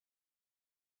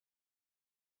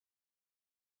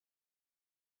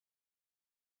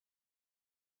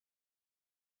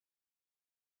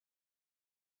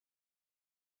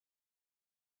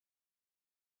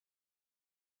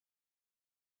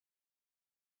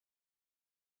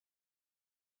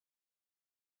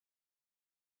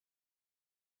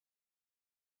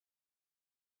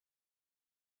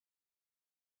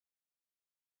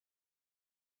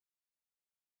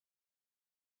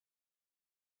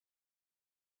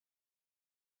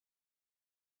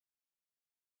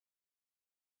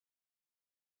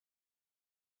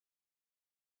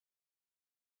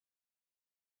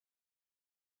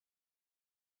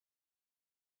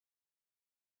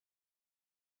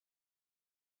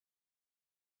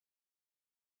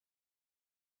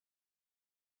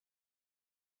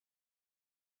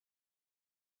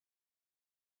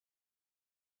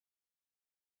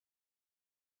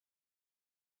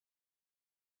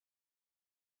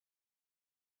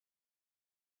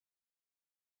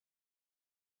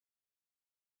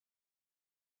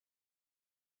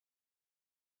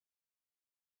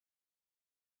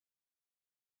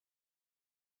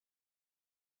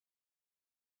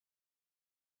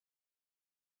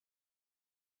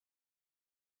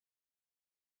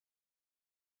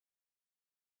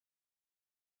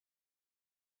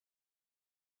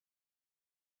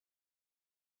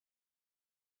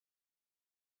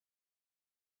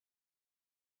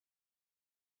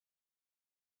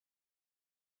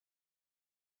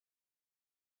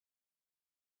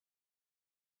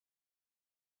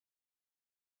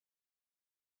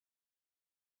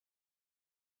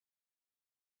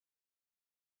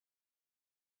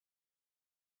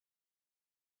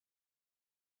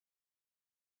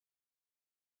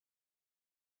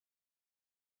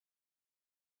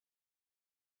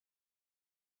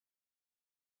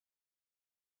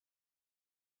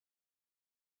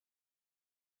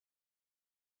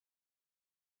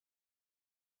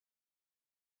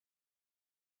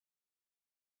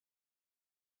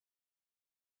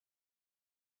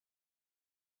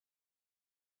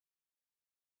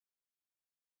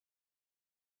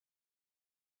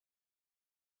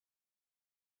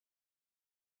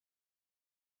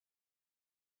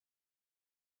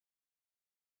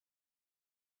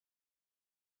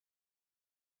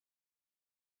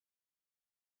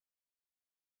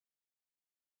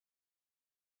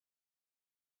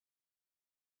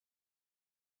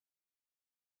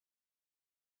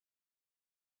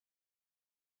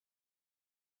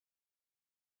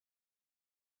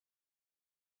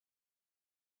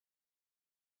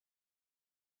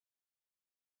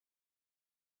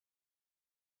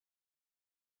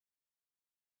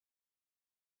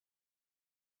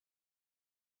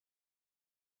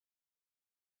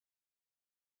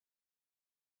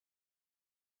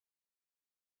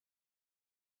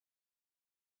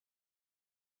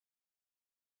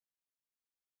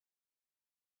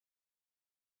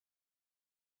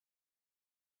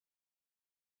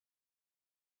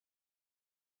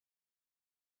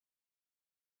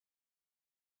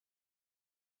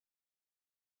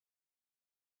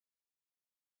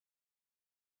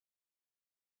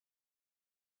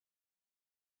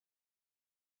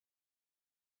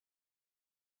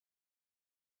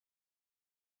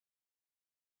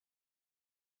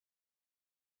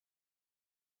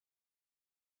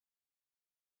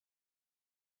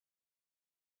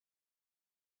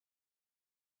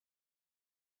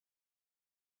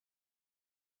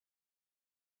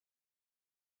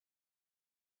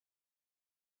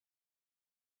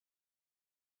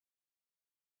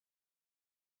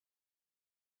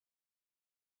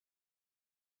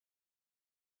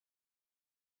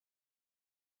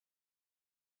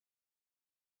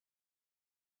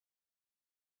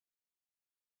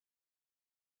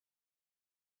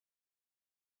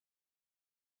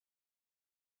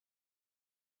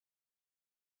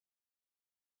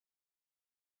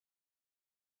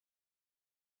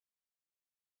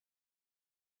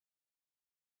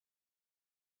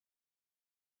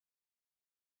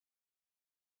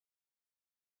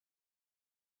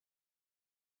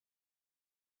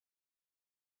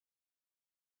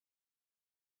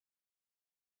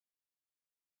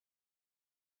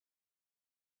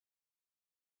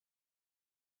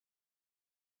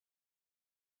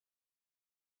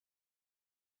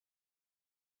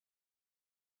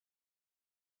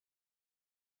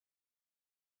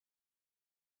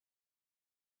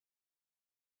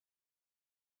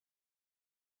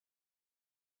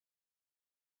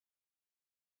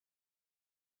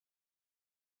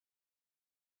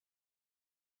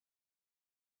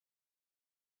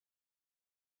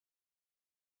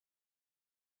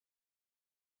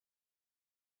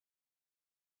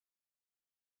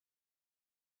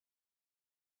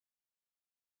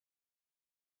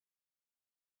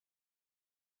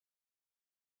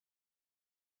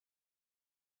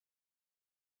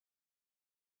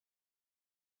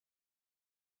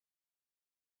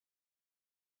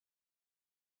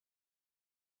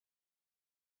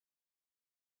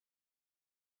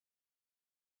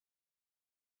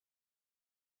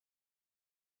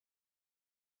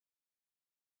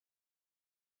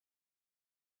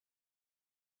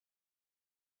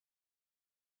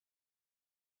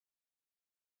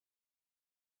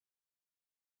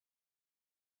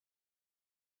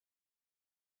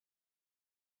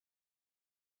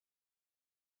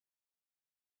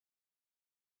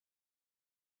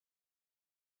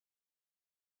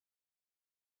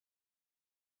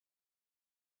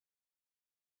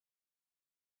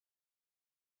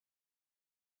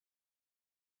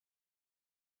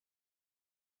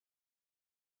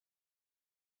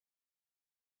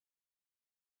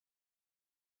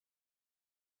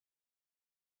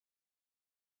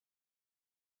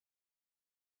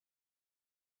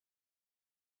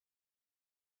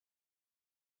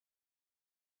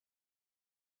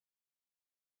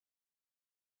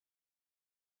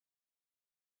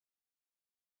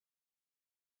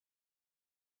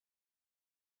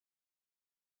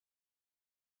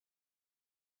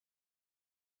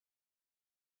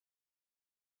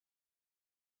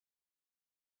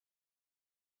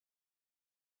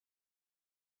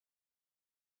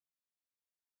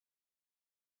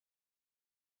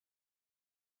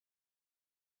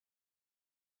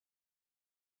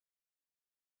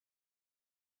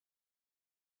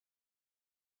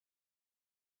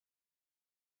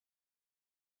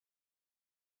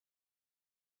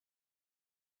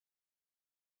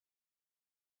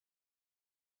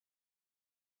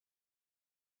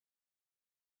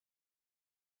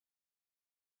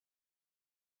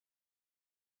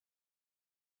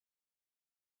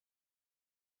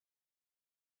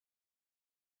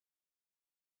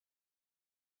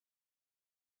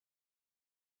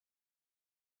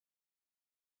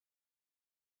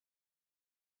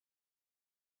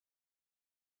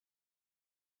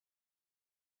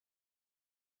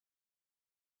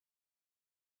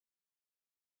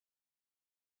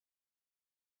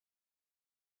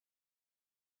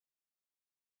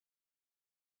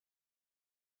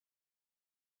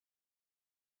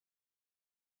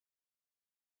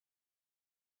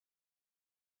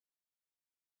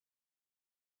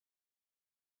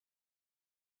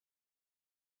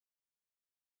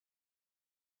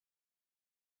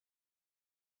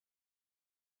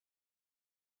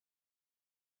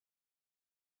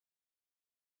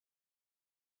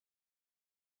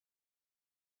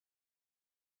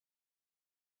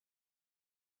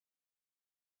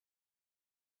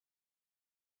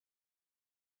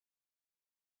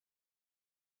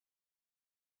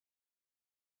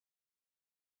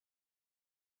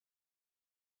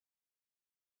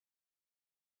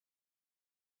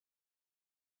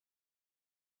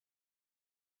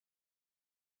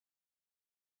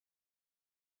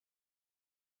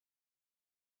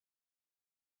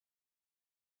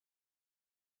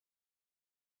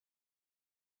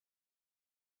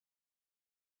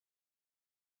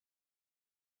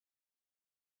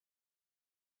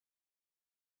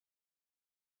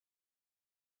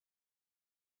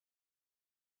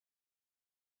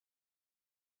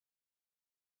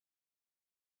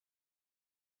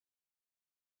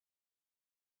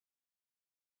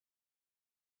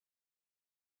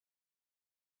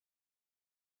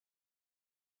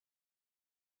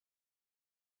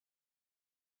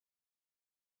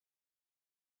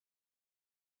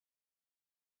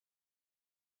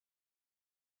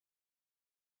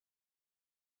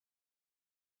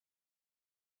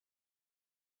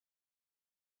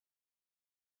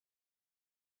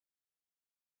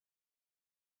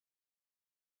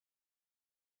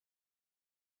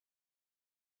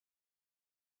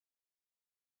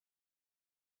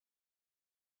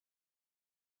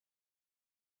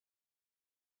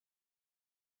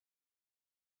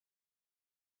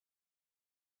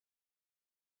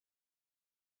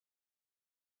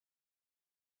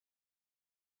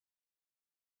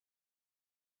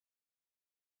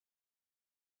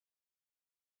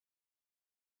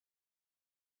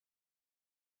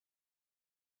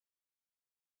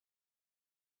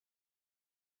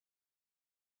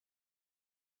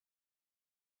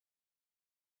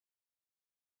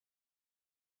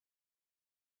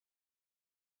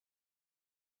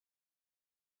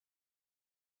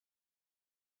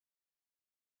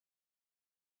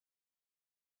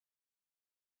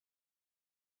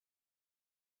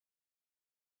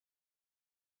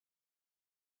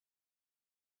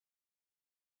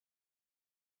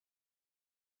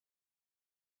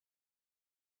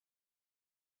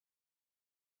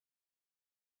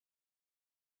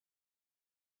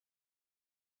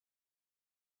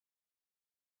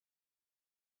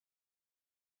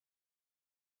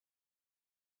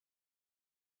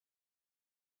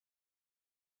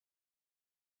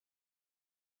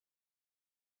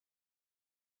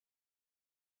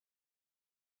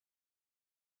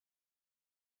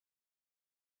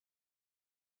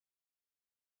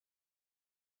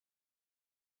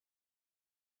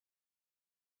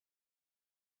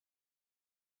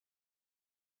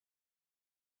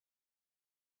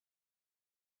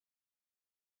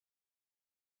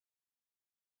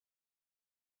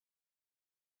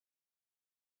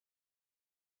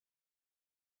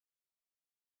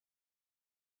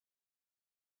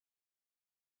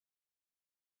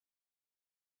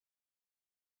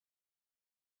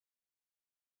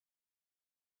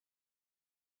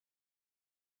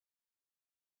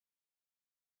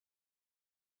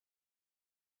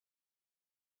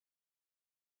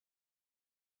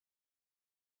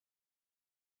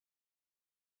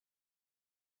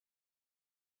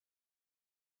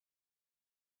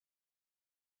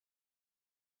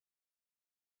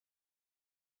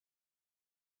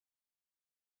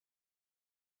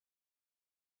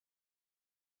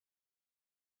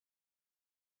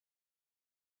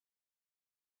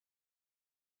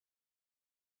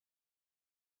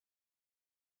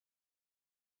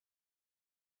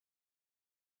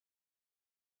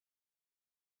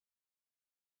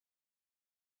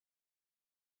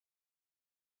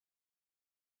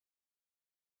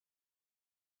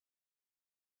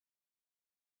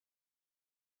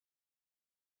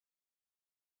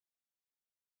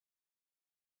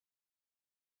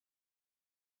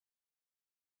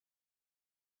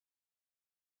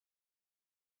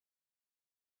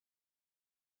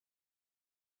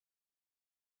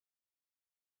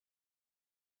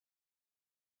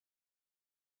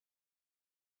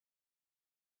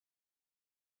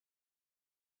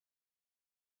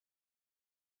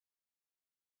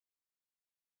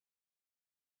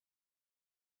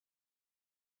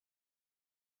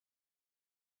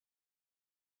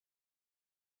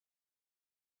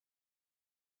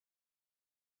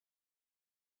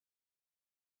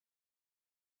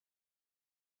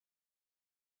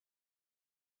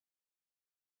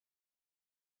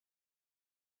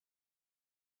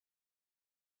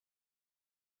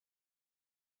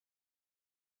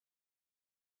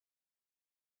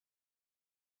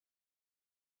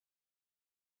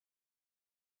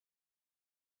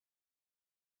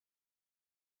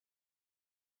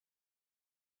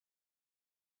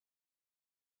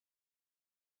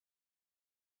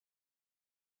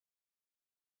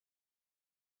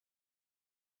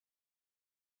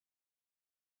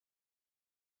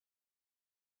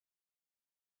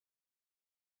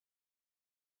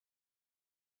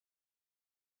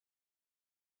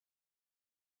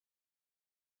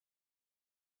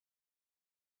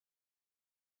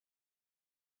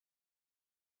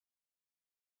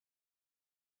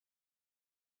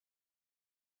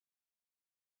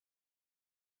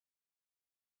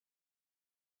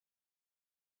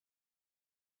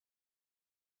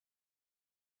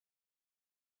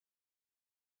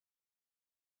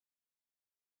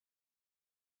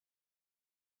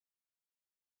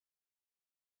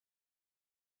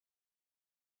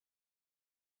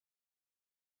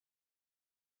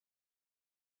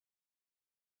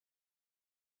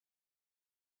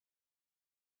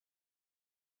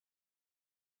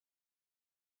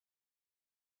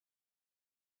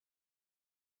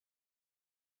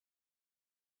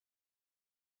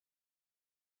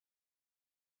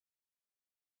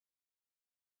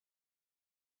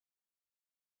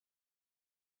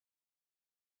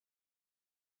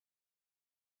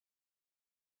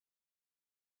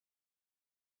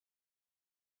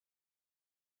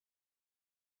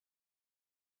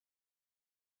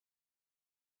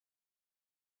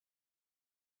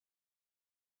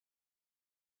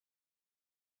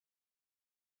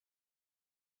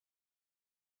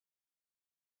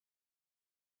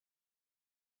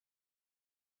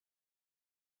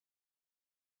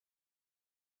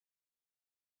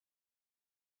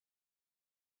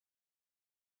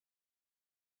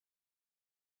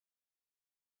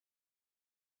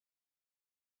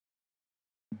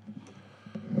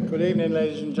Good evening,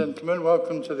 ladies and gentlemen.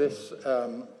 Welcome to this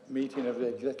meeting of the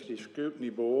Executive Scrutiny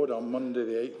Board on Monday,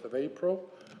 the 8th of April,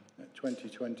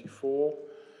 2024,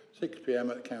 6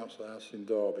 p.m. at the Council House in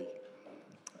Derby.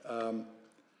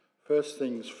 First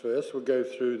things first, we'll go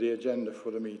through the agenda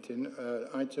for the meeting.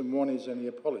 Item 1 is any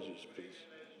apologies, please.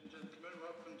 Ladies and gentlemen,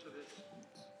 welcome to this.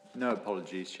 No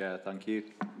apologies, Chair. Thank you.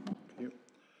 Thank you.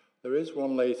 There is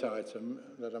one late item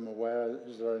that I'm aware.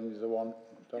 Is there only the one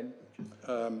done?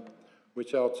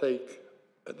 Which I'll take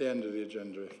at the end of the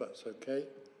agenda, if that's okay,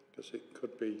 because it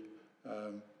could be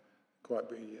quite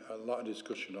be a lot of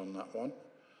discussion on that one.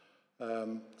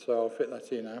 So I'll fit that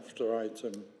in after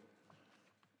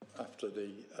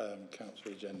the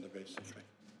council agenda, basically.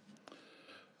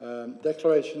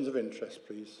 Declarations of interest,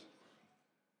 please.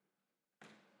 I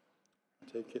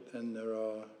take it then there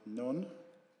are none.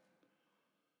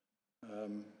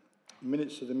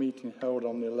 Minutes of the meeting held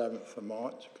on the 11th of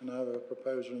March. Can I have a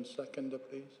proposer and seconder,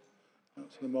 please?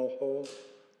 Councillor Mulhall,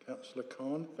 Councillor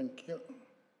Khan, thank you.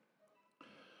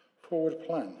 Forward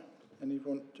plan.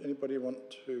 Anybody want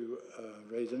to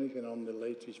raise anything on the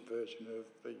latest version of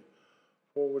the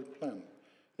forward plan?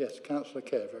 Yes, Councillor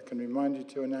Kerr, if I can remind you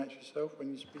to announce yourself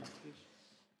when you speak, please.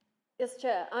 Yes,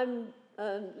 Chair. I'm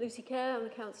Lucy Kerr. I'm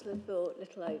the councillor for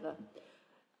Little Over.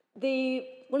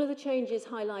 One of the changes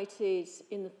highlighted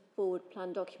in the forward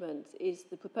plan document is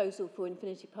the proposal for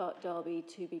Infinity Park Derby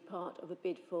to be part of a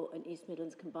bid for an East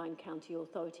Midlands Combined County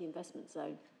Authority investment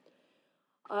zone.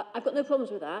 I've got no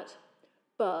problems with that,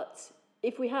 but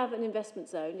if we have an investment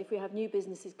zone, if we have new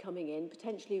businesses coming in,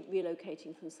 potentially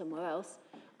relocating from somewhere else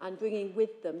and bringing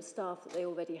with them staff that they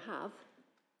already have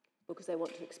because they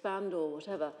want to expand or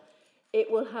whatever, it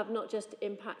will have not just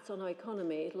impacts on our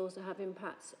economy, it will also have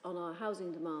impacts on our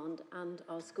housing demand and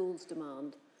our schools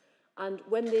demand. And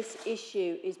when this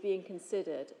issue is being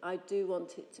considered, I do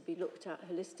want it to be looked at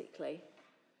holistically.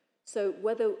 So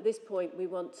whether at this point we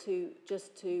want to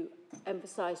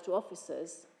emphasise to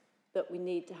officers that we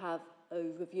need to have a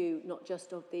review not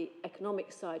just of the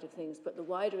economic side of things, but the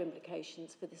wider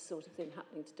implications for this sort of thing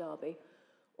happening to Derby,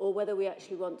 or whether we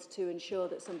actually want to ensure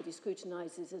that somebody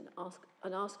scrutinises and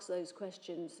asks those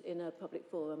questions in a public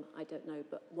forum, I don't know.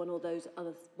 But one or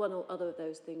other of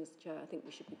those things, Chair, I think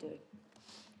we should be doing.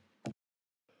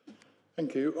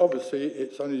 Thank you. Obviously,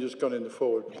 it's only just gone in the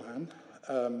forward plan,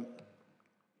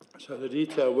 so the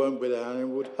detail won't be there, and I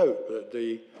would hope that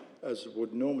as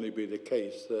would normally be the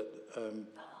case, that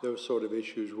those sort of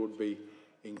issues would be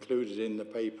included in the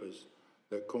papers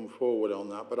that come forward on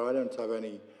that. But I don't have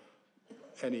any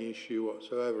issue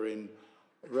whatsoever in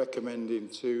recommending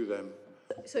to them.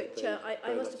 So, Chair,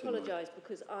 I must apologise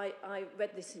because I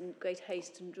read this in great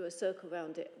haste and drew a circle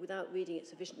around it without reading it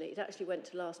sufficiently. It actually went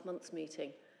to last month's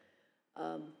meeting.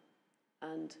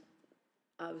 And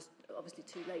I was obviously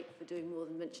too late for doing more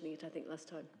than mentioning it, I think, last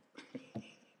time.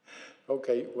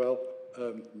 Okay, well,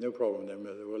 no problem then.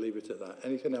 We'll leave it at that.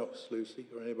 Anything else, Lucy,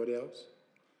 or anybody else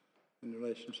in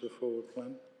relation to the forward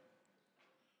plan?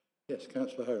 Yes,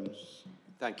 Councillor Holmes.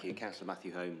 Thank you, Councillor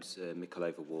Matthew Holmes,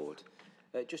 Mickletover Ward.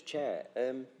 Just Chair,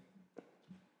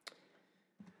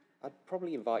 I'd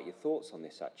probably invite your thoughts on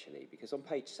this actually, because on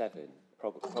page 7,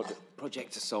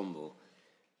 Project Ensemble,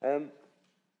 there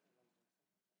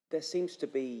seems to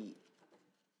be,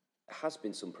 has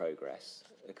been some progress,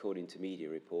 according to media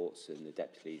reports and the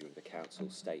Deputy Leader of the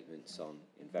Council's statements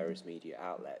in various media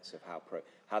outlets of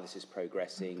how this is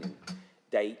progressing and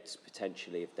dates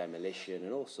potentially of demolition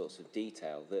and all sorts of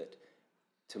detail that,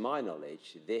 to my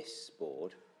knowledge, this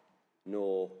board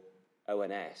nor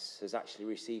ONS has actually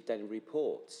received any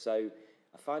reports. So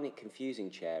I find it confusing,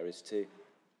 Chair, as to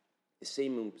the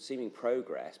seeming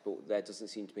progress, but there doesn't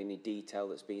seem to be any detail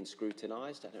that's being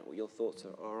scrutinised. I don't know what your thoughts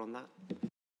are on that.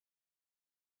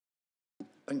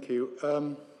 Thank you.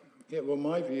 Yeah, well,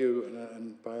 my view,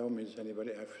 and by all means,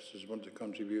 anybody officers want to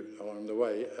contribute along the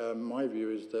way, my view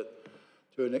is that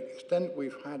to an extent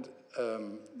we've had,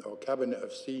 or Cabinet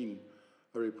have seen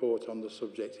a report on the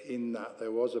subject in that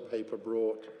there was a paper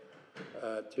brought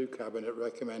to Cabinet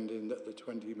recommending that the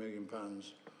 £20 million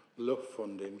LUF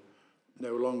funding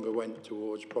no longer went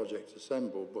towards Project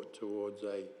Assemble, but towards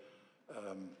a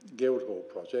Guildhall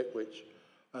project,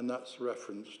 and that's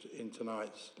referenced in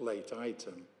tonight's late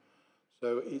item.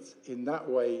 So it's in that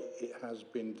way it has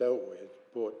been dealt with,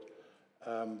 but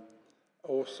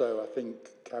also I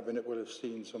think Cabinet will have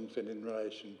seen something in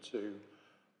relation to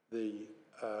the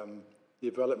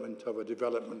development of a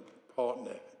development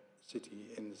partner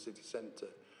city in the city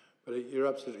centre. But you're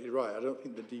absolutely right, I don't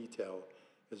think the detail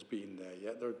has been there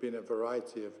yet. There have been a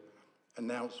variety of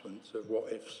announcements of what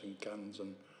ifs and cans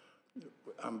and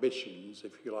ambitions,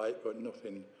 if you like, but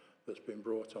nothing that's been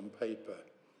brought on paper.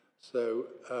 So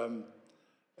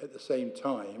at the same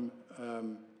time,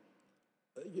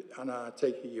 and I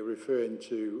take it you're referring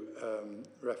to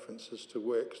references to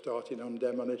work starting on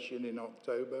demolition in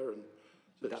October and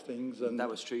such things. And that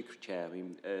was true, Chair. I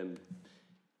mean,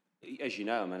 as you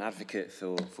know, I'm an advocate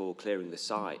for clearing the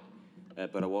site,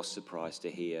 but I was surprised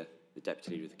to hear the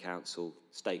Deputy Leader of the Council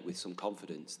state with some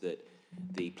confidence that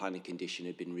the planning condition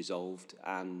had been resolved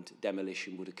and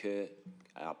demolition would occur.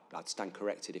 I'd stand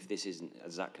corrected if this isn't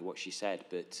exactly what she said,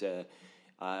 but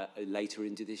later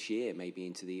into this year, maybe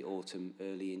into the autumn,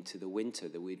 early into the winter,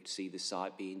 that we'd see the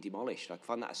site being demolished. I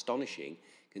find that astonishing,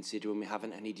 considering we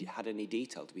haven't had any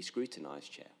detail to be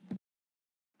scrutinised, Chair.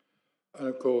 And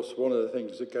of course, one of the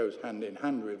things that goes hand in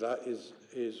hand with that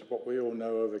is what we all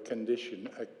know of a condition,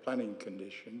 a planning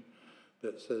condition,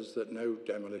 that says that no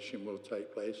demolition will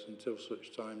take place until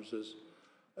such times as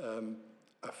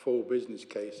a full business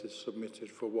case is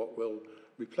submitted for what will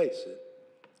replace it.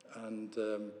 And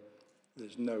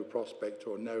there's no prospect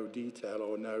or no detail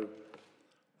or no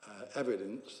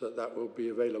evidence that that will be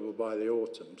available by the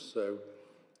autumn. So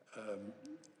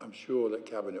I'm sure that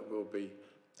Cabinet will be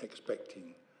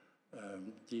expecting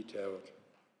detailed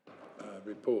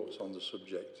reports on the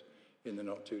subject in the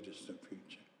not too distant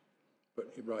future.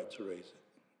 But you're right to raise it.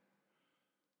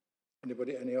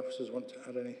 Anybody, any officers want to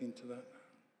add anything to that?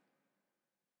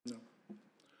 No?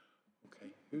 Okay.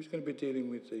 Who's going to be dealing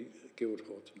with the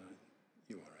Guildhall tonight?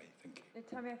 You are, thank you.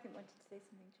 Tammy, I think, wanted to say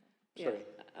something, Chair. Sorry.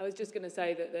 Yeah, I was just going to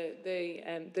say that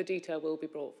the detail will be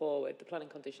brought forward. The planning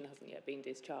condition hasn't yet been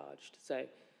discharged, so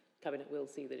Cabinet will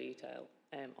see the detail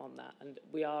on that. And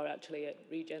we are actually at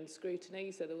regen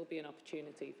scrutiny, so there will be an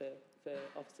opportunity for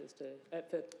officers for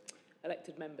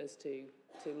elected members to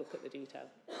look at the detail.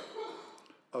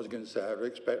 I was going to say, I would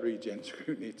expect regen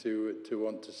scrutiny to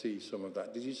want to see some of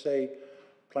that. Did you say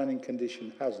planning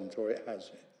condition hasn't, or it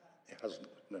has? It hasn't,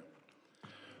 no.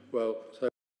 Well, so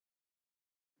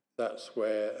that's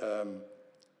where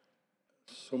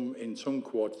in some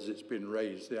quarters it's been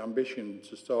raised. The ambition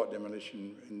to start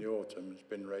demolition in the autumn has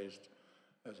been raised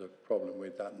as a problem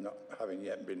with that not having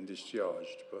yet been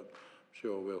discharged, but I'm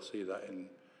sure we'll see that in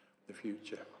the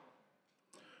future.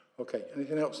 Okay,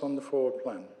 anything else on the forward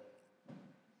plan?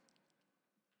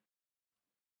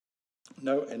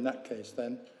 No, in that case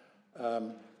then,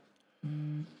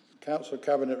 Council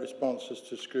Cabinet responses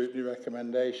to scrutiny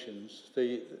recommendations,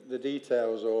 the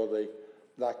details or the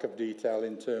lack of detail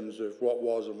in terms of what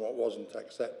was and what wasn't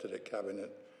accepted at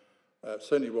Cabinet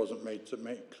certainly wasn't made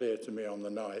clear to me on the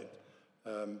night.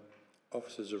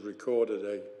 Officers have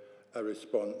recorded a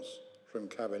response from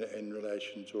Cabinet in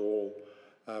relation to all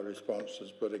our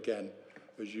responses, but again,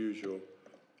 as usual,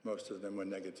 most of them were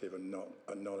negative and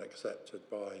not accepted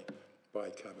by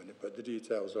Cabinet. But the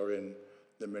details are in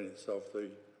the minutes of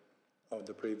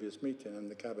the previous meeting and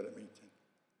the Cabinet meeting.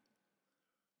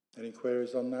 Any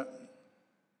queries on that?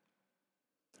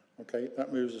 Okay,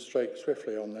 that moves us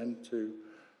swiftly on then to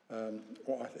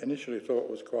what I initially thought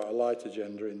was quite a light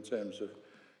agenda in terms of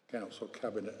Council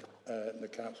Cabinet, the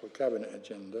Council Cabinet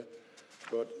agenda,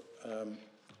 but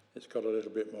it's got a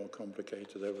little bit more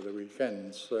complicated over the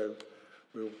weekend. So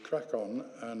we'll crack on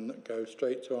and go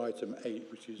straight to item 8,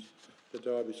 which is the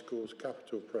Derby Schools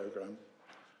Capital Programme,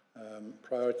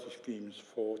 priority schemes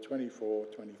for 24-25.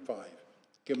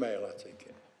 Gamal, I take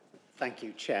it. Thank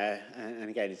you, Chair. And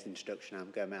again, as an introduction, I'm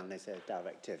Gamal, as a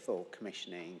Director for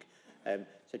Commissioning.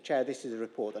 So, Chair, this is a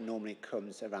report that normally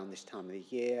comes around this time of the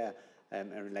year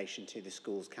in relation to the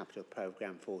Schools Capital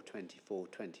Programme for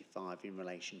 24-25 in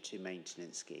relation to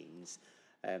maintenance schemes.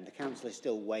 The Council is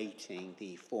still waiting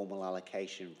the formal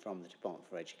allocation from the Department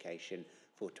for Education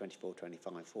for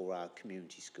 24-25 for our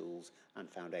community schools and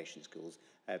foundation schools.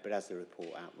 But as the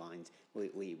report outlines,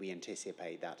 we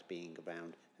anticipate that being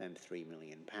around £3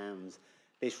 million.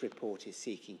 This report is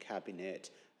seeking Cabinet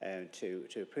to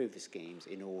approve the schemes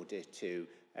in order to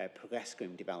progress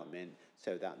scheme development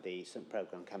so that the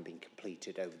programme can be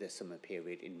completed over the summer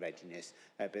period in readiness,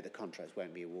 but the contracts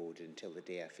won't be awarded until the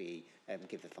DFE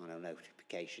give the final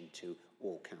notification to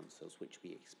all councils, which we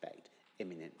expect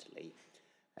imminently.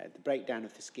 The breakdown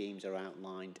of the schemes are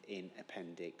outlined in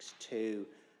Appendix 2,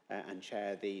 and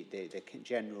Chair, the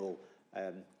general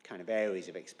kind of areas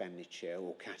of expenditure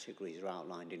or categories are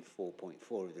outlined in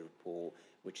 4.4 of the report,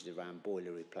 which is around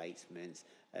boiler replacements,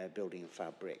 building and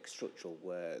fabric, structural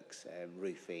works,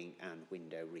 roofing and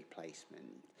window replacement.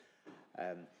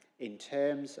 In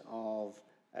terms of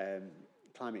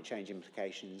climate change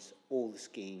implications, all the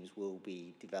schemes will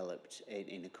be developed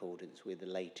in accordance with the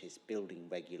latest building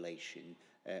regulation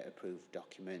approved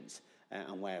documents,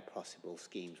 and where possible,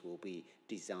 schemes will be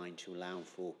designed to allow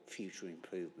for future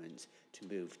improvements to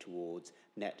move towards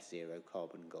net zero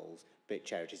carbon goals. But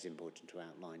Chair, it is important to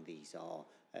outline these are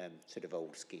sort of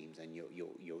old schemes, and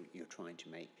you're trying to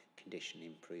make condition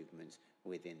improvements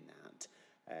within that.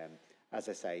 As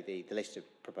I say, the list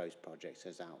of proposed projects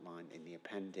as outlined in the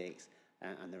appendix,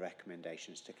 and the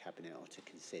recommendations to Cabinet are to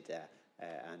consider,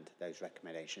 and those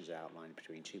recommendations are outlined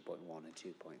between 2.1 and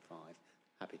 2.5.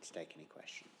 Happy to take any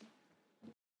questions.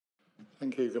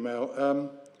 Thank you, Gamal.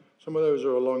 Some of those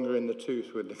who are longer in the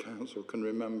tooth with the council can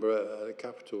remember the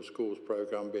capital schools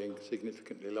programme being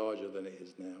significantly larger than it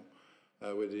is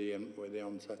now, with the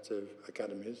onset of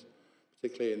academies,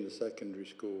 particularly in the secondary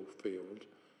school field.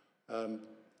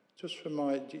 Just for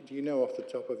do you know off the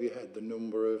top of your head the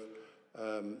number of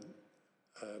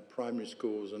primary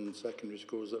schools and secondary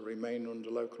schools that remain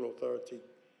under local authority?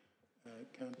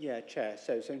 Yeah, Chair.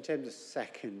 So in terms of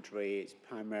secondary, it's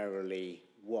primarily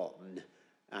one,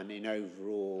 and in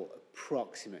overall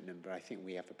approximate number, I think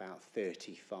we have about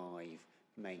 35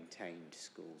 maintained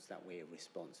schools that we're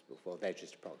responsible for. They're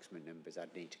just approximate numbers.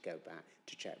 I'd need to go back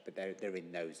to check, but they're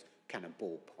in those kind of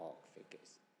ballpark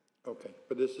figures. Okay,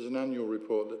 but this is an annual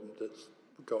report that's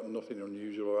got nothing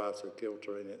unusual or out of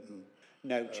kilter in it. And,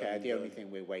 no, Chair, the only thing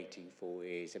we're waiting for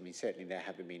is, I mean, certainly there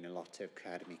haven't been a lot of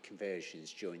academy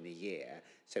conversions during the year,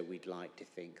 so we'd like to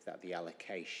think that the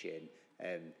allocation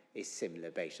is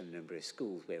similar based on the number of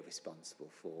schools we're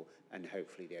responsible for, and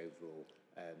hopefully the overall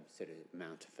sort of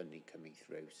amount of funding coming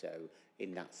through. So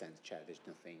in that sense, Chair, there's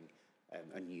nothing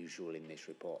unusual in this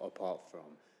report, apart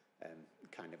from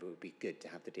kind of it would be good to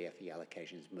have the DFE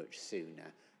allocations much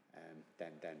sooner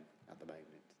than at the moment.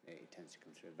 It tends to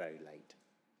come through very late.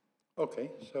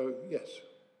 Okay, so yes.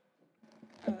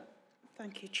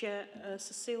 Thank you, Chair.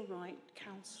 Cecile Wright,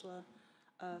 Councillor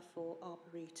for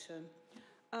Arboretum.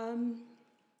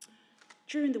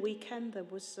 During the weekend, there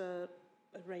was a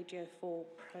Radio 4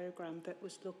 programme that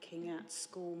was looking at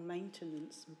school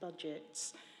maintenance and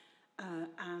budgets,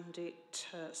 and it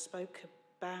spoke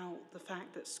about the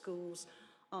fact that schools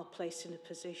are placed in a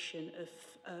position of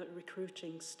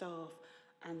recruiting staff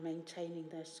and maintaining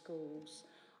their schools.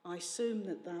 I assume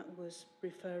that was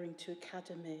referring to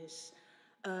academies.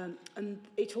 And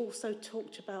it also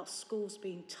talked about schools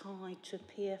being tied to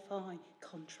PFI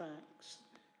contracts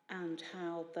and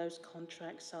how those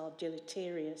contracts are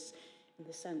deleterious in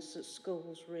the sense that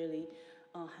schools really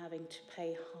are having to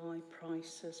pay high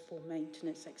prices for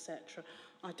maintenance, etc.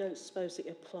 I don't suppose it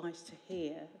applies to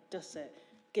here, does it?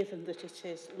 Given that it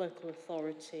is local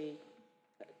authority,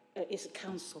 it's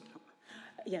council,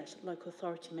 yes, local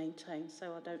authority maintained,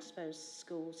 so I don't suppose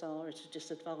schools are at a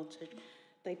disadvantage.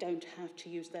 They don't have to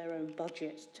use their own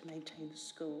budgets to maintain the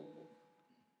school.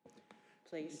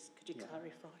 Please, could you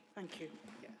clarify? Thank you.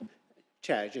 Yeah.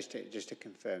 Chair, just to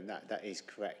confirm that is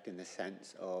correct in the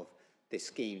sense of the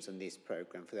schemes on this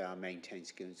programme for our maintained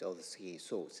schemes or the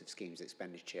sorts of schemes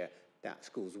expenditure that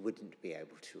schools wouldn't be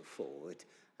able to afford.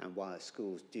 And while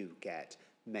schools do get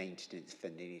maintenance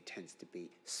funding, it tends to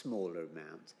be smaller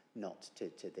amounts, not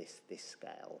to this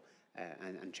scale.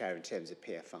 And Chair, in terms of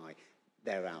PFI,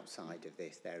 they're outside of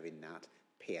this. They're in that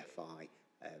PFI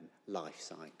life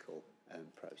cycle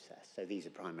process. So these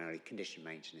are primarily condition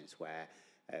maintenance where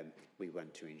we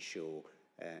want to ensure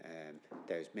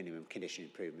those minimum condition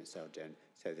improvements are done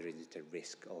so there isn't a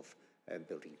risk of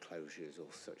building closures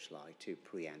or such like to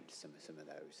preempt some of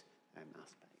those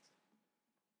aspects.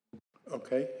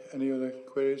 Okay, any other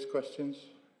queries, questions?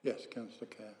 Yes, Councillor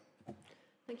Kerr.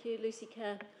 Thank you, Lucy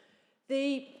Kerr.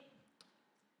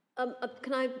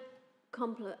 Can I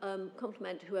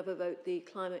compliment whoever wrote the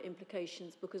climate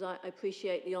implications, because I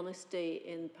appreciate the honesty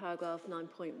in paragraph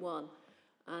 9.1,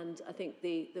 and I think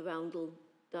the roundel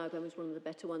diagram is one of the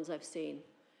better ones I've seen.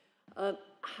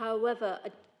 However,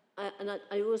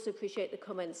 I also appreciate the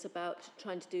comments about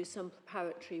trying to do some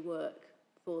preparatory work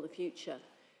for the future.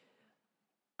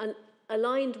 And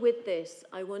aligned with this,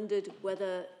 I wondered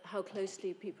how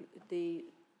closely the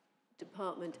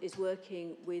department is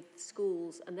working with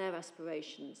schools and their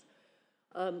aspirations.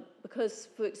 Because,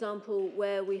 for example,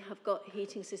 where we have got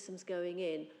heating systems going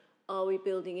in, are we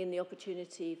building in the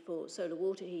opportunity for solar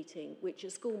water heating, which a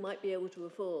school might be able to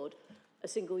afford a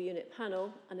single unit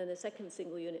panel and then a second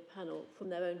single unit panel from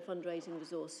their own fundraising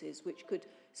resources, which could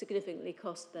significantly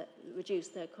reduce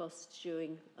their costs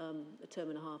during a term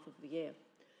and a half of the year.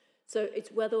 So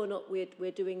it's whether or not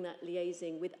we're doing that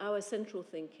liaising with our central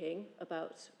thinking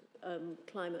about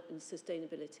climate and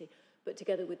sustainability, but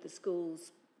together with the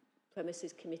school's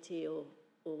premises committee or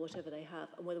whatever they have,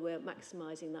 and whether we're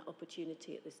maximising that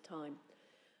opportunity at this time.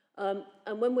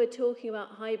 And when we're talking about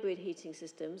hybrid heating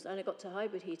systems, and I got to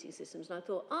hybrid heating systems, and I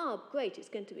thought, great, it's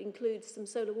going to include some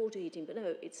solar water heating, but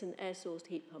no, it's an air-sourced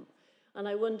heat pump. And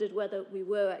I wondered whether we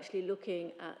were actually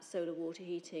looking at solar water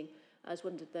heating as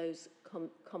one of those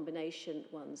combination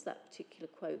ones. That particular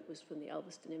quote was from the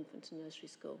Alveston Infant and Nursery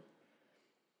School.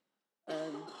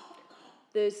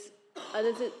 There's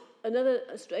another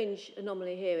strange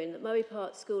anomaly here in that Murray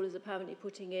Park School is apparently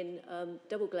putting in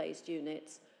double glazed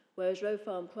units, whereas Roe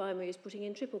Farm Primary is putting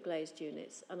in triple glazed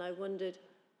units. And I wondered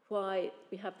why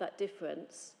we have that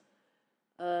difference.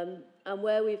 And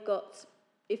where we've got,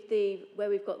 where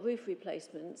we've got roof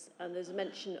replacements, and there's a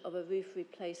mention of a roof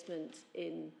replacement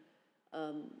in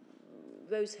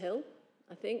Rose Hill,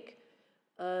 I think,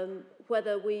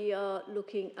 whether we are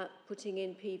looking at putting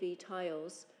in PV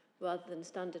tiles rather than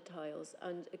standard tiles,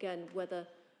 and again, whether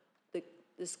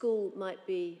the school might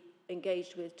be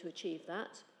engaged with to achieve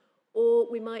that,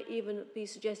 or we might even be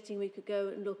suggesting we could go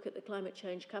and look at the Climate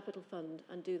Change Capital Fund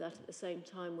and do that at the same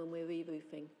time when we're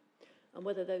re-roofing, and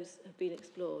whether those have been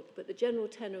explored. But the general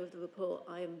tenor of the report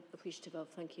I am appreciative of.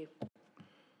 Thank you.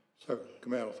 So,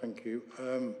 Gamal, thank you.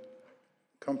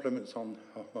 Compliments on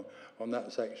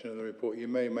that section of the report. You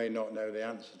may not know the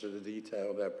answer to the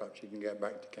detail there. Perhaps you can get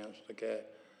back to Councillor Kerr,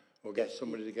 or get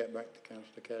somebody to get back to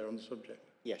Councillor Kerr on the subject.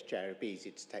 Yes, Chair, it'd be easy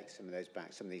to take some of those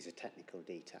back. Some of these are technical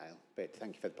detail, but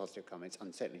thank you for the positive comments.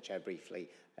 And certainly, Chair, briefly,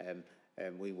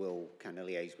 we will kind of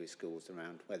liaise with schools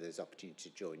around whether there's opportunity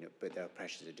to join up, but there are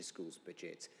pressures of the schools'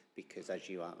 budgets because, as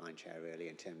you outlined, Chair, earlier,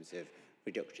 in terms of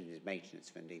reductions in maintenance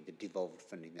funding, the devolved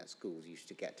funding that schools used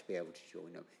to get to be able to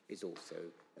join up is also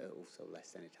less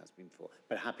than it has been before.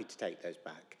 But happy to take those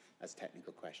back as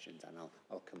technical questions, and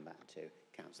I'll come back to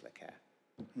Councillor Kerr.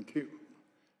 Thank you.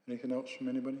 Anything else from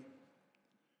anybody?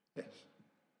 Yes.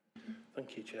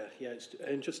 Thank you, Chair. Yeah, it's,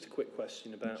 just a quick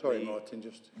question about. Sorry, Martin.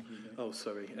 Just. Oh,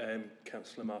 sorry.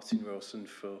 Councillor Martin Rawson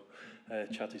for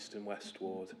Chaddiston West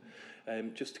Ward.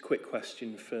 Just a quick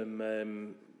question from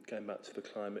going back to the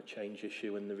climate change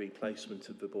issue and the replacement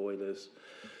of the boilers.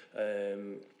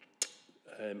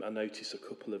 I notice a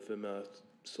couple of them are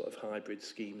sort of hybrid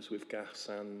schemes with gas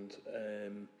and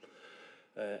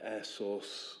air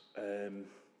source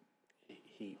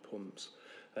heat pumps.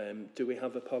 Do we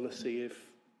have a policy of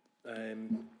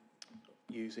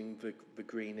using the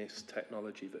greenest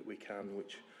technology that we can,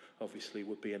 which obviously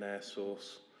would be an air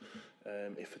source,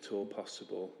 if at all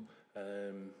possible,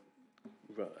 and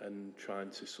trying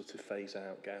to sort of phase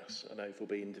out gas? I know there'll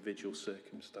be individual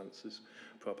circumstances,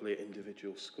 probably at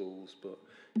individual schools, but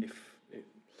if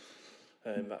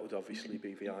that would obviously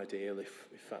be the ideal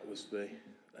if that was the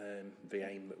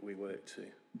aim that we work to.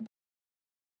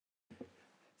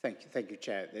 Thank you,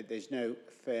 Chair. There's no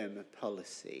firm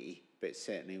policy, but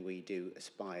certainly we do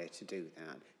aspire to do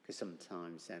that, because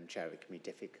sometimes, Chair, it can be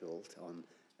difficult on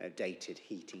dated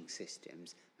heating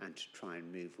systems and to try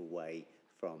and move away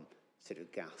from sort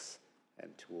of gas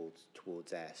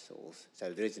towards air source.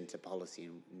 So there isn't a policy,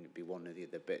 and it'd be one or the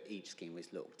other, but each scheme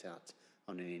was looked at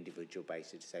on an individual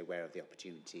basis to say where are the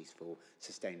opportunities for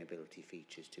sustainability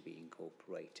features to be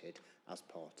incorporated as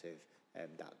part of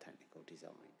that technical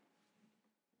design.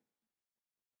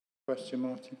 Question,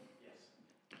 Martin?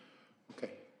 Yes.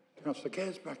 Okay. Councillor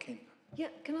Kerr's back in. Yeah,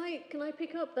 can I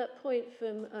pick up that point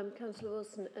from Councillor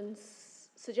Wilson and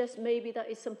suggest maybe that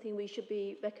is something we should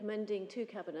be recommending to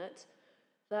Cabinet,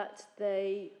 that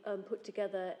they put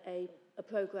together a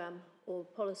programme or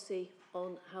policy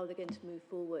on how they're going to move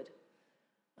forward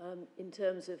in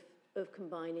terms of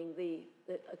combining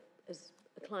as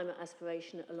a climate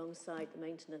aspiration alongside the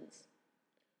maintenance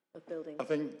of buildings. I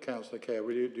think, Councillor Kerr,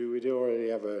 we do already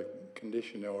have a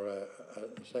condition or a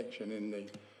section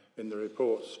in the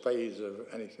report's phase of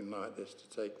anything like this to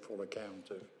take full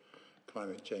account of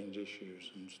climate change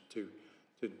issues, and to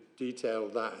detail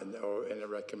that or in a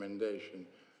recommendation.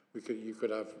 You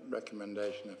could have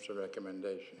recommendation after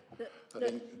recommendation. I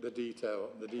think the detail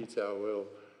will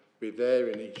be there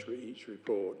in each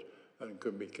report and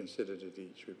could be considered at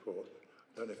each report.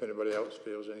 I don't know if anybody else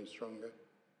feels any stronger.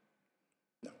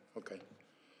 No, okay.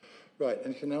 Right,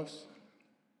 anything else?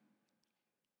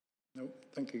 No,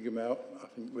 thank you, Gamal. I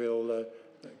think we'll,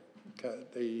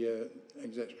 the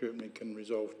exec scrutiny can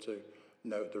resolve to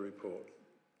note the report.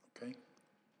 Okay,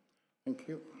 thank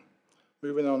you.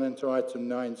 Moving on into item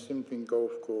 9, Simping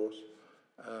Golf Course,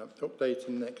 update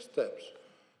and next steps.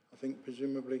 I think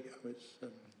presumably it's,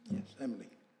 yes, Emily.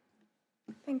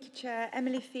 Thank you, Chair.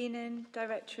 Emily Feenan,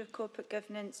 Director of Corporate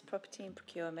Governance, Property and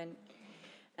Procurement.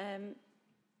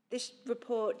 This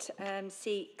report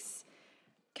seeks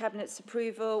Cabinet's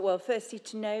approval. Well, firstly,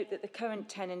 to note that the current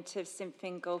tenant of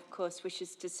Simping Golf Course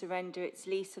wishes to surrender its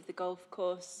lease of the golf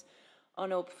course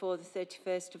on or before the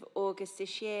 31st of August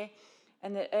this year,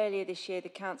 and that earlier this year the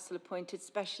Council appointed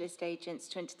specialist agents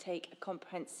to undertake a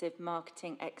comprehensive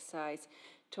marketing exercise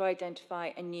to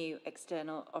identify a new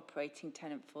external operating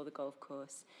tenant for the golf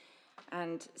course.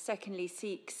 And secondly,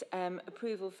 seeks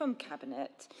approval from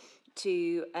Cabinet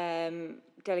to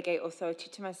delegate authority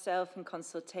to myself in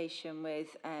consultation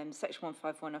with Section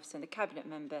 151 officer and the Cabinet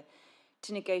member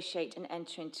to negotiate and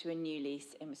enter into a new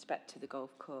lease in respect to the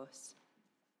golf course.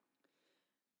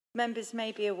 Members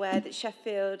may be aware that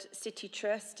Sheffield City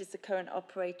Trust is the current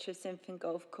operator of Sinfin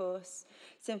Golf Course.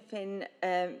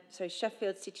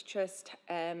 Sheffield City Trust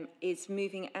is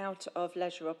moving out of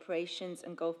leisure operations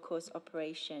and golf course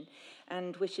operation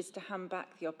and wishes to hand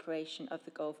back the operation of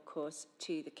the golf course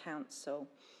to the council.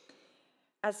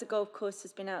 As the golf course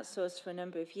has been outsourced for a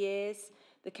number of years,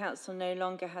 the council no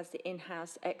longer has the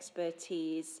in-house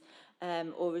expertise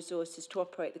or resources to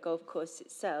operate the golf course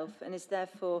itself and is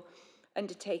therefore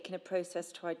undertaken a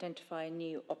process to identify a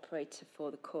new operator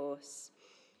for the course.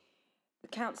 The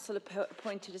council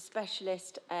appointed a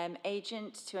specialist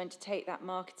agent to undertake that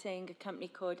marketing, a company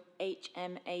called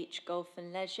HMH Golf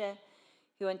and Leisure,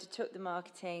 who undertook the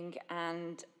marketing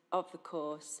and of the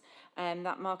course.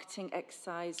 That marketing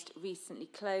exercise recently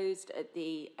closed at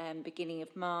the beginning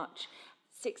of March.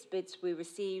 6 bids were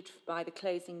received by the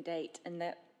closing date, and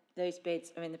those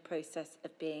bids are in the process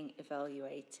of being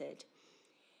evaluated.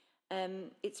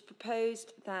 It's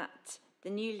proposed that the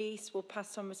new lease will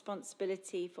pass on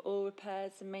responsibility for all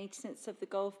repairs and maintenance of the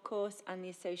golf course and the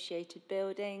associated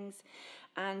buildings.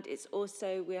 And it's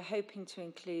also, we're hoping to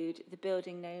include the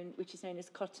building which is known as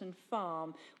Cotton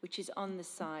Farm, which is on the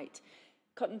site.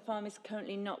 Cotton Farm is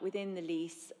currently not within the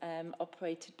lease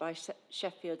operated by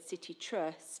Sheffield City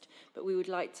Trust, but we would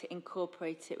like to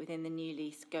incorporate it within the new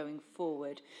lease going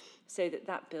forward, so that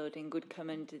that building would come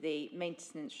under the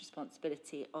maintenance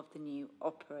responsibility of the new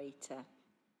operator.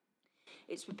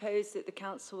 It's proposed that the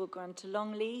council will grant a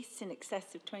long lease in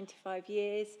excess of 25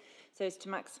 years, so as to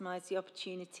maximise the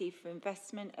opportunity for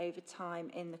investment over time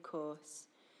in the course.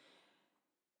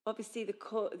 Obviously,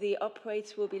 the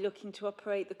operator will be looking to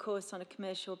operate the course on a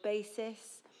commercial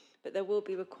basis, but there will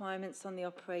be requirements on the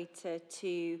operator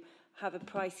to have a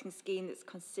pricing scheme that's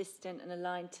consistent and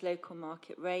aligned to local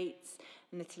market rates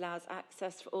and that allows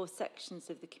access for all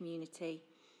sections of the community.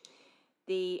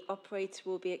 The operator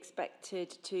will be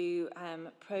expected to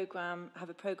have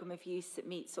a programme of use that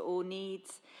meets all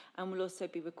needs, and will also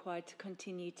be required to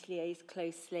continue to liaise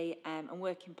closely and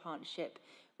work in partnership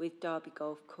with Derby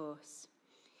Golf Course.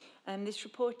 This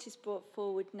report is brought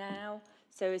forward now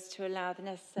so as to allow the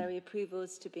necessary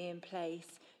approvals to be in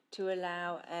place to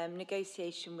allow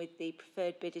negotiation with the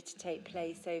preferred bidder to take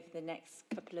place over the next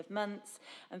couple of months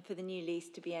and for the new lease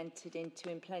to be entered into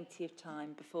in plenty of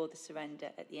time before the surrender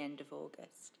at the end of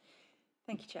August.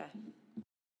 Thank you, Chair.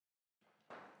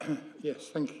 Yes,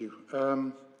 thank you.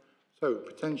 So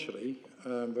potentially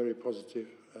very positive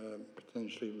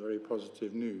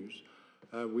news.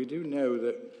 We do know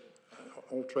that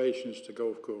alterations to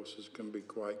golf courses can be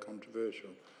quite controversial.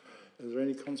 Is there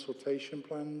any consultation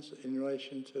plans in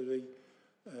relation to this,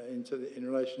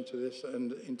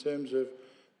 and in terms of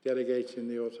delegating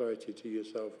the authority to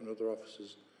yourself and other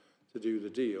officers to do the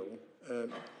deal?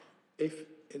 If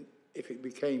it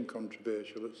became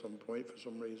controversial at some point for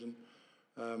some reason,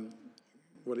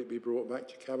 will it be brought back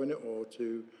to Cabinet or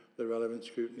to the relevant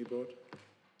scrutiny board?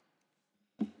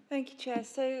 Thank you, Chair.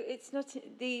 So it's not,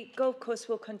 the golf course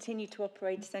will continue to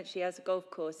operate essentially as a golf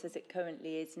course as it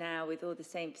currently is now, with all the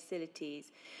same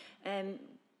facilities.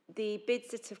 The bids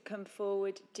that have come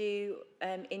forward do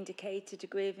indicate a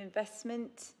degree of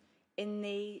investment in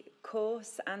the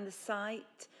course and the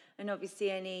site, and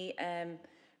obviously any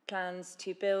plans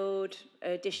to build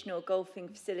additional golfing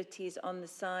facilities on the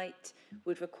site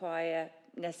would require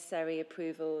necessary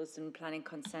approvals and planning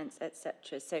consents,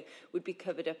 etc. So would be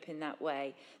covered up in that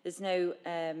way. There's no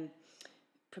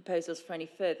proposals for any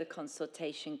further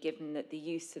consultation, given that the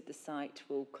use of the site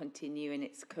will continue in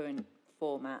its current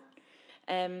format.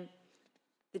 The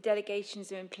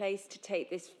delegations are in place to take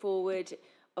this forward.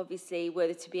 Obviously, were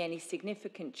there to be any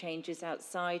significant changes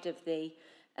outside of the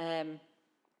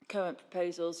current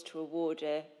proposals to award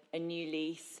a new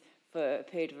lease for a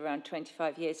period of around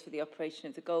 25 years for the operation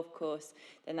of the golf course,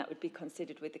 then that would be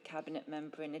considered with the Cabinet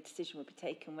member and a decision would be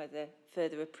taken whether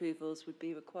further approvals would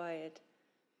be required.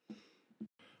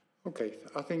 Okay,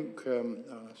 I think I'll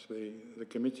ask the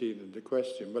committee the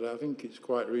question, but I think it's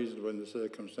quite reasonable in the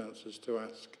circumstances to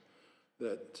ask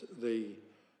that the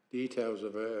details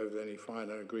of any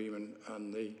final agreement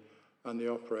and the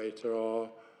operator are,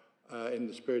 in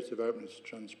the spirit of openness and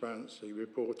transparency,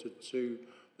 reported to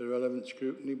the relevant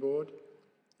scrutiny board.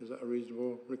 Is that a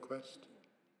reasonable request?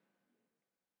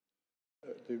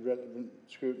 The relevant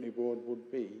scrutiny board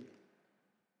would be?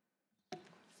 I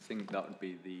think that would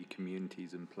be the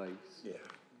communities in place. Yeah.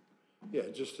 Yeah,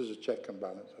 just as a check and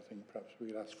balance, I think perhaps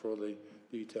we'll ask for the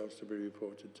details to be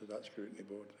reported to that scrutiny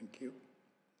board. Thank you.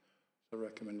 So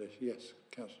recommendation. Yes,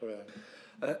 Councillor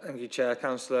Eyre. Thank you, Chair.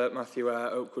 Councillor Matthew Eyre,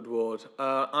 Oakwood Ward.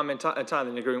 I'm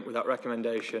entirely in agreement with that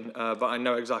recommendation, but I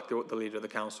know exactly what the Leader of the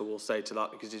Council will say to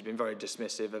that, because he's been very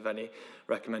dismissive of any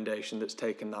recommendation that's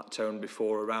taken that tone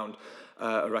before around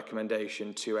a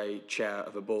recommendation to a chair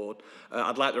of a board.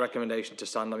 I'd like the recommendation to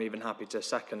stand. I'm even happy to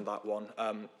second that one.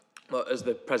 But as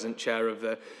the present chair of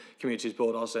the Communities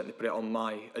Board, I'll certainly put it on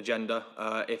my agenda.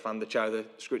 If I'm the chair of the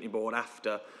Scrutiny Board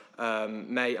after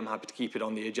May, I'm happy to keep it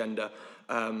on the agenda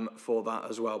for that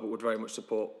as well, but would very much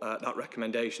support that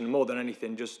recommendation. More than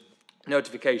anything, just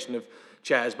notification of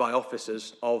chairs by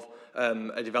officers of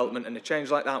a development and a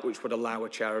change like that, which would allow a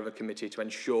chair of a committee to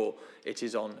ensure it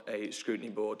is on a scrutiny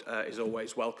board, is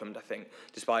always welcomed, I think,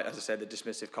 despite, as I said, the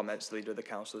dismissive comments the Leader of the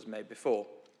Council has made before.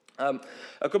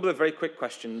 A couple of very quick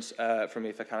questions from me,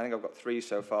 if I can. I think I've got 3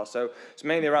 so far. So it's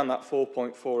mainly around that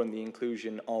 4.4 and the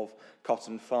inclusion of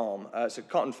Cotton Farm. So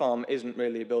Cotton Farm isn't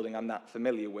really a building I'm that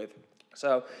familiar with.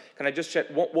 So can I just check,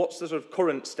 what's the sort of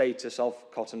current status of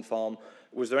Cotton Farm?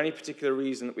 Was there any particular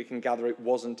reason that we can gather it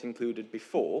wasn't included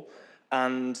before?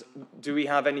 And do we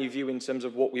have any view in terms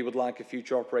of what we would like a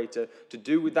future operator to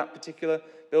do with that particular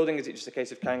building? Is it just a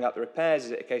case of carrying out the repairs?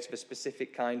 Is it a case of a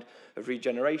specific kind of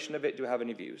regeneration of it? Do we have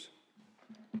any views?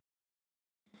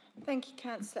 Thank you,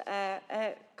 Councillor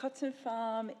Eyre. Cotton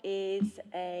Farm is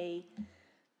a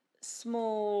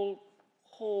small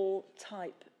hall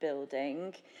type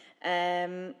building.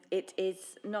 It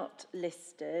is not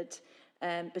listed.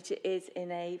 But it is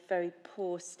in a very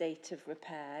poor state of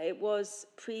repair. It was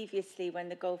previously, when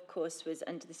the golf course was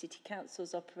under the City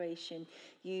Council's operation,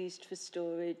 used for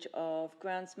storage of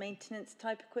grounds maintenance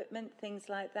type equipment, things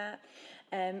like that.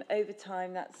 Over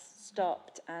time that's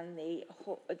stopped, and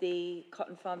the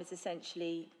Cotton Farm is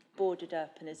essentially boarded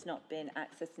up and has not been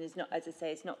accessed, and is not, as I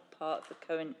say, it's not part of the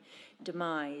current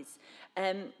demise.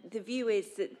 The view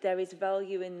is that there is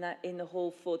value in the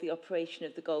hall for the operation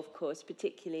of the golf course,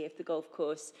 particularly if the golf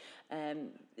course,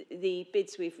 the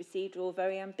bids we've received are all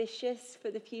very ambitious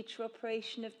for the future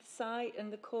operation of the site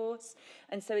and the course,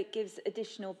 and so it gives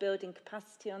additional building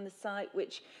capacity on the site,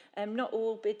 which not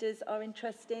all bidders are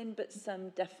interested in, but some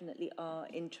definitely are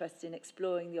interested in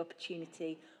exploring the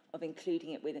opportunity of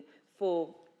including it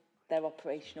for their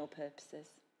operational purposes.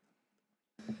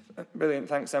 Brilliant,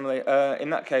 thanks Emily. In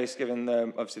that case, given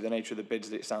obviously the nature of the bids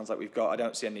that it sounds like we've got, I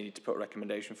don't see any need to put a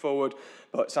recommendation forward,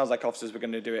 but it sounds like officers were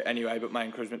going to do it anyway. But my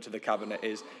encouragement to the Cabinet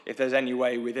is, if there's any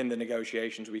way within the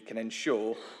negotiations we can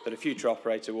ensure that a future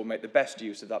operator will make the best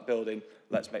use of that building,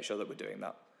 let's make sure that we're doing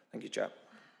that. Thank you, Chair.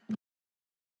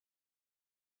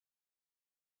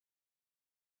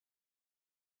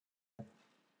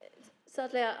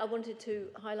 Sadly, I wanted to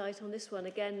highlight on this one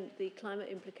again the climate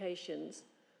implications,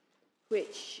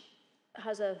 which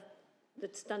has the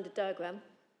standard diagram,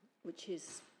 which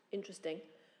is interesting.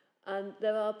 And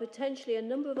there are potentially a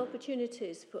number of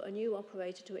opportunities for a new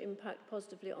operator to impact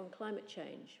positively on climate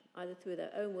change, either through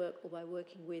their own work or by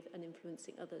working with and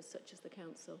influencing others, such as the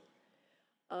Council.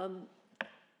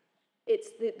 It's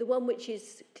the one which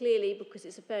is clearly, because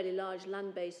it's a fairly large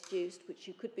land-based use, which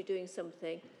you could be doing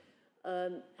something,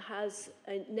 has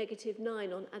a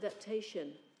 -9 on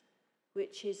adaptation,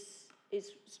 which is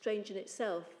strange in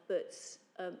itself, but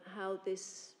how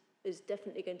this is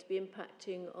definitely going to be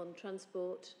impacting on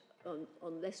transport,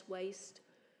 on less waste,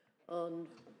 on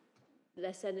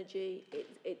less energy.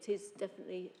 It is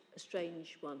definitely a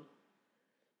strange one.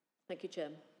 Thank you,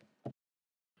 Chair.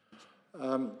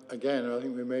 Again, I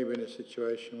think we may be in a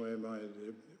situation where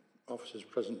the officers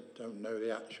present don't know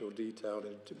the actual detail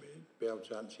to be able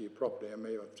to answer you properly. I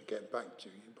may have to get back to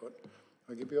you, but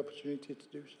I'll give you the opportunity to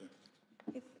do so.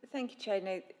 Thank you, Chair.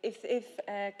 No, if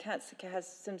Councillor Kerr has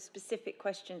some specific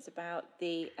questions about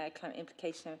the climate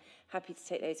implication, I'm happy to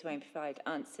take those away and provide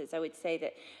answers. I would say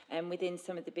that within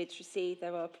some of the bids received,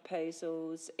 there are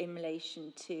proposals in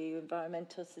relation to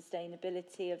environmental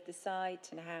sustainability of the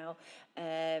site and how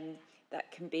that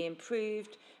can be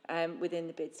improved within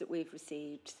the bids that we've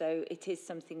received. So it is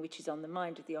something which is on the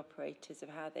mind of the operators of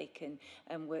how they can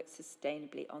work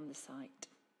sustainably on the site.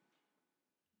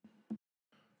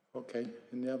 Okay,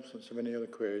 in the absence of any other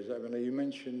queries, Emily, you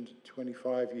mentioned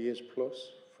 25 years plus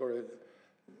for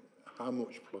how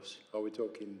much plus are we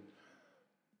talking?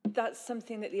 That's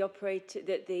something that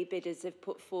the bidders have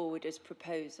put forward as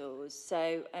proposals.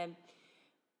 So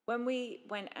When we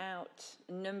went out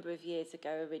a number of years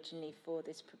ago originally for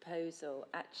this proposal,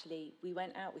 actually we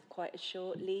went out with quite a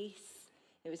short lease.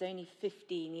 It was only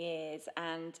 15 years,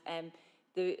 and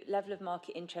the level of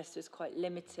market interest was quite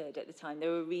limited at the time.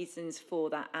 There were reasons for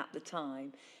that at the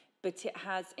time, but it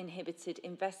has inhibited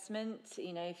investment.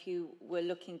 You know, if you were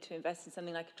looking to invest in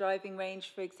something like a driving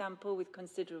range, for example, with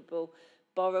considerable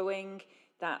borrowing,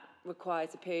 that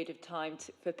requires a period of time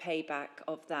for payback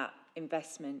of that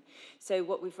investment. So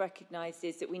what we've recognised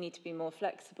is that we need to be more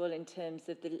flexible in terms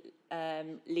of the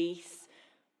lease.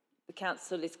 The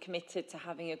council is committed to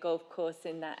having a golf course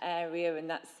in that area, and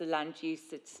that's the land use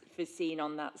that's foreseen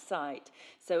on that site.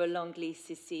 So a long lease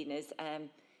is seen as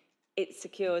it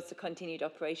secures the continued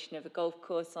operation of a golf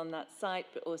course on that site,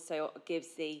 but also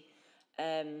gives the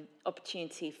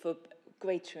opportunity for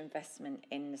greater investment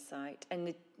in the site. And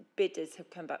the bidders have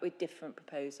come back with different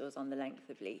proposals on the length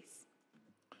of lease.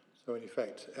 So in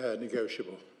effect,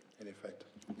 negotiable, in effect.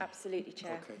 Absolutely,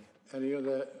 Chair. Okay. Any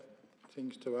other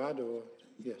things to add, or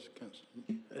yes,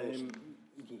 Councillor?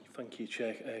 Thank you,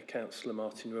 Chair. Councillor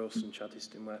Martin Rawson,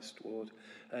 Chaddiston West Ward.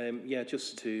 Yeah,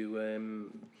 just to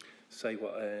say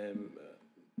what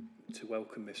to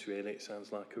welcome this. Really, it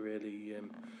sounds like a really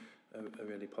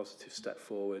positive step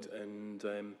forward. And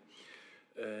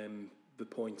the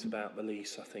point about the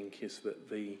lease, I think, is that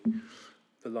the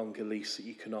longer lease that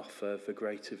you can offer, the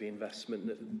greater the investment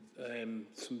that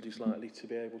somebody's likely to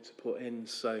be able to put in.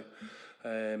 So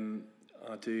I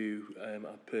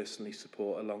personally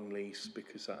support a long lease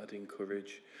because that would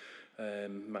encourage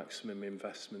maximum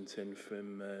investment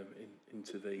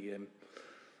into the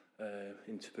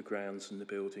grounds and the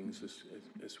buildings,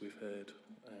 as we've heard.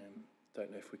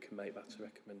 Don't know if we can make that a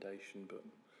recommendation, but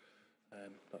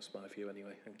that's my view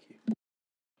anyway. Thank you.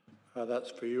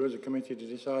 That's for you as a committee to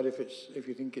decide if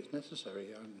you think it's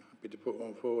necessary. I'm happy to put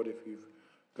one forward if you've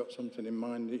got something in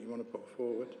mind that you want to put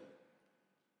forward.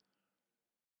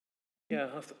 Yeah,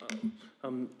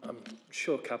 I'm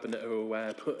sure Cabinet are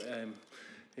aware, but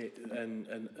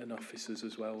and officers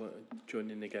as well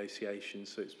joining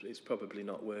negotiations. So it's probably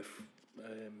not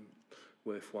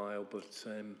worthwhile, but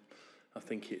I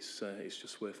think it's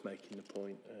just worth making the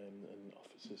point, and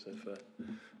officers have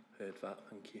heard that.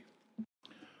 Thank you.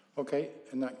 Okay,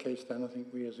 in that case then I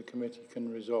think we as a committee can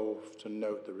resolve to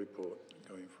note the report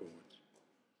going forward.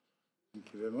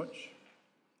 Thank you very much.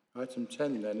 Item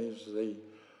 10 then is the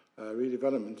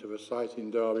redevelopment of a site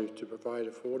in Derby to provide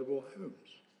affordable homes.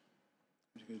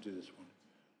 Who's going to do this one?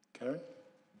 Karen?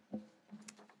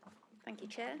 Thank you,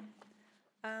 Chair.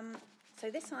 So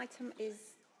this item is,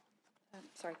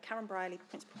 Karen Briley,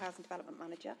 Principal Housing Development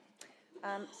Manager.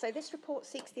 So this report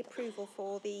seeks the approval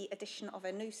for the addition of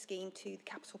a new scheme to the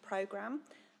capital programme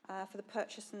for the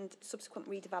purchase and subsequent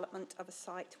redevelopment of a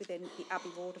site within the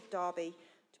Abbey Ward of Derby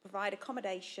to provide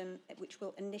accommodation which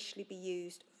will initially be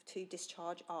used to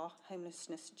discharge our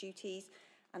homelessness duties,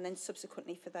 and then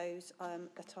subsequently for those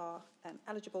that are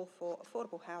eligible for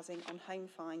affordable housing on Home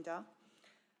Finder.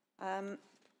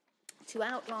 To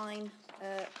outline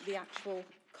the actual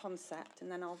concept,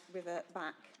 and then I'll revert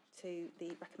back to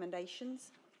the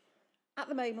recommendations. At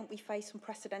the moment, we face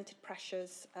unprecedented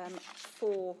pressures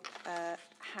for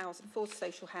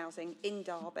social housing in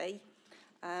Derby.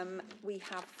 We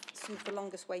have some of the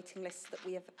longest waiting lists that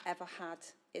we have ever had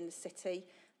in the city.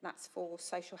 That's for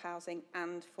social housing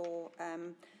and for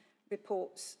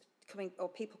reports coming, or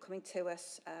people coming to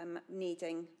us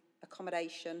needing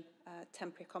accommodation,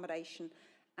 temporary accommodation,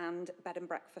 and bed and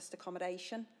breakfast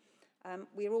accommodation.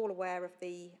 We're all aware of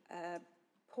the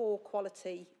poor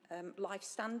quality life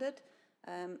standard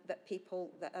that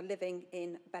people that are living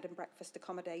in bed and breakfast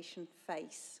accommodation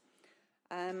face.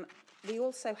 We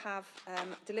also have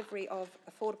delivery of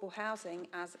affordable housing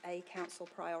as a council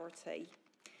priority.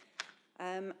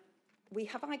 We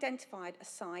have identified a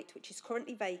site which is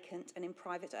currently vacant and in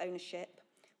private ownership,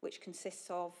 which consists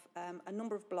of a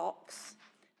number of blocks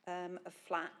of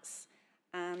flats,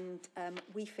 and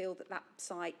we feel that that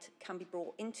site can be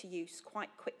brought into use quite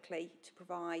quickly to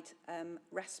provide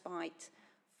respite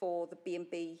for the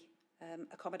B&B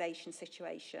accommodation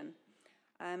situation.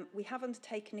 We have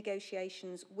undertaken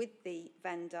negotiations with the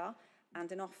vendor,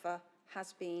 and an offer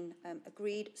has been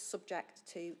agreed subject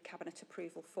to Cabinet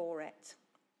approval for it.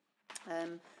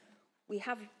 We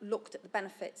have looked at the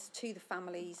benefits to the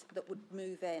families that would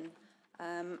move in,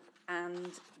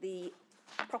 and the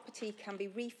property can be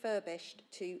refurbished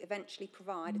to eventually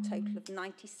provide a total of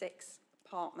 96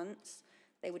 apartments.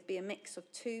 They would be a mix of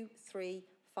 2, 3,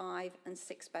 5 and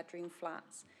 6 bedroom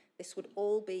flats. This would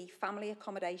all be family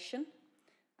accommodation,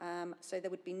 so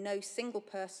there would be no single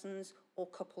persons or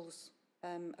couples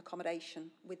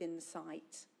accommodation within the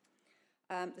site.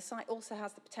 The site also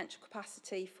has the potential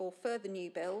capacity for further new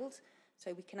build,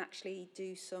 so we can actually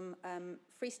do some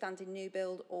freestanding new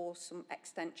build or some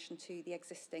extension to the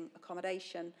existing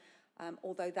accommodation,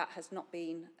 although that has not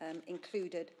been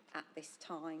included at this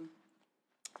time.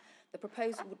 The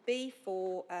proposal would be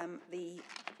for the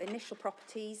initial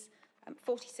properties,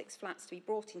 46 flats to be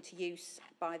brought into use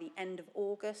by the end of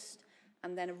August,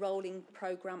 and then a rolling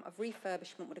programme of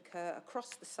refurbishment would occur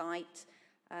across the site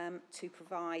to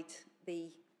provide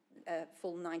the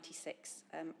full 96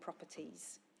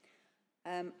 properties.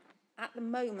 At the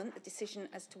moment, the decision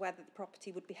as to whether the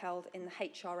property would be held in the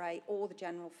HRA or the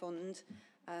general fund,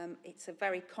 it's a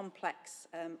very complex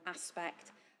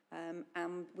aspect,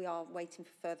 and we are waiting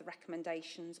for further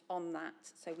recommendations on that.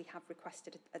 So we have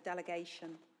requested a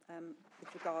delegation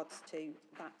with regards to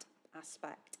that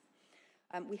aspect.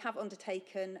 We have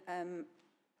undertaken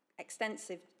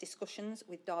extensive discussions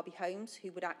with Derby Homes,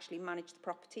 who would actually manage the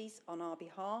properties on our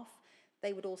behalf.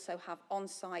 They would also have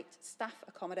on-site staff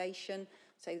accommodation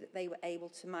so that they were able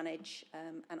to manage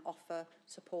and offer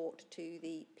support to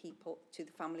the people, to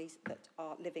the families that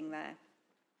are living there.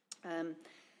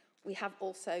 We have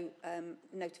also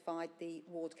notified the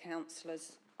ward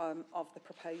councillors of the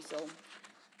proposal.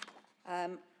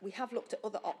 We have looked at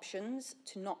other options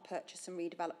to not purchase and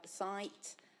redevelop the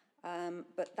site,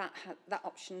 but that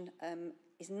option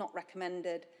is not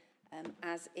recommended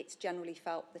as it's generally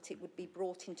felt that it would be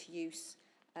brought into use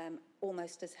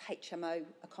almost as HMO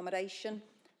accommodation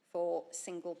for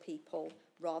single people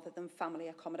rather than family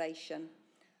accommodation.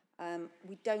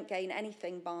 We don't gain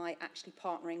anything by actually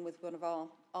partnering with one of our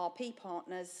RP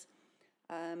partners,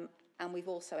 and we've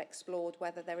also explored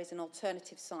whether there is an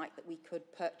alternative site that we could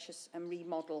purchase and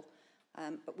remodel,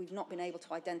 but we've not been able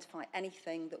to identify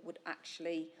anything that would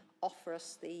actually offer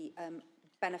us the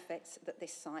benefits that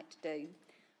this site do.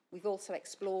 We've also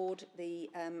explored the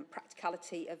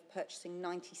practicality of purchasing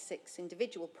 96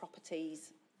 individual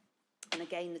properties, and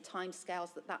again the timescales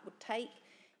that would take.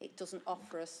 It doesn't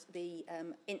offer us the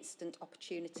instant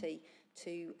opportunity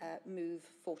to move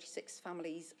 46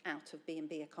 families out of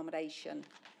B&B accommodation.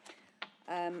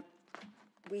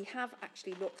 We have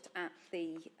actually looked at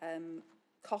the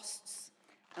costs,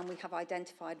 and we have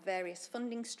identified various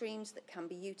funding streams that can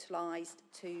be utilised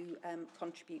to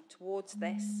contribute towards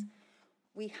this.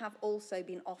 We have also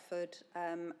been offered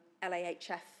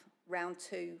LAHF Round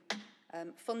 2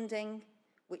 funding,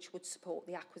 which would support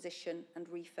the acquisition and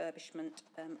refurbishment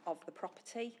of the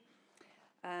property.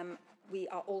 We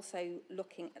are also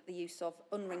looking at the use of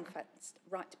unring-fenced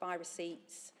right-to-buy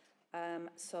receipts,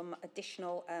 some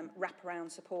additional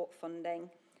wraparound support funding,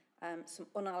 some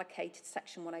unallocated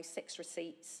Section 106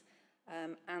 receipts,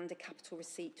 and a capital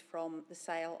receipt from the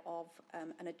sale of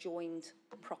an adjoined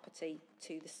property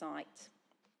to the site.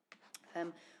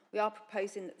 We are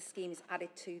proposing that the scheme is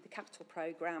added to the capital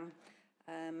programme,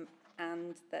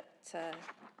 and that,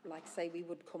 like I say, we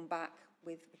would come back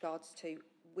with regards to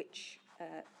which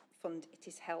fund it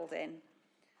is held in.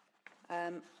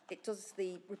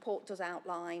 The report does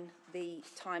outline the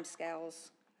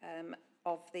timescales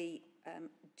of the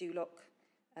DULUC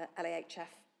LAHF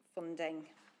funding.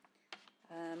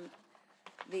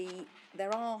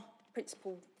 There are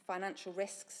principal financial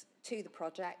risks to the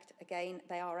project. Again,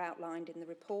 they are outlined in the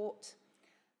report.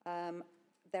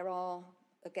 There are,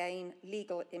 again,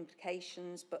 legal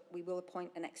implications, but we will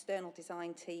appoint an external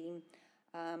design team.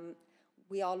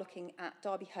 We are looking at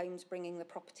Derby Homes bringing the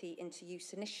property into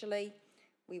use initially.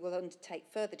 We will undertake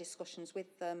further discussions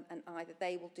with them, and either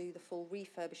they will do the full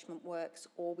refurbishment works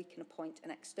or we can appoint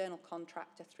an external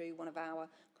contractor through one of our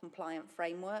compliant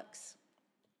frameworks.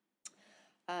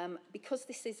 Because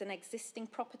this is an existing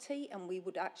property and we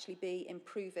would actually be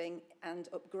improving and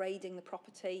upgrading the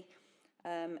property,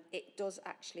 it does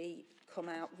actually come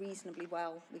out reasonably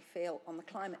well, we feel, on the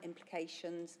climate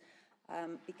implications,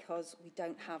 because we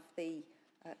don't have the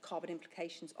carbon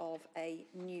implications of a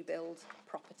new build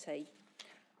property.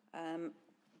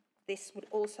 This would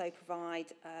also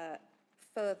provide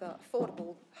further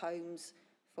affordable homes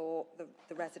for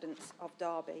the residents of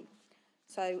Derby.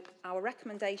 So our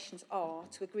recommendations are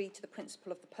to agree to the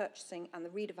principle of the purchasing and the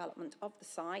redevelopment of the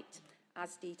site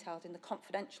as detailed in the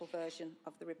confidential version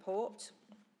of the report,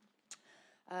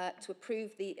 to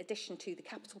approve the addition to the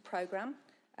capital programme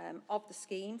of the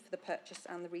scheme for the purchase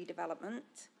and the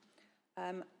redevelopment.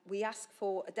 We ask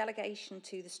for a delegation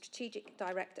to the Strategic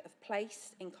Director of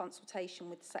Place in consultation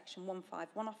with the Section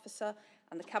 151 officer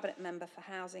and the Cabinet Member for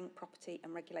Housing, Property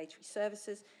and Regulatory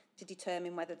Services to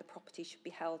determine whether the property should be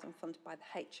held and funded by the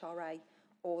HRA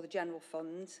or the General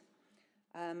Fund.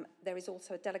 There is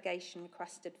also a delegation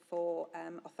requested for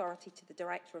authority to the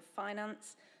Director of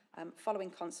Finance following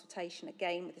consultation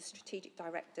again with the Strategic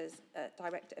Director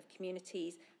of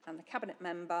Communities and the Cabinet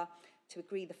Member to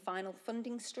agree the final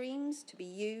funding streams to be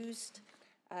used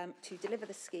to deliver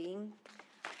the scheme,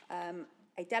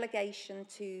 a delegation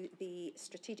to the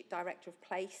Strategic Director of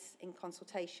Place in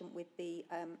consultation with the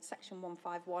Section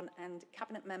 151 and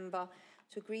Cabinet Member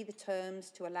to agree the terms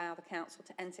to allow the Council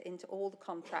to enter into all the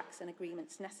contracts and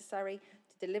agreements necessary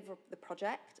to deliver the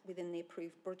project within the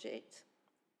approved budget.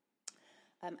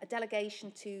 A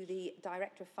delegation to the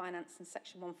Director of Finance and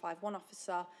Section 151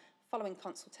 officer following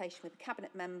consultation with the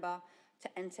Cabinet Member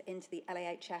to enter into the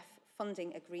LAHF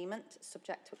funding agreement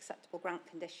subject to acceptable grant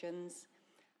conditions,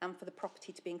 and for the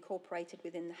property to be incorporated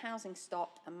within the housing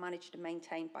stock and managed and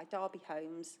maintained by Derby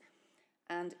Homes,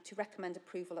 and to recommend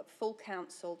approval at full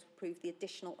council to approve the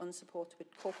additional unsupported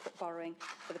corporate borrowing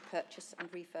for the purchase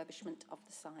and refurbishment of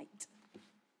the site.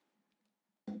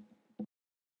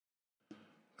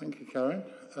 Thank you, Karen.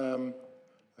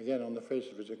 Again, on the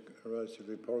face of it, a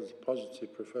relatively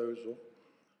positive proposal,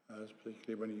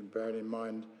 particularly when you bear in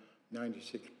mind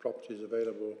 96 properties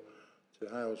available to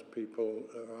house people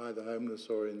who are either homeless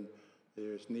or in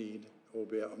serious need,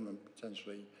 albeit on a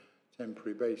potentially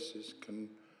temporary basis, can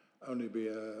only be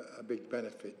a big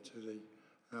benefit to the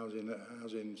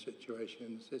housing situation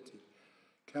in the city.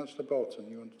 Councillor Bolton,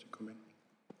 you wanted to come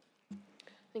in?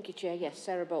 Thank you, Chair. Yes,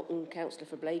 Sarah Bolton, Councillor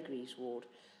for Blaegreaves Ward.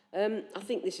 I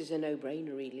think this is a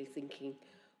no-brainer, really, thinking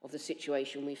of the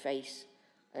situation we face.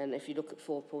 And if you look at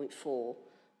 4.4,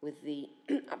 with the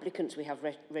applicants we have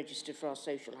registered for our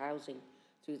social housing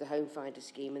through the Home Finder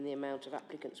scheme and the amount of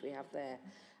applicants we have there,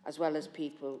 as well as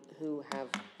people who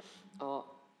are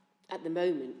at the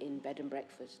moment in bed and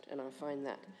breakfast. And I find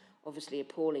that obviously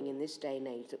appalling in this day and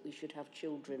age that we should have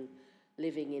children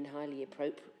living in highly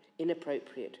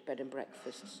inappropriate bed and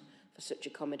breakfasts for such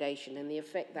accommodation and the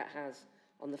effect that has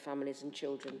on the families and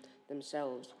children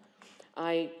themselves.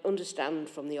 I understand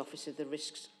from the officer the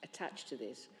risks attached to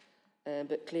this,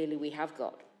 but clearly we have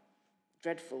got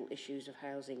dreadful issues of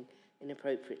housing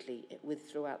inappropriately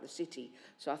throughout the city.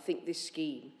 So I think this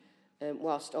scheme,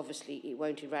 whilst obviously it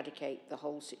won't eradicate the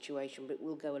whole situation, but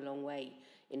will go a long way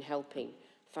in helping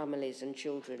families and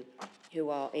children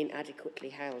who are inadequately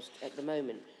housed at the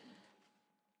moment.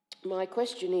 My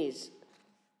question is,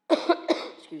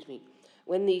 excuse me,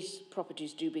 when these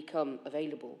properties do become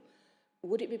available,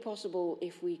 would it be possible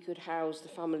if we could house the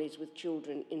families with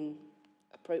children in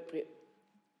appropriate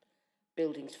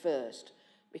buildings first?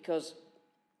 Because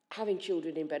having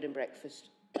children in bed and breakfast,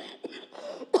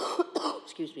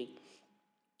 excuse me,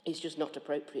 is just not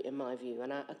appropriate in my view.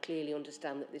 And I clearly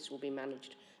understand that this will be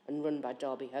managed and run by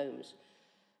Derby Homes.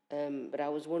 But I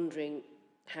was wondering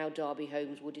how Derby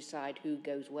Homes would decide who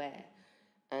goes where.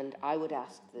 And I would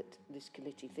ask that this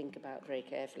committee think about very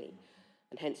carefully,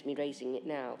 and hence me raising it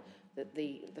now, that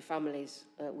the families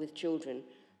with children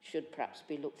should perhaps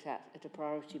be looked at a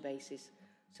priority basis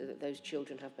so that those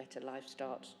children have better life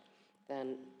starts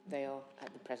than they are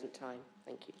at the present time.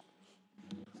 Thank you.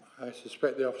 I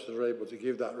suspect the officers are able to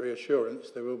give that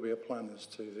reassurance. There will be a plan as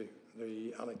to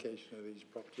the allocation of these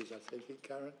properties, I take it,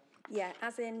 Karen? Yeah,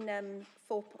 as in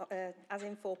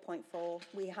 4.4,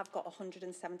 we have got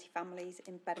 170 families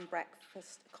in bed and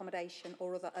breakfast accommodation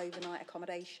or other overnight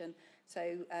accommodation.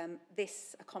 So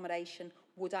this accommodation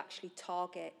would actually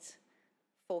target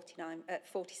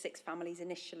 46 families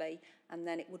initially, and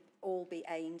then it would all be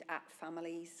aimed at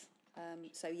families.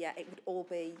 So yeah, it would all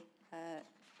be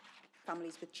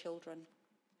families with children.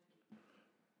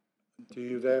 Do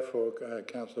you therefore,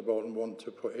 Councillor Bolton, want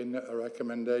to put in a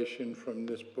recommendation from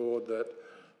this board that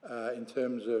in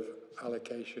terms of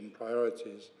allocation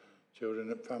priorities,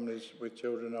 families with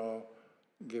children are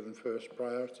given first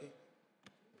priority?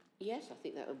 Yes, I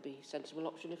think that would be a sensible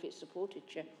option if it's supported,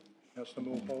 Chair. Councillor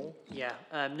Mulhall? Yeah,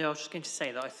 no, I was just going to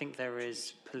say that I think there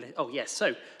is...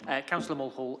 Councillor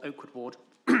Mulhall, Oakwood Ward.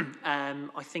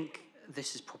 I think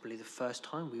this is probably the first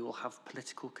time we will have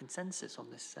political consensus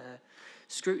on this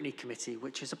scrutiny committee,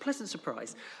 which is a pleasant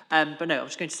surprise. But no, I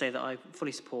was just going to say that I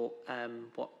fully support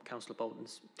what Councillor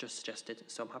Bolton's just suggested,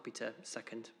 so I'm happy to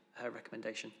second her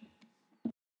recommendation.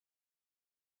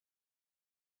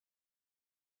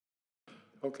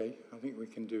 Okay, I think we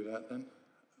can do that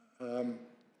then.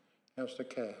 Councillor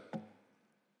Kerr.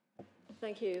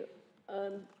 Thank you.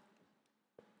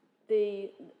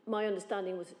 My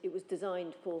understanding was it was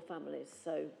designed for families,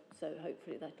 so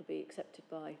hopefully that will be accepted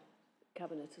by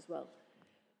Cabinet as well.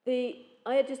 I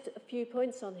had just a few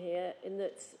points on here in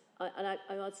that,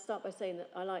 I'd start by saying that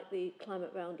I like the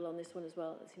climate roundel on this one as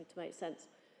well. It seemed to make sense.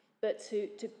 But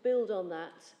to build on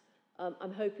that,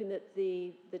 I'm hoping that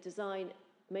the design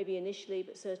maybe initially,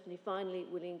 but certainly finally,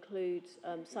 will include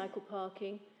cycle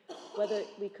parking, whether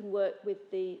we can work with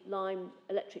the Lime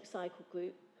Electric Cycle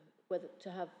Group, whether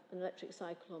to have an electric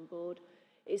cycle on board.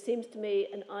 It seems to me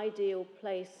an ideal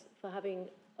place for having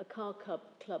a car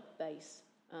club base.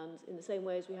 And in the same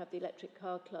way as we have the electric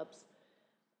car clubs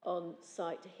on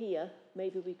site here,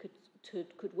 maybe we could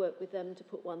work with them to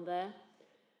put one there.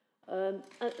 And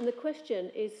the question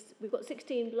is, we've got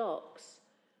 16 blocks,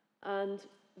 and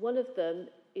one of them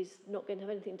is not going to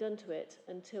have anything done to it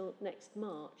until next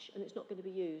March, and it's not going to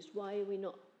be used. Why are we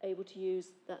not able to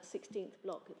use that 16th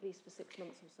block at least for 6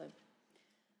 months or so?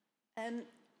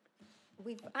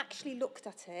 We've actually looked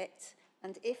at it,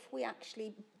 and if we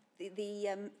actually,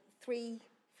 the 3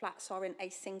 flats are in a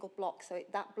single block, so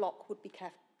that block would be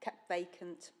kept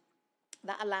vacant.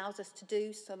 That allows us to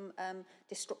do some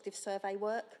destructive survey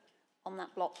work on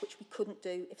that block, which we couldn't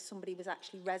do if somebody was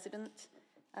actually resident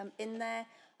in there.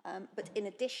 But in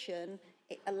addition,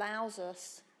 it allows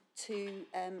us to,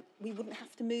 we wouldn't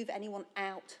have to move anyone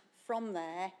out from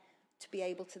there to be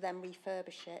able to then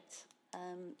refurbish it.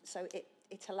 So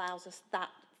it allows us that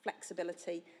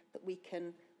flexibility that we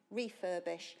can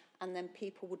refurbish, and then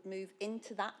people would move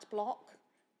into that block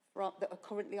that are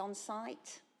currently on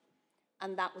site,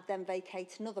 and that would then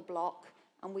vacate another block,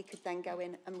 and we could then go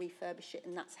in and refurbish it,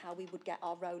 and that's how we would get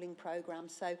our rolling programme.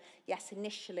 So yes,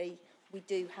 initially we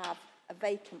do have a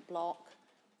vacant block,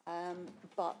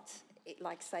 but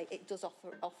like I say, it does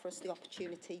offer us the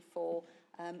opportunity for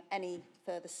any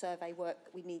further survey work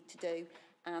we need to do,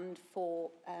 and for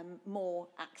more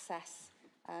access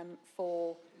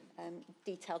for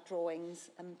detailed drawings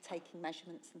and taking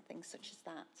measurements and things such as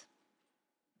that.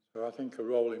 So I think a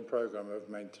rolling programme of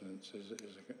maintenance is a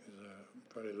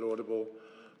very laudable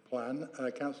plan.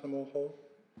 Councillor Mulhall?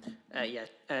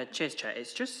 Cheers, Chair.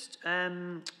 It's just, I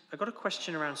got a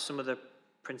question around some of the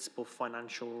principal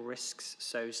financial risks,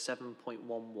 so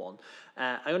 7.11.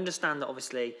 I understand that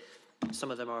obviously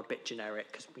some of them are a bit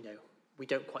generic because we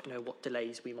don't quite know what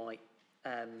delays we might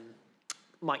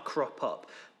crop up.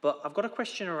 But I've got a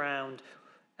question around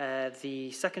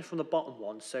the second from the bottom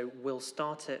one. So we'll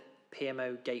start at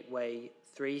PMO Gateway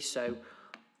 3. So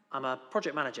I'm a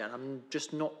project manager and I'm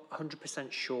just not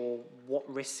 100% sure what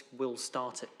risk will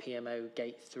start at PMO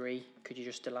Gate 3. Could you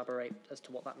just elaborate as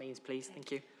to what that means, please?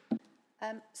 Thank you.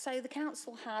 So the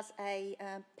council has a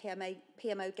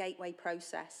PMO gateway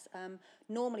process.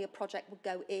 Normally a project would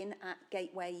go in at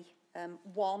Gateway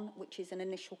 1, which is an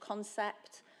initial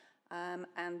concept,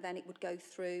 and then it would go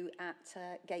through at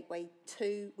Gateway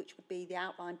 2, which would be the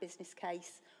outline business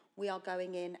case. We are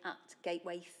going in at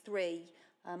Gateway 3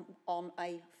 on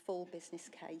a full business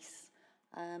case.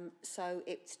 So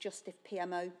it's just if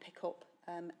PMO pick up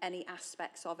any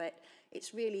aspects of it,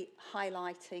 it's really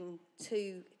highlighting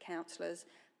to councillors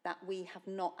that we have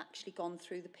not actually gone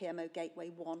through the PMO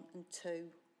Gateway 1 and 2.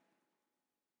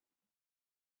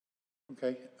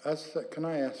 Okay, can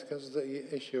I ask, has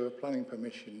the issue of planning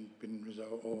permission been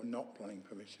resolved, or not planning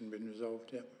permission been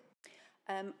resolved yet?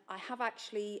 I have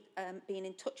actually been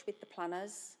in touch with the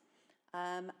planners,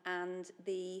 and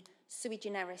the sui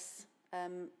generis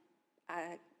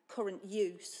current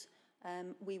use,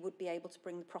 we would be able to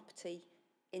bring the property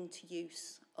into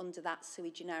use under that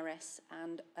sui generis,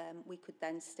 and we could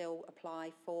then still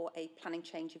apply for a planning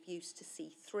change of use to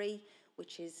C3,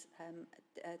 which is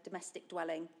a domestic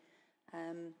dwelling.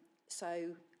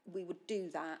 So we would do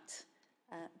that,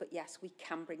 but yes, we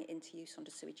can bring it into use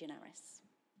under sui generis,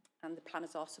 and the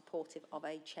planners are supportive of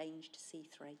a change to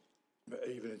C3. But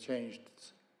even a change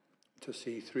to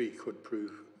C3 could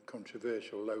prove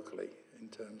controversial locally in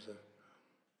terms of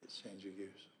its change of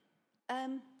use.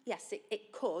 Yes,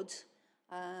 it could,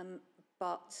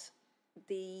 but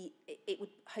it would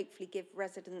hopefully give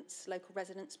local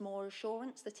residents more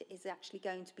assurance that it is actually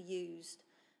going to be used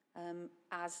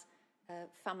as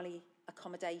family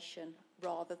accommodation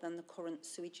rather than the current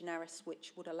sui generis,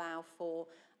 which would allow for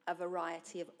a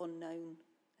variety of unknown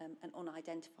and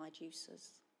unidentified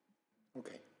uses.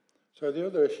 Okay. So the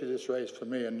other issue that's raised for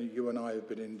me, and you and I have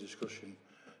been in discussion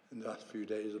in the last few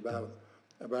days about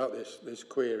this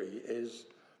query, is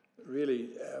really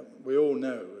we all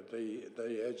know the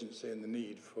urgency and the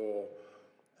need for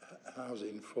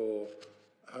housing for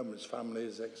homeless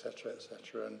families, etc.,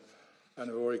 and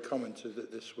I've already commented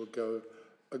that this will go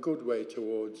a good way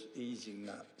towards easing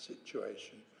that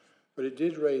situation. But it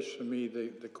did raise for me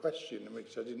the question,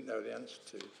 which I didn't know the answer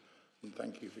to, and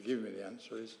thank you for giving me the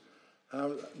answer, is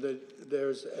how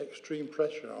there's extreme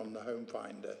pressure on the home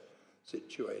finder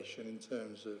situation in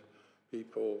terms of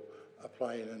people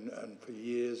applying and for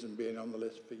years and being on the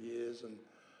list for years,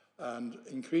 and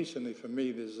increasingly for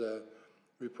me there's a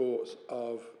reports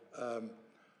of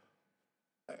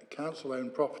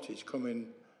council-owned properties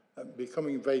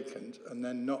becoming vacant and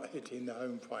then not hitting the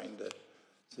home finder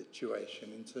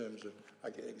situation in terms of, I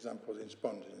get examples in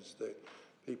Spondins, that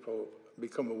people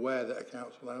become aware that a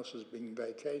council house has been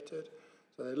vacated,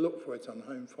 so they look for it on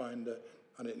home finder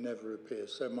and it never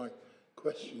appears. So my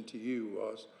question to you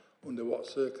was, under what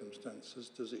circumstances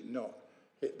does it not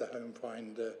hit the home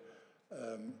finder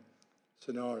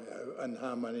scenario, and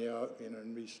how many are,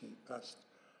 in recent past,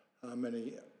 how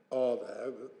many are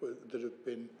there that have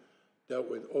been dealt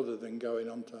with other than going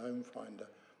on to home finder?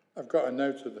 I've got a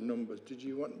note of the numbers. Do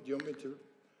you want me to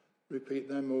repeat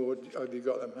them, or have you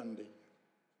got them handy?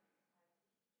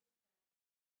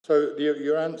 So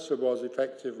your answer was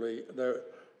effectively,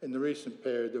 in the recent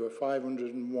period, there were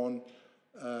 501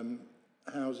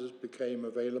 houses became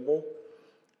available.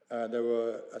 There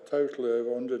were a total of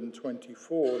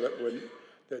 124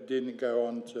 that didn't go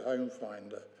on to home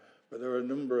finder. But there are a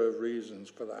number of reasons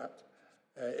for that,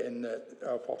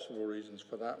 possible reasons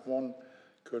for that. One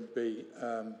could be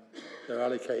they're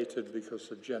allocated because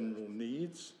of general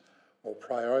needs, or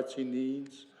priority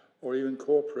needs, or even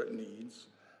corporate needs,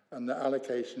 and the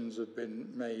allocations have been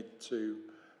made to,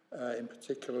 in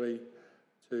particularly,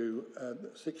 to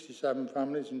 67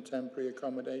 families in temporary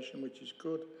accommodation, which is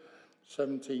good,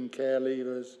 17 care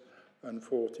leavers, and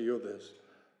 40 others.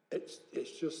 It's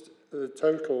just the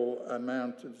total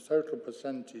amount, the total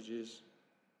percentage is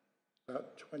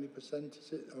about 20%,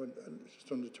 is it? Or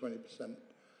just under 20%.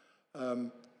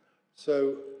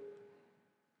 So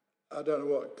I don't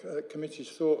know what committee's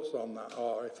thoughts on that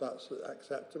are, if that's an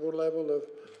acceptable level of,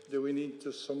 do we need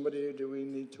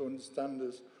to understand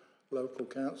as local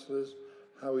councillors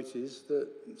how it is that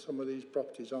some of these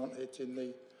properties aren't hitting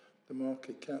the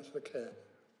market councillor care?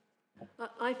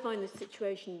 I find this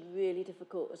situation really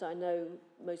difficult, as I know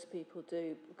most people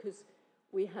do, because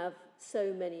we have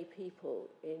so many people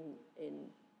in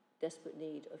desperate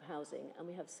need of housing, and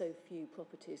we have so few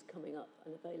properties coming up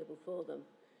and available for them.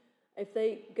 If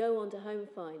they go on to Home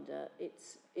Finder,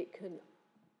 it can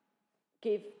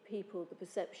give people the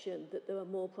perception that there are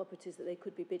more properties that they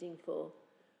could be bidding for,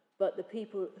 but the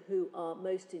people who are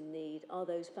most in need are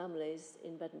those families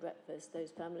in bed and breakfast, those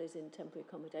families in temporary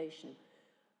accommodation,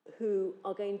 who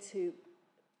are going to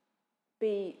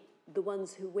be the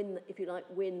ones who win, if you like,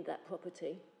 win that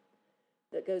property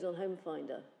that goes on Home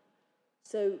Finder.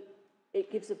 So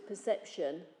it gives a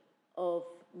perception of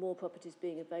more properties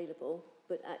being available,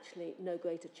 but actually no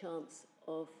greater chance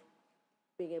of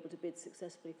being able to bid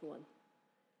successfully for one.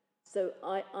 So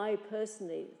I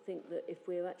personally think that if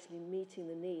we're actually meeting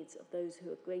the needs of those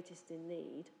who are greatest in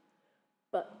need,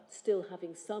 but still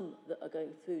having some that are going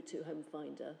through to Home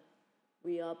Finder,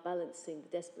 we are balancing the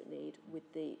desperate need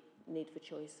with the need for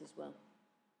choice as well.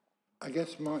 I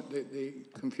guess the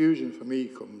confusion for me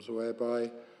comes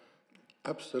whereby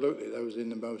absolutely those in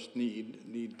the most need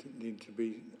to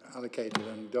be allocated,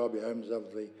 and Derby Homes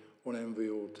have the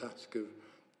unenviable task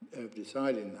of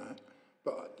deciding that.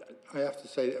 But I have to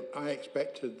say that I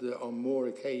expected that on more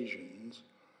occasions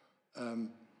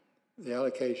the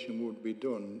allocation would be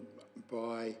done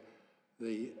by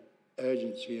the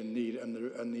urgency and need and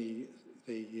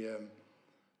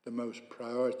the most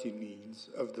priority needs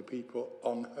of the people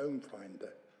on Home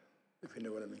Finder, if you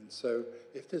know what I mean. So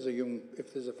if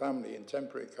there's a family in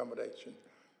temporary accommodation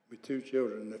with 2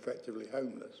 children effectively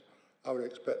homeless, I would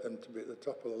expect them to be at the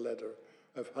top of the ladder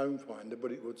of Home Finder,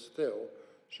 but it would still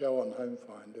show on Home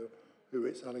Finder who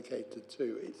it's allocated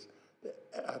to.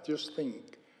 I just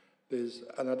think there's,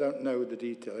 and I don't know the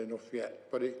detail enough yet,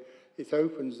 but it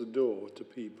opens the door to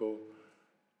people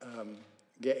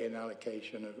getting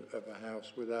allocation of a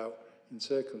house without, in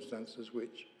circumstances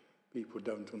which people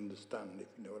don't understand, if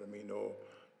you know what I mean, or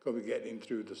could be getting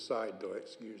through the side door,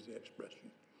 excuse the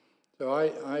expression. So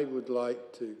I would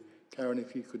like to, Karen,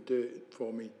 if you could do it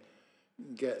for me,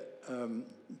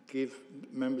 give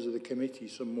members of the committee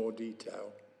some more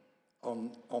detail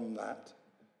on that,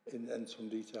 in some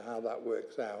detail how that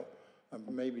works out, and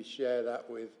maybe share that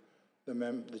with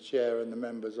the chair and the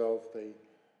members of the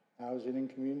Housing and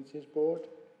Communities Board.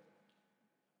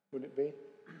 Would it be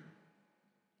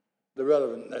the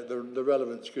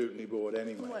relevant scrutiny board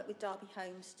anyway? We can work with Derby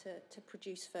Homes to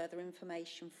produce further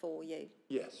information for you.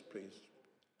 Yes, please,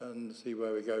 and see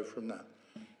where we go from that.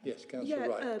 Yes, Councillor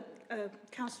Wright.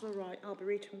 Councillor Wright,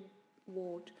 Arboretum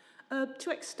Ward.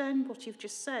 To extend what you've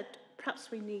just said,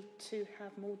 perhaps we need to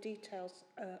have more details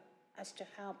as to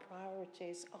how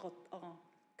priorities are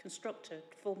constructed,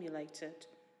 formulated,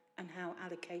 and how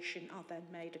allocation are then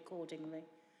made accordingly.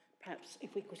 Perhaps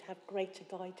if we could have greater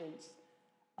guidance,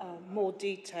 more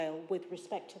detail with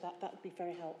respect to that, that would be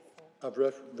very helpful. I've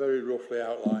very roughly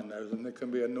outlined those, and there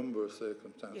can be a number of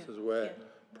circumstances where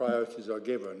priorities are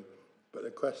given, but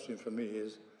the question for me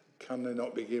is, can they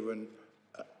not be given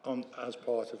as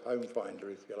part of Home Finder,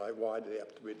 if you like? Why do they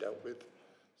have to be dealt with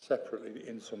separately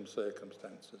in some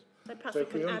circumstances? So perhaps we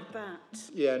can add that.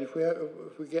 Yeah, and if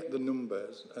we get the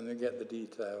numbers and we get the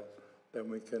detail, then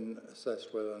we can assess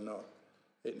whether or not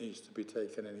it needs to be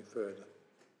taken any further.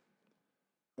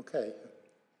 Okay.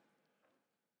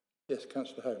 Yes,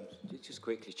 Councillor Holmes. Just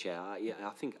quickly, Chair.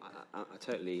 I think I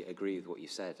totally agree with what you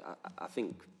said. I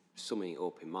think summing it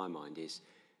up in my mind is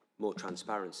more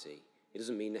transparency. It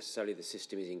doesn't mean necessarily the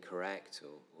system is incorrect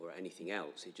or anything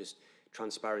else. It just,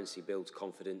 transparency builds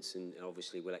confidence, and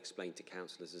obviously we'll explain to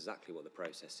councillors exactly what the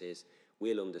process is.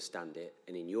 We'll understand it,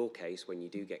 and in your case, when you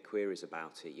do get queries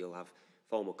about it, you'll have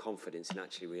far more confidence in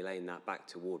actually relaying that back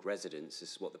to ward residents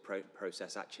as to what the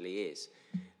process actually is.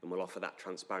 And we'll offer that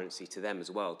transparency to them as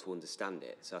well to understand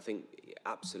it. So I think it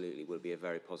absolutely will be a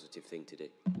very positive thing to do.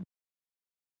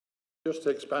 Just to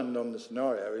expand on the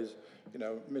scenario is, you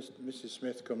know, Mrs.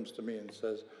 Smith comes to me and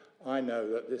says, I know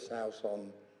that this house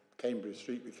on Cambridge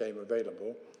Street became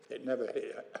available. It never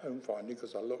hit Home Finder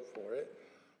because I looked for it.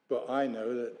 But I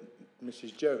know that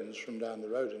Mrs. Jones from down the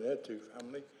road and her two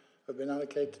family have been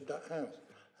allocated that house.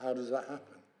 How does that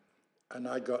happen? And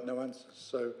I got no answers.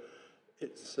 So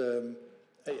it's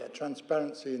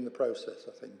transparency in the process,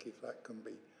 I think, if that can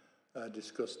be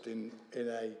discussed in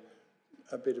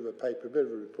a bit of a paper, a bit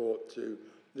of a report to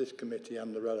this committee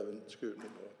and the relevant scrutiny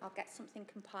board. I'll get something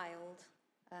compiled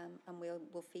and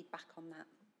we'll feed back on that.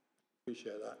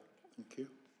 Appreciate that. Thank you.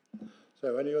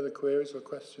 So any other queries or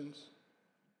questions?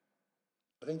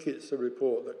 I think it's a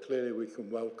report that clearly we can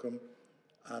welcome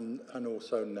and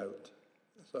also note.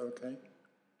 Is that okay?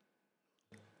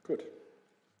 Good.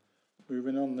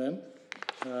 Moving on then.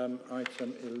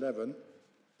 Item 11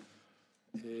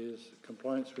 is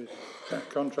compliance with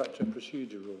contract and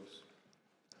procedure rules.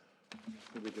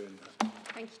 We'll be doing that.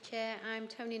 Thank you, Chair. I'm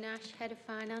Tony Nash, Head of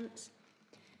Finance.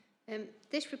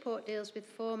 This report deals with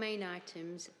 4 main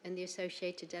items and the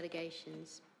associated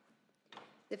delegations.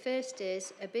 The first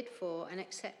is a bid for and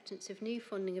acceptance of new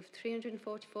funding of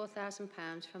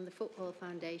 £344,000 from the Football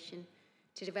Foundation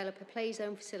to develop a play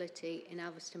zone facility in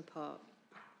Alveston Park.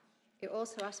 It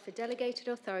also asks for delegated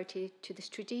authority to the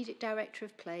Strategic Director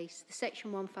of Place, the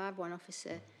Section 151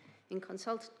 officer,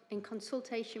 in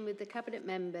consultation with the Cabinet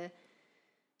member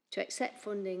to accept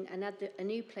funding and add a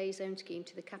new play zone scheme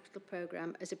to the capital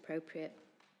programme as appropriate.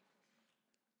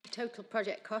 The total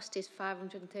project cost is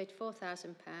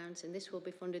 £534,000 and this will be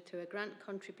funded through a grant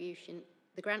contribution,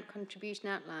 the grant contribution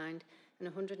outlined, and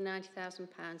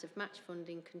 £190,000 of match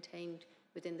funding contained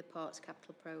within the Parks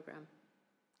capital programme.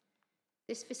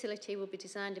 This facility will be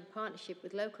designed in partnership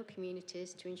with local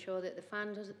communities to ensure that the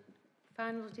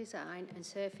final design and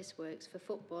surface works for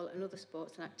football and other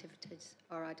sports and activities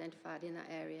are identified in that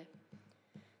area.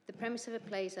 The premise of a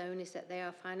play zone is that they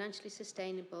are financially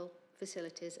sustainable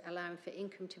facilities, allowing for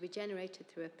income to be generated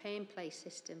through a pay-and-play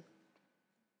system.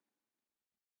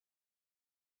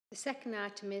 The second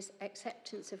item is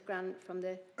acceptance of grant from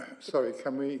the... Sorry,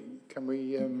 can we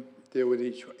deal with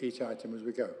each item as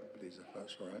we go, please, if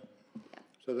that's all right? Yeah.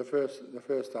 So the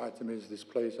first item is this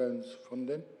play zones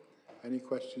funding. Any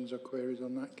questions or queries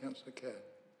on that, Councillor Kerr?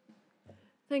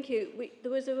 Thank you.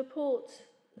 There was a report,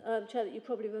 Chair, that you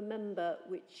probably remember,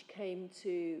 which came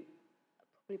to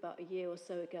probably about a year or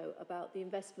so ago about the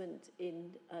investment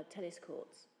in tennis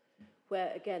courts,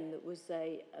 where, again, there was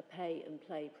a pay and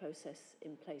play process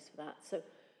in place for that. So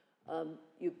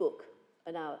you book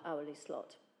an hourly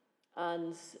slot.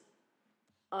 And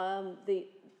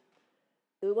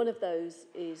one of those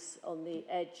is on the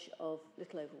edge of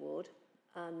Littleover Ward,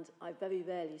 and I very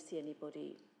rarely see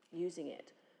anybody using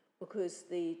it because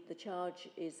the charge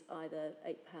is either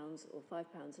 £8 or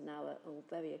 £5 an hour or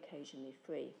very occasionally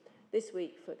free. This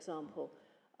week, for example,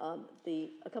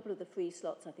 a couple of the free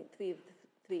slots, I think three of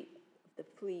the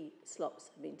free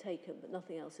slots have been taken, but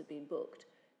nothing else had been booked,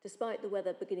 despite the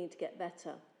weather beginning to get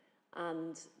better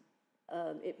and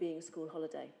it being a school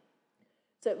holiday.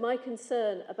 So my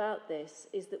concern about this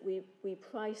is that we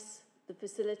price the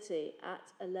facility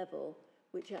at a level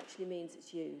which actually means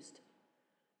it's used.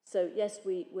 So yes,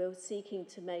 we're seeking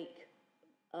to make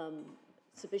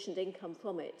sufficient income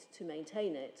from it to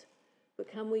maintain it, but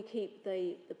can we keep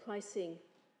the pricing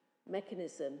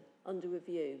mechanism under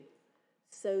review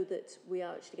so that we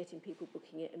are actually getting people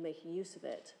booking it and making use of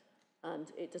it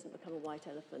and it doesn't become a white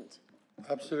elephant?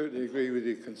 Absolutely agree with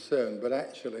your concern, but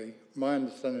actually my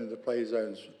understanding of the play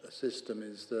zones system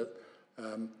is that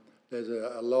there's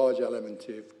a large element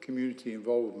of community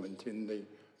involvement in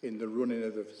the running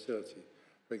of the facility.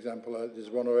 For example, there's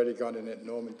one already gone in at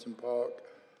Normanton Park.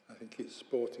 I think it's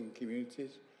Sporting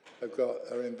Communities.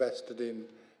 Are invested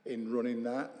in running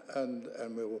that, and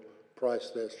will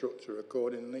price their structure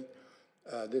accordingly.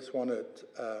 This one at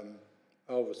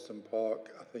Alveston Park,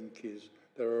 I think,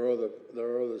 there are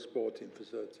other sporting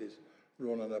facilities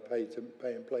run on a pay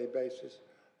and play basis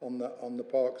on the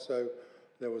park, so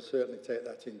they will certainly take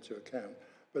that into account.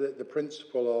 But the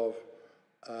principle of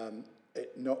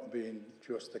it not being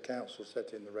just the council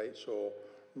setting the rates or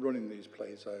running these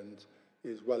play zones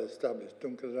is well established.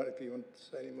 Duncan, I don't know if you want to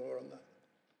say any more on that.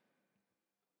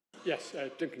 Yes,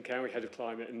 Duncan Cowie, Head of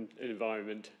Climate and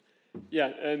Environment.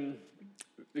 Yeah,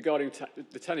 regarding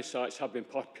the tennis sites have been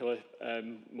popular,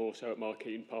 more so at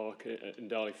Markeaton Park and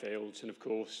Darley Fields, and of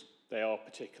course they are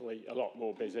particularly a lot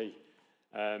more busy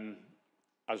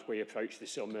as we approach the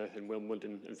summer and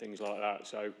Wimbledon and things like that.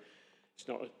 So it's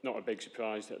not a big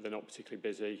surprise that they're not particularly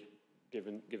busy,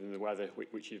 given the weather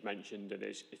which you've mentioned, and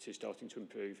it is starting to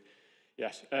improve.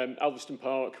 Yes, Alveston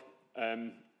Park.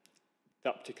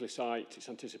 That particular site, it's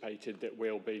anticipated that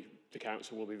the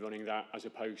council will be running that, as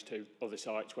opposed to other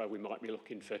sites where we might be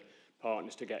looking for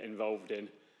partners to get involved in.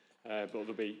 But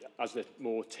there'll be, as the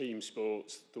more team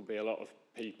sports, there'll be a lot of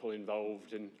people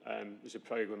involved, and there's a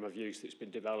programme of use that's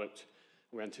been developed.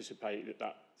 We anticipate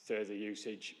that further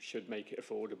usage should make it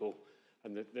affordable,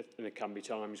 and there can be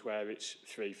times where it's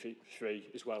free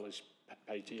as well as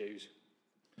pay to use.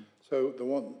 So the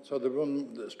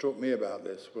one that struck me about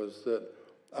this was that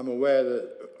I'm aware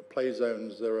that play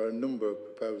zones, there are a number of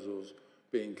proposals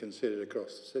being considered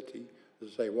across the city.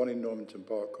 As I say, one in Normanton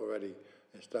Park already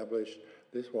established,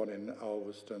 this one in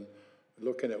Alveston,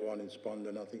 looking at one in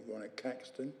Spondon, I think one at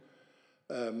Caxton.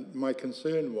 My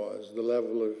concern was the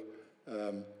level of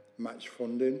match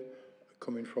funding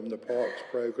coming from the Parks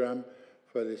programme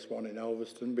for this one in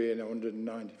Alveston being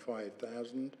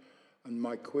 195,000. And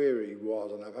my query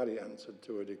was, and I've had it answered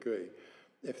to a degree,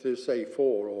 if there's, say,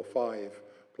 4 or 5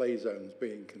 play zones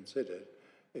being considered,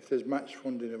 if there's match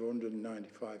funding of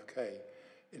 195k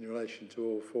in relation to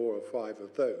all 4 or 5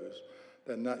 of those,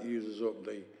 then that uses up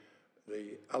the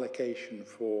allocation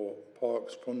for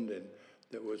parks funding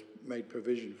that was made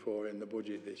provision for in the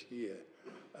budget this year,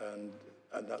 and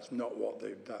that's not what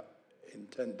that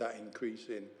increase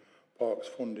in parks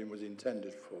funding was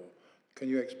intended for. Can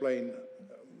you explain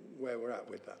where we're at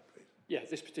with that, please? Yeah,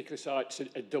 this particular site's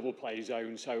a double play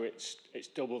zone, so it's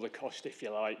double the cost, if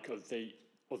you like, of the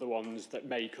other ones that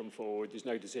may come forward. There's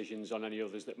no decisions on any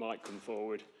others that might come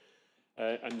forward.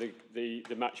 And the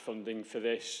match funding for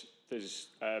this, there's,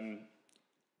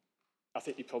 I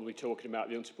think you're probably talking about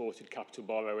the unsupported capital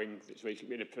borrowing that's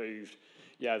recently been approved.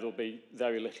 Yeah, there'll be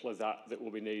very little of that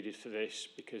will be needed for this,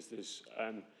 because there's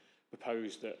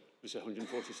proposed that there's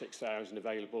 146,000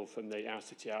 available from the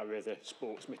RCTR, the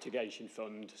Sports Mitigation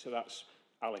Fund, so that's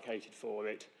allocated for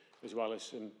it, as well as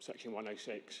some Section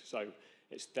 106. So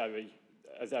it's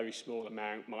a very small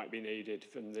amount might be needed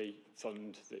from the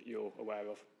fund that you're aware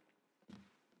of.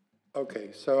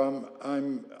 Okay, so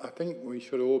I think we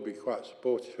should all be quite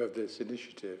supportive of this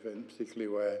initiative, and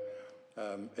particularly where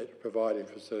it's providing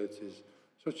facilities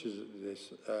such as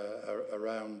this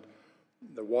around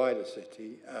the wider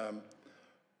city.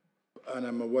 And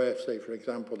I'm aware, say, for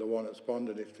example, the one at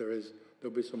Spondon, if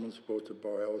there'll be some unsupported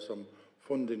borrow or some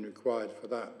funding required for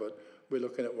that, but we're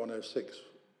looking at 106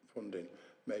 funding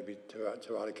maybe to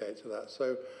allocate to that.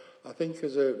 So I think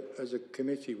as a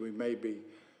committee, we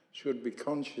should be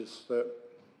conscious that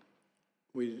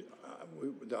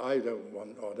I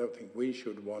don't think we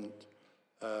should want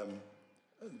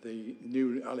the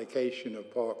new allocation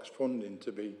of parks funding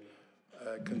to be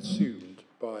consumed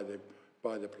by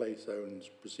the play zones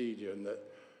procedure, and that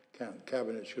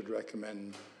Cabinet should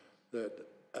recommend that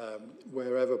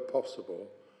wherever possible,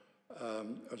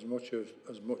 as much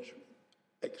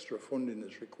extra funding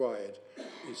that's required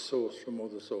is sourced from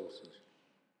other sources.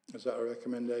 Is that a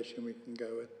recommendation we can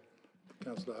go with?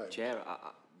 Councillor Howard. Chair,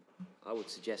 I would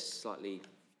suggest slightly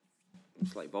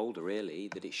bolder, really,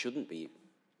 that it shouldn't be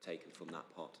taken from that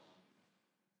pot.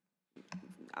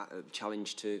 A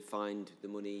challenge to find the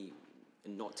money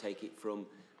and not take it from,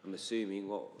 I'm assuming,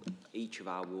 what each of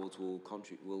our wards will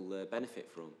benefit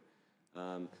from.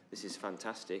 This is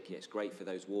fantastic. Yeah, it's great for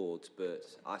those wards, but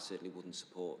I certainly wouldn't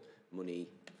support money,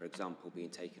 for example, being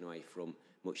taken away from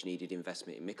much needed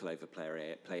investment in Micklover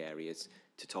play areas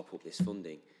to top up this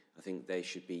funding. I think they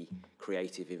should be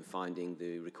creative in finding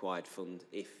the required fund,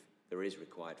 if there is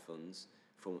required funds,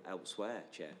 from elsewhere,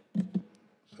 Chair.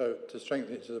 So to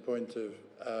strengthen it to the point of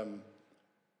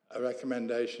a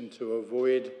recommendation to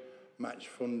avoid match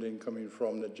funding coming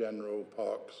from the general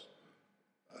parks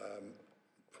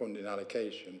funding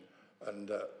allocation,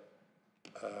 and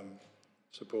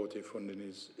supportive funding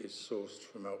is sourced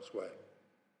from elsewhere.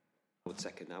 I would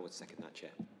second that, Chair.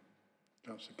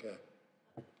 Councillor Kerr.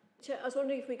 Chair, I was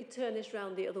wondering if we could turn this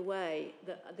round the other way.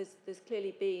 That there's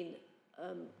clearly been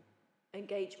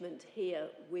engagement here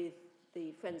with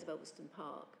the Friends of Elveston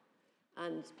Park,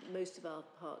 and most of our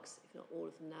parks, if not all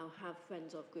of them now, have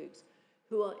Friends of groups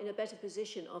who are in a better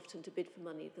position often to bid for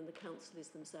money than the council is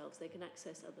themselves. They can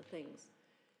access other things.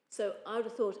 So I would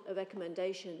have thought a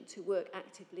recommendation to work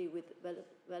actively with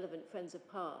relevant Friends of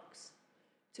Parks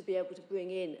to be able to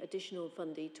bring in additional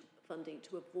funding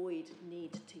to avoid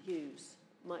need to use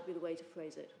might be the way to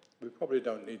phrase it. We probably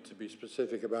don't need to be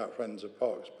specific about Friends of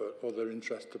Parks, but other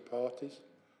interested parties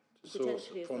to source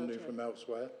funding from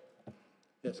elsewhere.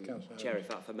 Yes, Councillor. Chair,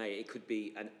 if I may, it could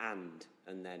be an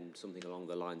and then something along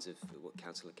the lines of what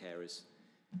Councillor Kerr has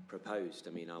proposed.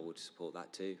 I mean, I would support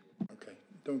that too. Okay.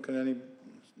 Duncan,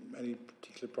 any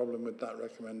particular problem with that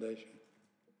recommendation?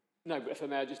 No, but if I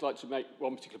may, I'd just like to make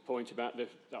one particular point about that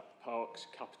parks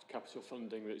capital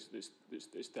funding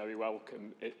that's very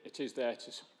welcome. It is there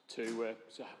to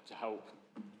help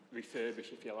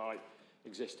refurbish, if you like,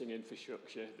 existing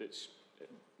infrastructure that's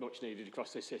much needed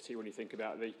across the city when you think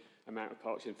about the amount of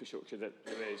parks infrastructure that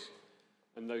there is.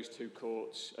 And those two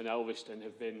courts and Elveston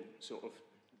have been sort of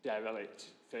derelict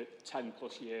for 10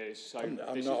 plus years. So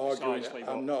I'm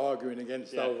not arguing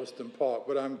against Elveston Park,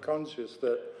 but I'm conscious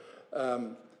that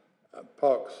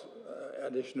Parks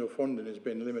additional funding has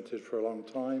been limited for a long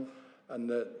time, and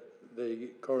that the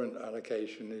current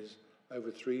allocation is over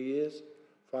 3 years,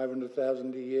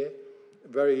 500,000 a year,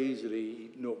 very easily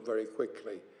eaten up very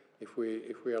quickly if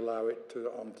we allow it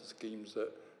to onto schemes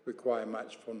that require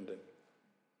match funding.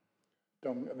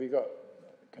 Dom,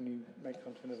 can you make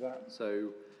something of that?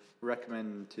 So,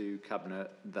 recommend to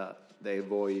Cabinet that they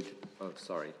avoid,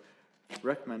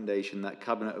 recommendation that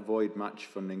Cabinet avoid match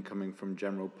funding coming from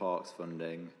general parks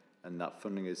funding, and that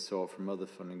funding is sought from other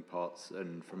funding parts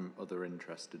and from other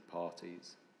interested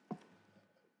parties.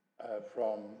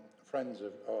 From friends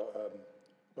of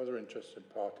other interested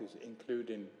parties,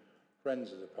 including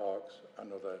Friends of the Parks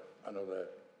and other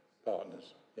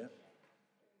partners. Yeah.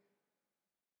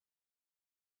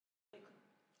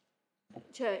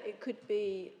 Chair, it could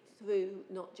be through,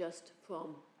 not just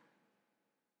from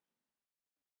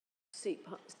seek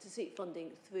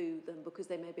funding through them, because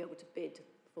they may be able to bid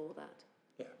for that.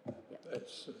 Yeah.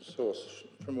 It's source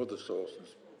from other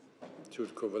sources.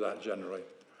 Should cover that generally.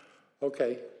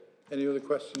 Okay. Any other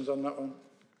questions on that one?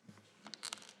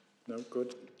 No,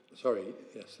 good. Sorry,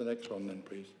 yes, the next one then,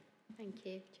 please. Thank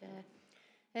you, Chair.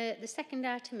 The second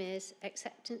item is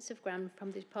acceptance of grant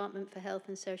from the Department for Health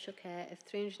and Social Care of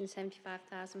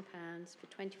 £375,000 for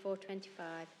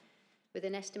 24-25, with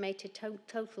an estimated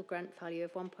total grant value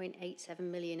of 1.87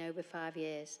 million over 5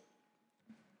 years.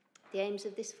 The aims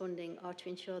of this funding are to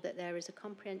ensure that there is a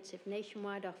comprehensive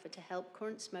nationwide offer to help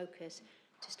current smokers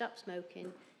to stop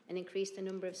smoking and increase the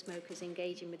number of smokers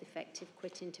engaging with effective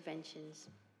quit interventions.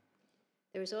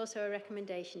 There is also a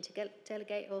recommendation to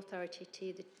delegate authority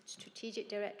to the Strategic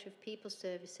Director of People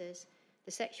Services,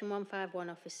 the Section 151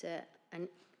 officer, and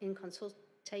in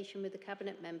consultation with the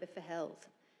Cabinet Member for Health,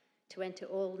 to enter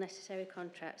all necessary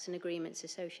contracts and agreements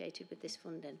associated with this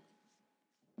funding.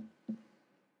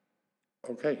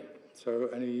 Okay, so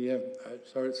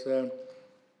so it's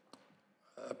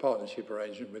a partnership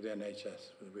arrangement with the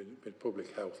NHS, with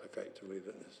public health, effectively,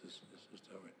 that this is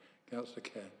dealt with. Councillor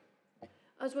Kerr.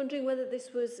 I was wondering whether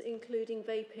this was including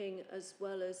vaping as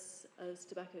well as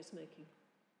tobacco smoking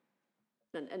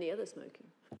and any other smoking.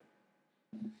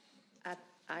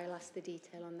 I'll ask the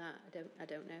detail on that. I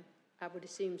don't know. I would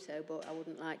assume so, but I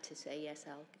wouldn't like to say yes.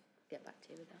 I'll get back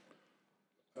to you with that.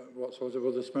 What sort of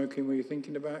other smoking were you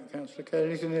thinking about, Councillor Kerr?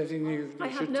 Anything you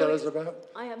should tell us about?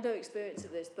 I have no experience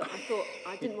of this, but I thought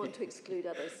I didn't want to exclude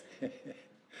others.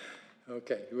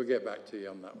 Okay, we'll get back to you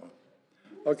on that one.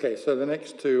 Okay, so the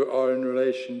next two are in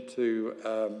relation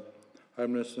to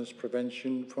homelessness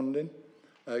prevention funding,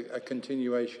 a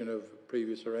continuation of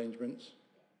previous arrangements.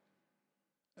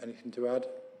 Anything to add?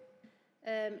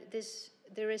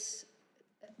 There is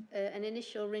an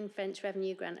initial ring-fence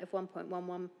revenue grant of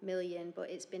 1.11 million, but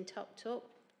it's been topped up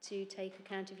to take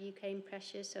account of UK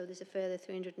pressures, so there's a further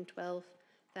 £312,000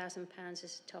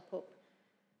 as a top-up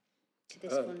to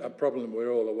this funding. A problem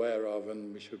we're all aware of,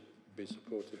 and we should be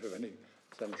supportive of any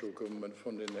central government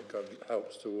funding that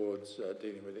helps towards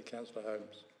dealing with it. Councillor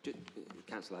Holmes.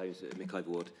 Councillor Holmes, Micklove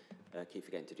Ward, keep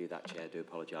forgetting to do that, Chair, I do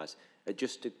apologise.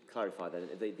 Just to clarify then,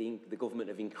 the government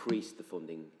have increased the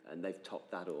funding and they've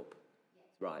topped that up?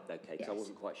 Right, okay, because I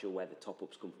wasn't quite sure where the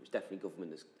top-ups come from. It's definitely government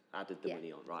that's added the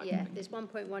money on, right? Yeah, okay. there's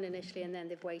 1.1 initially, and then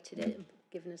they've weighted it and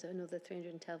given us another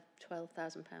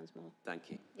 £312,000 more.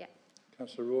 Thank you. Yeah.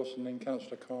 Councillor Rawson, then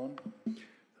Councillor Khan.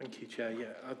 Thank you, Chair.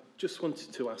 Yeah, I just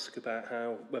wanted to ask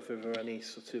about whether there are any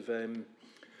sort of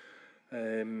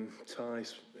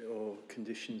ties or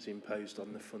conditions imposed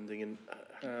on the funding, and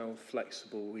how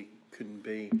flexible we can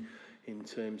be in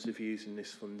terms of using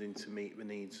this funding to meet the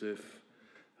needs of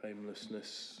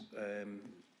homelessness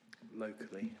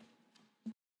locally.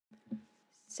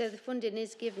 So the funding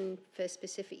is given for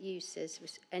specific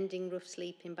uses, ending rough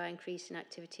sleeping by increasing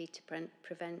activity to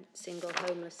prevent single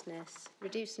homelessness,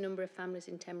 reduce the number of families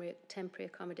in temporary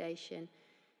accommodation,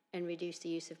 and reduce the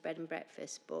use of bed and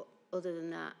breakfast. But other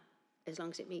than that, as long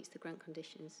as it meets the grant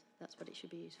conditions, that's what it should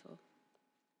be used for.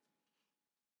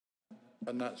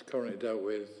 And that's currently dealt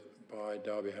with by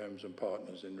Derby Homes and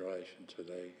Partners in relation to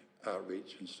the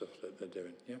outreach and stuff that they're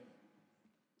doing, yeah?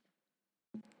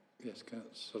 Yes,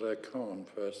 Councillor Khan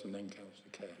first and then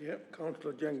Councillor Kerr. Yeah,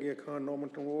 Councillor Jangir Khan,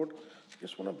 Normanton Ward.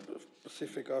 Just want to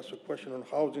ask a question on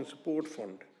Housing Support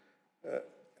Fund.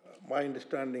 My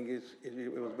understanding is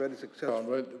it was very successful.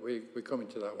 We're coming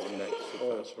to that one next, if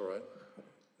that's all right.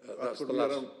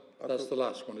 That's the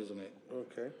last one, isn't it?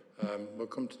 Okay. We'll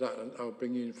come to that, and I'll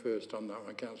bring you in first on that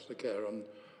one, Councillor Kerr,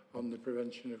 on the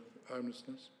prevention of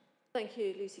homelessness. Thank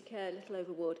you, Lucy Kerr, Little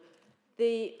Overward.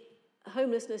 The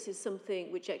homelessness is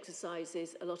something which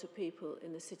exercises a lot of people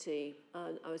in the city.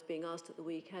 I was being asked at the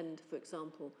weekend, for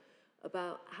example,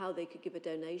 about how they could give a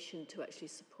donation to actually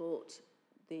support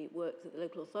the work that the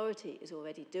local authority is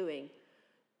already doing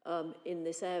in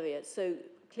this area. So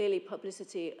clearly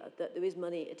publicity that there is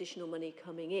money, additional money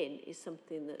coming in, is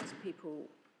something that people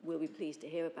will be pleased to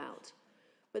hear about.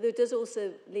 But there does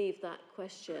also leave that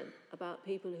question about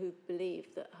people who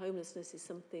believe that homelessness is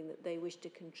something that they wish to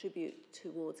contribute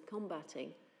towards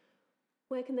combating.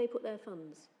 Where can they put their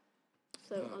funds?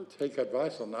 So I'll take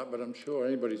advice on that, but I'm sure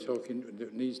anybody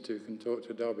that needs to can talk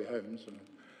to Derby Homes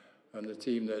and the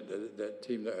team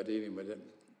that are dealing with it.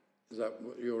 Is that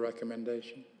your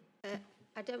recommendation?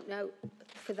 I don't know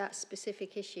for that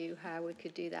specific issue how we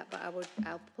could do that, but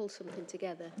I'll pull something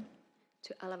together.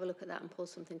 I'll have a look at that and pull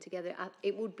something together.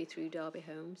 It would be through Derby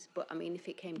Homes, but I mean, if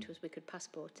it came to us, we could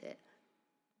passport it.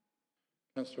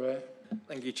 Councillor Eyre.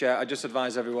 Thank you, Chair. I just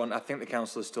advise everyone, I think the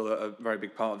council is still a very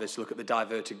big part of this. Look at the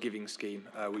diverted giving scheme,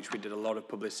 which we did a lot of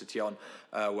publicity on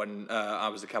when I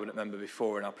was the cabinet member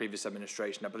before in our previous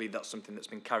administration. I believe that's something that's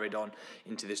been carried on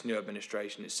into this new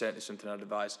administration. It's certainly something I'd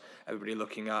advise everybody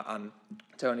looking at. And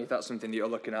Tony, if that's something that you're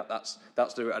looking at, that's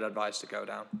the route I'd advise to go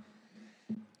down.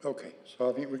 Okay, so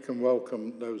I think we can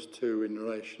welcome those two in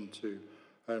relation to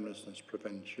homelessness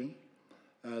prevention.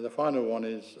 The final one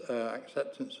is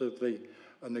acceptance of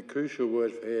and the crucial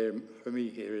word for me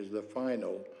here is the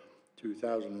final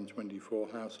 2024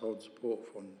 Household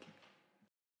Support Fund.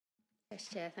 Yes,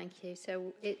 Chair, thank you.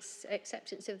 So it's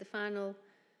acceptance of the final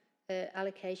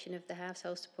allocation of the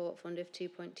Household Support Fund of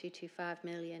 2.225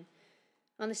 million.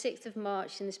 On the 6th of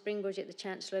March, in the Spring Budget, the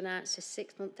Chancellor announced a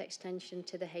 6-month extension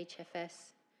to the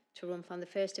HFS to run from the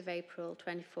 1st of April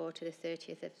 24 to the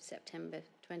 30th of September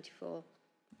 24.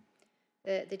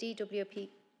 The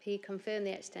DWP confirmed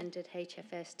the extended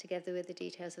HFS together with the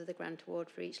details of the grant award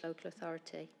for each local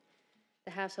authority.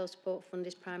 The Household Support Fund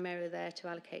is primarily there to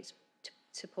allocate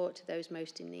support to those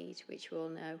most in need, which we all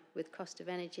know, with cost of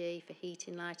energy for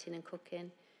heating, lighting and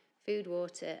cooking, food,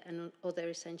 water and other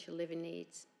essential living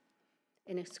needs.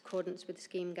 In accordance with the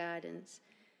scheme guidance,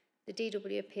 the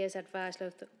DWP has advised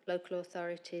local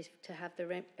authorities to have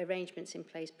the arrangements in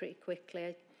place pretty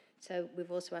quickly. So we've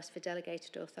also asked for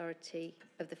delegated authority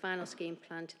of the final scheme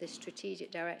plan to the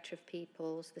Strategic Director of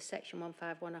Peoples, the Section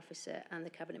 151 Officer and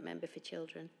the Cabinet Member for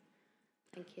Children.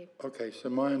 Thank you. Okay, so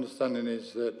my understanding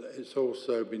is that it's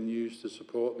also been used to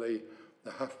support the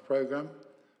HAF programme,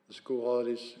 the School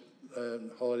Holidays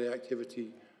Holiday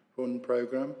Activity Fund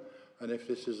programme. And if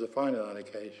this is the final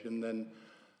allocation, then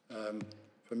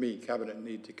for me, Cabinet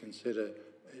need to consider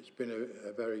it's been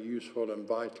a very useful and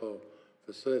vital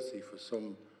facility for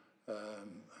some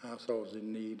households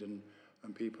in need and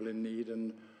people in need,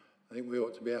 and I think we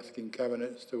ought to be asking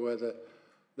Cabinet as to whether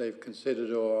they've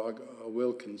considered or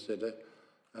will consider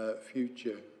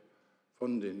future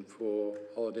funding for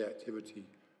holiday activity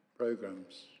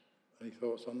programmes. Any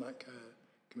thoughts on that,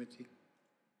 committee?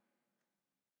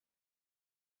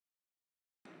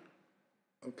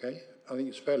 Okay, I think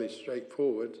it's fairly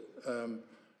straightforward.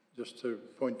 Just to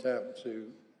point out to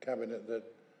Cabinet that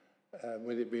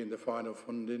with it being the final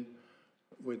funding,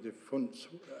 with the funds,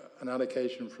 an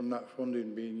allocation from that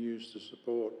funding being used to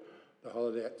support the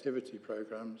holiday activity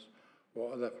programmes,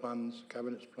 what are their plans,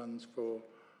 Cabinet's plans for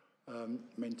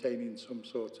maintaining some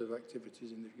sort of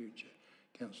activities in the future?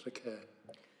 Councillor Kerr.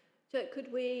 So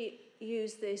could we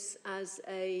use this as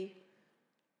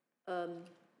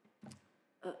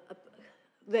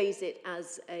raise it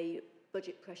as a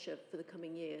budget pressure for the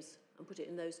coming years and put it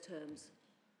in those terms?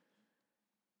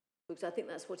 Because I think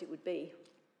that's what it would be.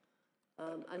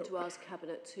 And to ask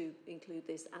Cabinet to include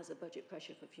this as a budget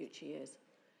pressure for future years.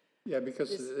 Yeah,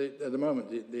 because at the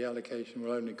moment the allocation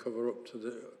will only cover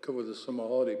the summer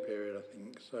holiday period, I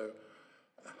think. So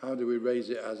how do we raise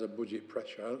it as a budget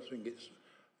pressure? I don't think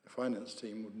the finance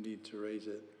team would need to raise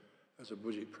it as a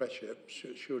budget pressure.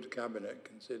 Should Cabinet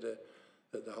consider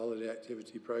that the holiday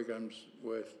activity programme's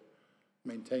worth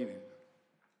maintaining?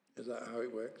 Is that how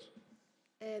it works?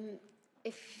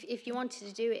 If you wanted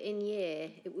to do it in year,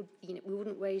 it would, we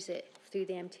wouldn't raise it through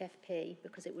the MTFP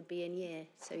because it would be in year.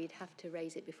 So you'd have to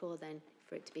raise it before then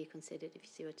for it to be considered, if you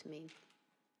see what I mean.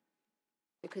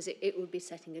 Because it would be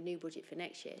setting a new budget for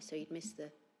next year, so you'd miss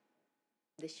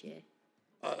this year.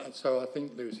 So I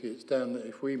think, Lucy, it's down that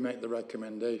if we make the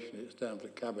recommendation, it's down to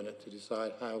Cabinet to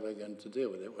decide how they're going to deal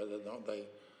with it, whether or not they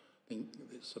think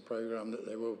it's a programme that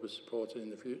they will be supported in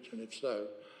the future, and if so,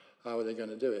 how are they going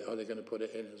to do it? Are they going to put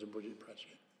it in as a budget pressure?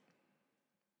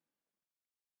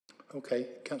 Okay,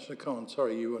 Councillor Khan,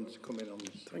 sorry, you wanted to come in on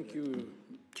this. Thank you,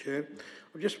 Chair.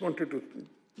 I just wanted to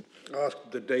ask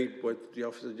the date, but the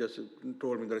officer just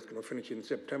told me that it's going to finish in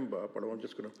September, but I'm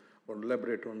just going to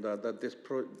elaborate on that this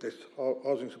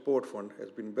housing support fund has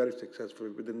been very successful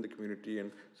within the community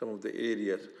and some of the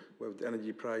areas with the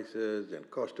energy prices and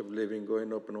cost of living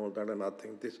going up and all that, and I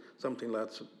think this something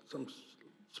like some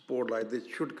support like this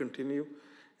should continue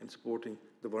in supporting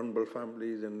the vulnerable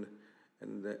families and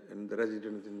the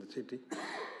residents in the city.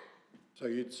 So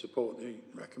you'd support the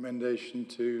recommendation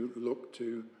to look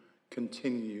to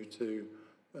continue to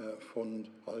fund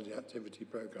holiday activity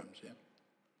programmes, yeah?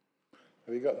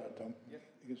 Have you got that, Tom? Yeah.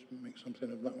 You can make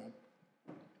something of that one.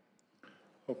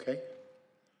 Okay.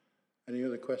 Any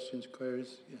other questions,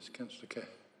 queries? Yes, Councillor Kerr.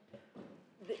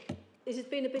 This has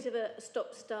been a bit of a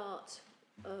stop-start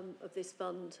of this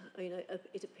fund.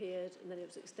 It appeared and then it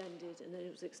was extended and then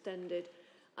it was extended.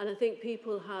 And I think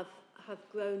people have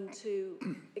grown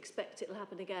to expect it will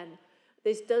happen again.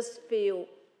 This does feel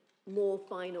more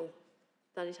final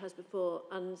than it has before,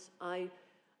 and I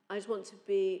just want to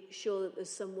be sure that there's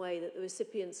some way that the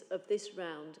recipients of this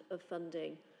round of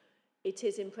funding, it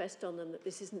is impressed on them that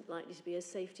this isn't likely to be a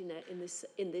safety net in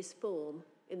this form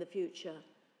in the future,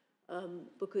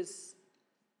 because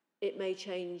it may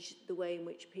change the way in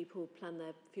which people plan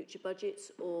their future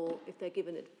budgets, or if they're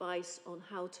given advice on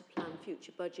how to plan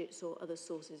future budgets or other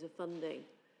sources of funding.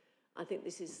 I think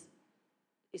this is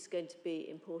going to be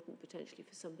important potentially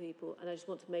for some people, and I just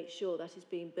want to make sure that is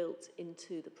being built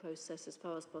into the process as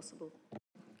far as possible.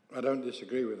 I don't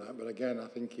disagree with that, but again, I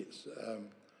think it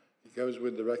goes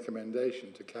with the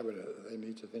recommendation to Cabinet that they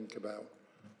need to think about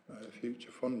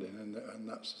future funding, and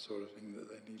that's the sort of thing that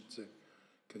they need to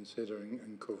consider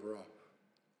and cover off.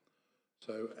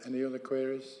 So, any other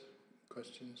queries,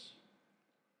 questions?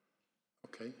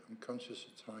 Okay, I'm conscious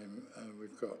of time.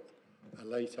 We've got a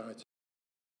late item.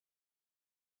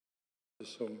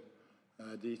 Some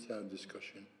detailed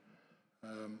discussion.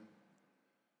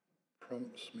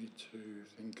 Prompts me to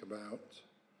think about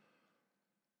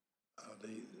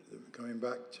going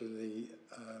back to the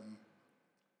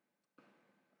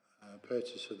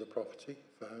purchase of the property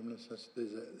for homelessness.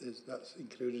 That's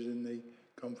included in the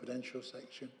confidential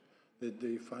section,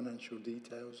 the financial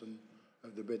details and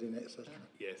of the bidding, etc.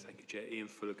 Yes, thank you, Chair. Ian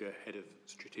Fulliger, Head of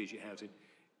Strategic Housing.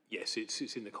 Yes,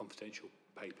 it's in the confidential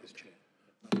papers, Chair.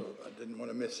 I didn't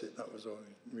want to miss it. That was all.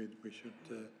 We should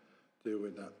deal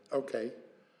with that. Okay.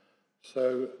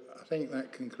 So I think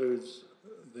that concludes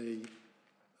the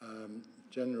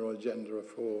general agenda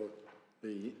for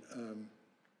the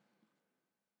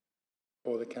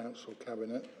council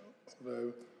cabinet.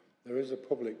 Although there is a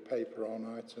public paper on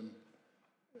item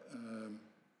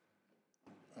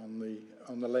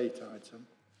on the late item.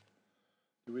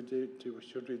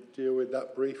 Should we deal with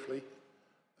that briefly?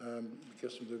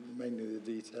 Because mainly the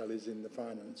detail is in the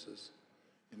finances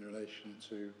in relation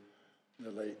to the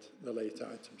late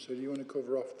item. So do you want to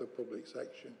cover off the public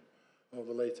section of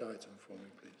the late item for me,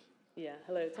 please? Yeah,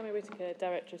 hello, Tammy Whittaker,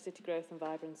 Director of City Growth and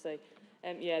Vibrancy.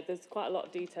 Yeah, there's quite a lot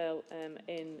of detail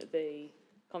in the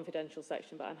confidential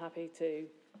section, but I'm happy to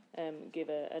give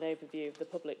an overview of the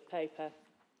public paper.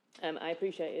 I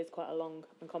appreciate it's quite a long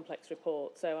and complex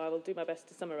report, so I will do my best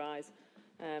to summarise,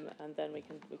 and then we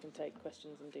can take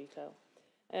questions in detail.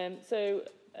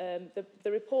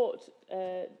 The report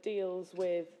deals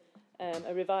with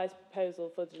a revised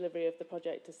proposal for delivery of the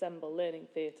Project Assemble Learning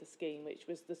Theatre scheme, which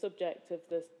was the subject of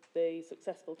the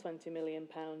successful £20 million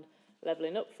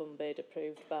Levelling Up Fund bid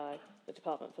approved by the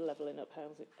Department for Levelling Up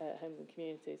Homes and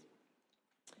Communities.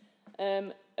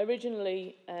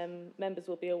 Originally, members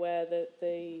will be aware that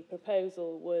the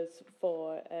proposal was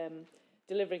for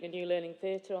delivering a new learning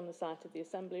theatre on the site of the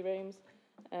assembly rooms,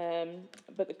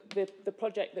 but the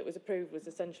project that was approved was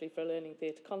essentially for a learning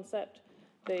theatre concept.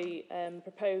 The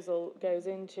proposal goes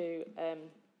into,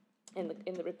 in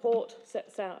the report,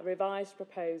 sets out a revised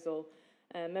proposal.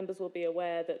 Members will be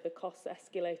aware that the costs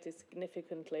escalated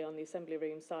significantly on the assembly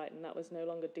room site, and that was no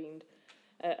longer deemed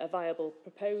a viable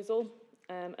proposal,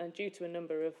 and due to a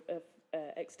number of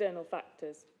external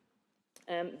factors.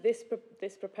 This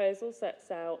proposal sets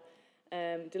out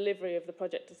delivery of the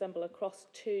Project Assemble across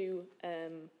two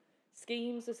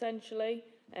schemes, essentially.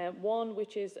 One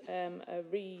which is a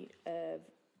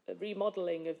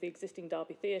remodelling of the existing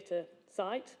Derby Theatre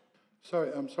site.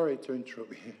 Sorry, I'm sorry to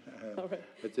interrupt you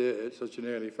at such an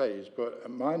early phase, but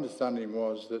my understanding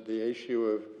was that the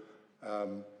issue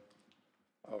of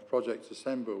Project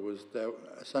Assemble was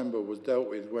dealt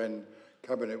with when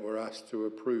Cabinet were asked to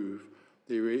approve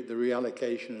the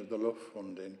reallocation of the LUF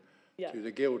funding to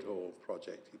the Guildhall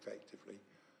project, effectively.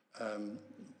 At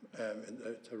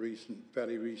a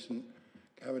fairly recent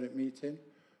Cabinet meeting,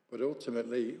 but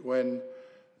ultimately, when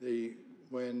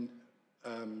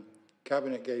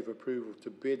Cabinet gave approval to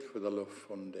bid for the LUF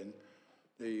funding,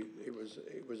 it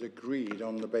was agreed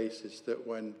on the basis that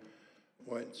when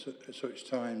such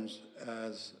times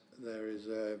as there is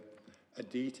a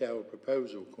detailed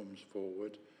proposal comes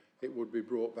forward, it would be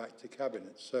brought back to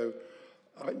Cabinet. So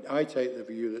I take the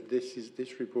view that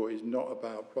this report is not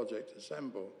about Project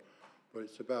Assemble, but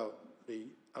it's about the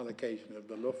allocation of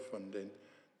the LUF funding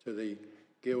to the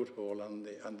Guildhall and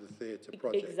the theatre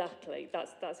project. Exactly,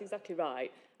 that's exactly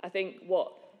right. I think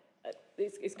what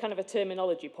it's kind of a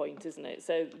terminology point, isn't it?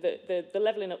 So the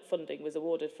Levelling Up funding was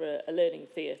awarded for a learning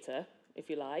theatre, if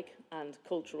you like, and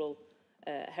cultural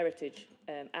heritage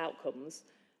outcomes.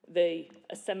 The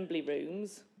assembly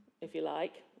rooms, if you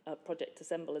like, Project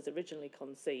Assemble as originally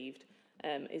conceived,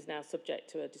 is now subject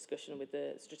to a discussion with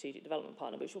the strategic development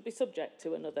partner, which will be subject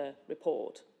to another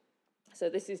report. So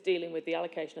this is dealing with the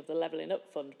allocation of the Levelling Up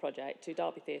Fund project to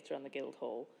Derby Theatre and the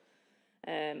Guildhall,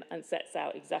 and sets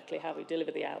out exactly how we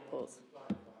deliver the outputs.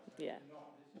 Yeah.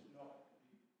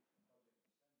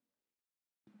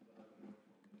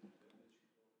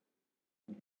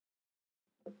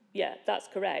 Yeah, that's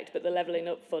correct, but the Levelling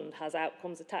Up Fund has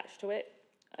outcomes attached to it,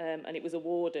 and it was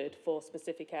awarded for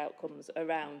specific outcomes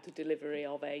around the delivery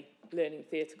of a learning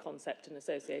theatre concept and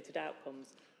associated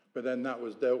outcomes. But then that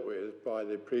was dealt with by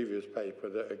the previous paper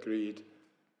that agreed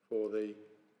for the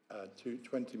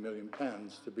 £20 million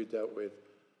to be dealt with.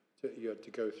 You had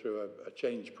to go through a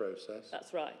change process.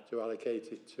 That's right. To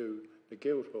allocate it to the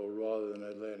Guildhall rather than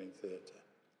a learning theatre.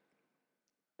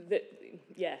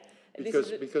 Yeah.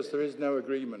 Because there is no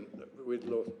agreement with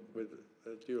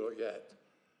Dewlock yet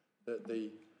that the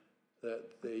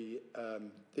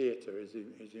theatre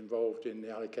is involved in the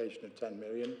allocation of 10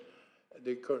 million.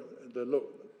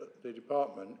 The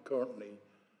department currently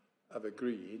have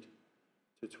agreed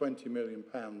to £20 million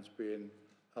being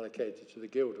allocated to the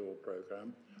Guildhall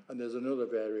programme, and there's another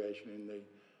variation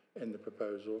in the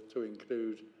proposal to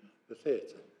include the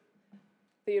theatre.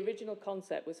 The original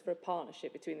concept was for a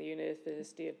partnership between the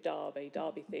University of Derby,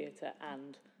 Derby Theatre,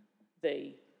 and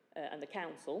the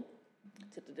council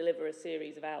to deliver a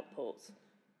series of outputs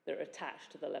that are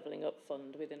attached to the Levelling Up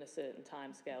Fund within a certain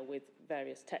timescale, with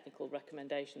various technical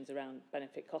recommendations around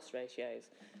benefit-cost ratios.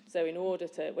 So in order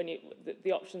to,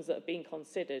 the options that are being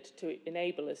considered to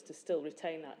enable us to still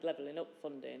retain that Levelling Up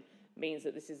funding means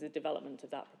that this is the development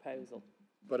of that proposal.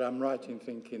 But I'm right in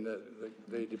thinking that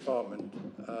the department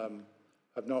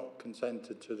have not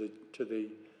consented to the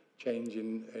change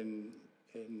in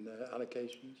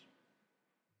allocations,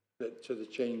 to the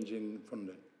change in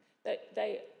funding.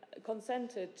 They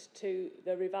consented to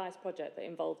the revised project that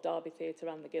involved Derby Theatre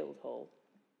and the Guildhall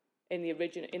in the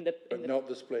original. But not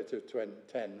the split of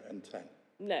 10 and 10.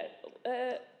 No,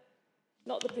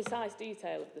 not the precise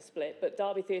detail of the split, but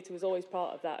Derby Theatre was always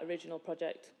part of that original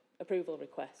project approval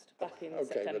request back in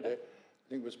September. But I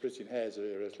think we're splitting hairs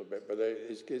here a little bit, but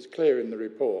it's clear in the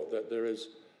report that there is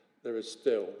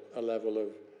still a level of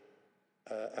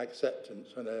acceptance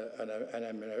and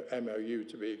an MOU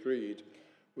to be agreed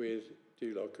with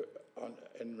Dewlock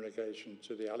in relation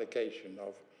to the allocation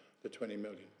of the 20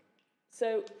 million.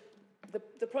 So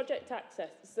the project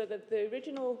access, so the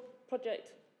original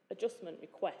project adjustment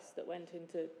request that went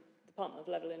into Department of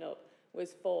Levelling Up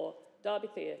was for Derby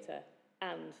Theatre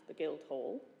and the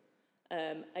Guildhall.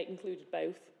 It included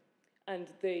both. And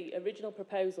the original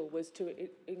proposal was to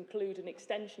include an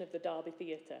extension of the Derby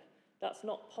Theatre. That's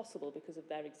not possible because of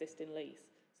their existing lease.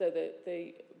 So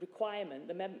the requirement,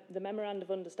 the memorandum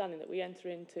of understanding that we enter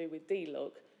into with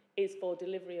DLUC is for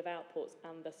delivery of outputs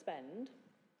and the spend,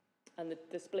 and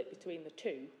the split between the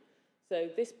two. So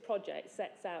this project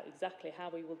sets out exactly how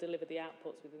we will deliver the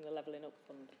outputs within the Levelling Up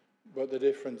Fund. But the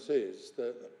difference is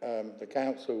that the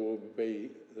council will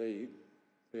be the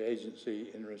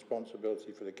agency in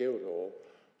responsibility for the Guildhall,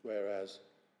 whereas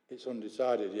it's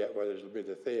undecided yet whether it'll be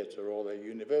the theatre or the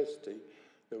university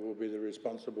that will be the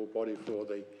responsible body for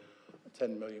the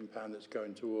 £10 million that's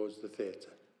going towards the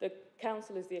theatre. The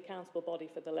council is the accountable body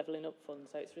for the Levelling Up Fund,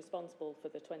 so it's responsible for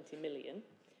the 20 million.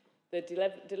 The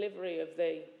delivery of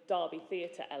the Derby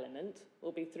Theatre element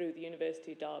will be through the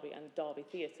University of Derby and Derby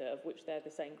Theatre, of which they're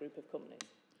the same group of companies.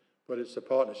 But it's a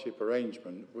partnership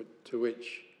arrangement to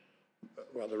which,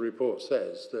 well, the report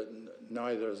says that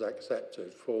neither has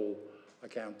accepted full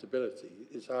accountability.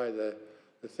 It's either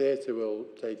the theatre will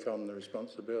take on the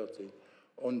responsibility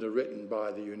underwritten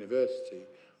by the university,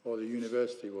 or the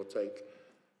university will take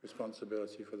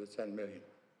responsibility for the 10 million.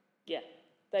 Yeah,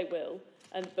 they will.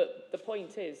 But the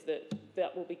point is that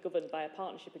that will be governed by a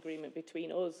partnership agreement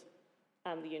between us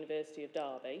and the University of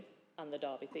Derby and the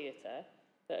Derby Theatre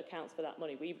that accounts for that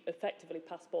money. We effectively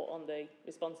passport on the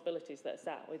responsibilities that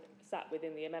are sat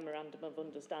within the memorandum of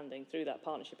understanding through that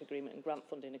partnership agreement and grant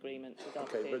funding agreement with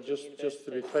Derby Theatre. But just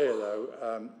to be clear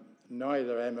though,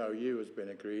 neither MOU has been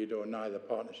agreed or neither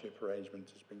partnership arrangement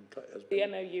has been. The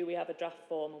MOU, we have a draft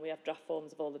form and we have draft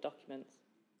forms of all the documents.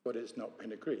 But it's not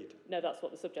been agreed. No, that's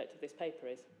what the subject of this paper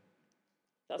is.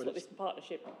 That's what this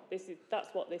partnership, that's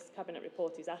what this Cabinet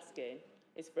report is asking,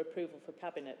 is for approval for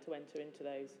Cabinet to enter into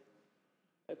those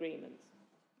agreements.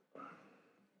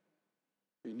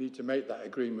 We need to make that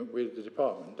agreement with the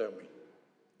department, don't we?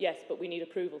 Yes, but we need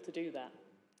approval to do that.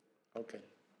 Okay.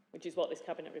 Which is what this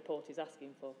Cabinet report is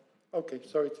asking for. Okay,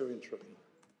 sorry to interrupt you.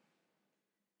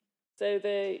 So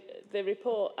the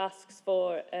report asks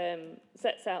for,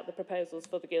 sets out the proposals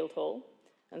for the Guildhall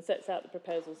and sets out the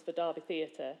proposals for Derby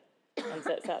Theatre and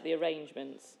sets out the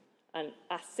arrangements and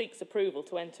seeks approval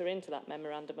to enter into that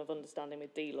memorandum of understanding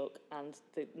with DLUC and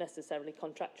the necessarily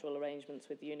contractual arrangements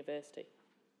with the university.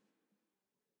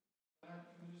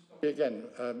 Again,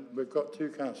 we've got two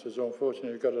councillors who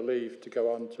unfortunately have got to leave to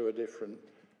go on to a different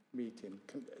meeting.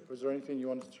 Was there anything you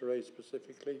wanted to raise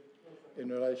specifically in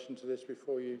relation to this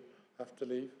before you have to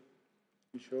leave?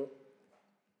 You sure?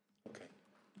 Okay,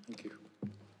 thank you.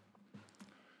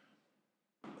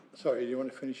 Sorry, do you want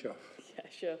to finish off? Yeah,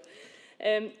 sure.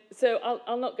 So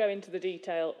I'll not go into the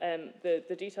detail,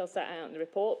 the details set out in the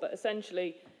report, but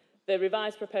essentially the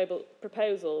revised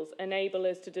proposals enable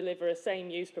us to deliver a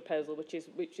same use proposal, which is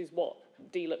what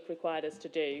DLUC required us to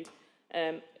do.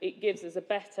 It gives us a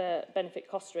better benefit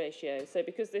cost ratio. So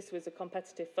because this was a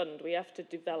competitive fund, we have to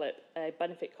develop a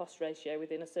benefit cost ratio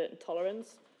within a certain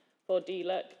tolerance for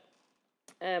DLUC.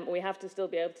 We have to still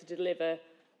be able to deliver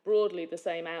broadly the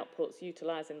same outputs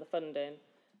utilising the funding.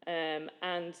 It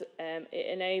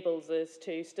enables us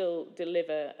to still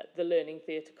deliver the learning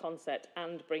theatre concept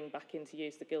and bring back into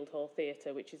use the Guildhall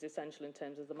Theatre, which is essential in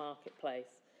terms of the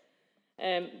marketplace.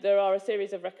 There are a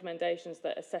series of recommendations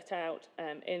that are set out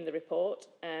in the report,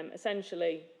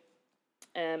 essentially,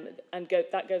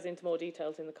 that goes into more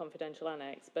details in the confidential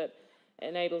annex, but it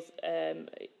enables,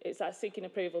 it's seeking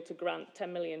approval to grant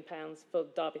 £10 million for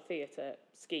the Derby Theatre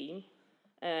scheme,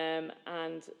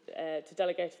 and to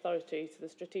delegate authority to the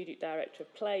Strategic Director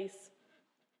of Place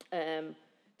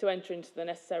to enter into the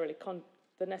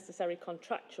necessary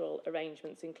contractual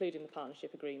arrangements, including the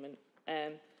partnership agreement,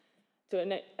 to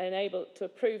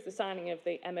approve the signing of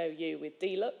the MOU with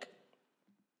DLUC,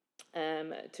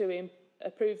 to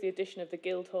approve the addition of the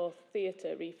Guildhall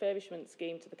Theatre refurbishment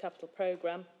scheme to the capital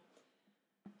programme,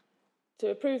 to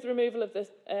approve the removal of the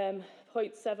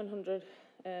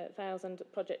 £700,000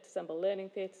 Project Assemble Learning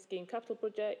Theatre Scheme capital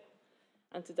project,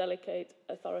 and to delegate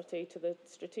authority to the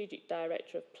Strategic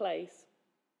Director of Place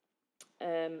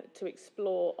to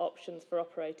explore options for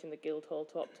operating the Guildhall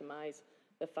to optimise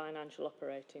the financial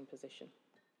operating position.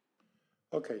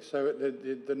 Okay, so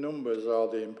the numbers are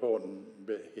the important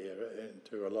bit here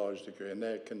to a large degree, and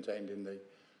they're contained in the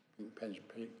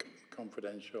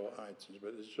confidential items,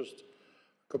 but there's just a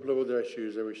couple of other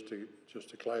issues I wish to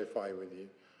just clarify with you.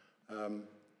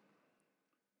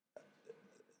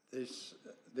 This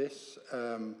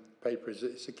paper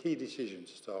it's a key decision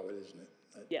to start with, isn't it?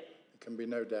 Yeah. There can be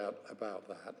no doubt about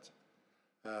that.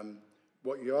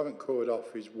 What you haven't covered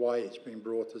off is why it's been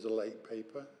brought as a late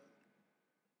paper.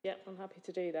 Yeah, I'm happy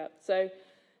to do that. So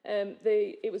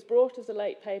it was brought as a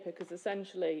late paper because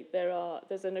essentially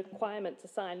there's a requirement to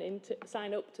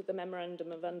sign up to the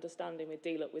Memorandum of Understanding with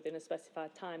DLUC within a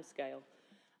specified timescale.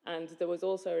 And there was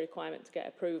also a requirement to get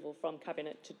approval from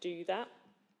Cabinet to do that.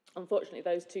 Unfortunately,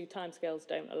 those two timescales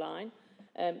don't align.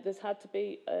 There's had to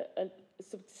be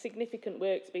some significant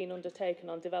work's been undertaken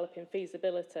on developing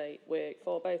feasibility work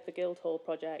for both the Guildhall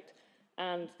project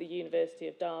and the University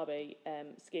of Derby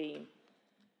scheme,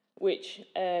 which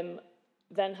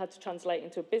then had to translate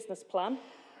into a business plan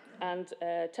and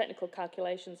technical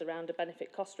calculations around a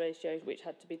benefit-cost ratio, which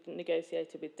had to be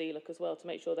negotiated with DLUC as well to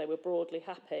make sure they were broadly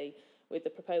happy with the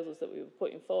proposals that we were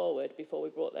putting forward before we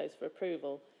brought those for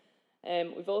approval.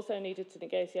 We've also needed to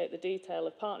negotiate the detail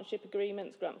of partnership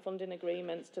agreements, grant funding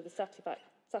agreements to the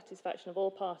satisfaction of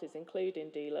all parties, including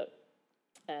DLUC,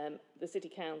 the City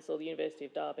Council, the University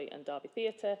of Derby and Derby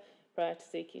Theatre, prior to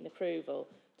seeking approval,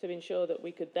 to ensure that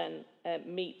we could then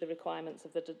meet the requirements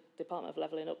of the Department of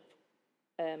Levelling Up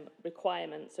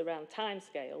requirements around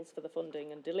timescales for the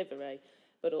funding and delivery,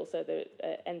 but also the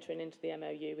entering into the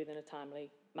MOU within a timely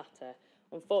matter.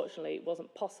 Unfortunately, it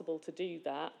wasn't possible to do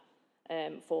that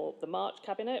for the March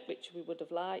Cabinet, which we would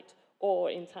have liked,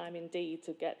 or in time indeed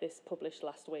to get this published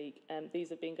last week.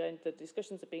 The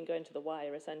discussions have been going to the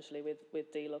wire essentially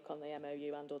with DLUC on the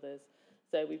MOU and others.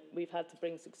 So we've had to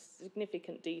bring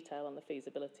significant detail on the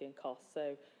feasibility and costs.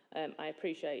 So I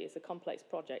appreciate it's a complex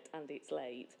project and it's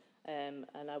late,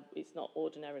 it's not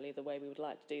ordinarily the way we would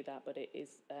like to do that, but it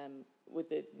is, with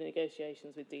the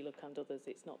negotiations with DLUC and others,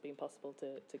 it's not been possible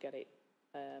to get it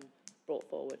brought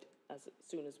forward as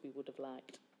soon as we would have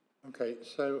liked. Okay,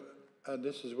 so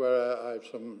this is where I have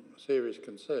some serious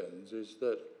concerns, is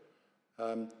that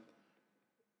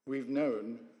we've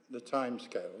known the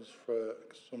timescales for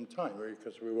some time,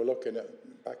 because we were looking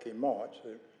at back in March.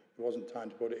 There wasn't time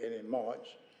to put it in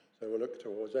March, so we looked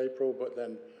towards April, but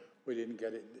then we didn't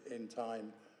get it in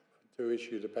time to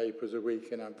issue the papers a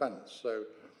week in advance. So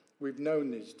we've known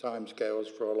these timescales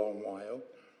for a long while.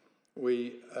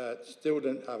 We still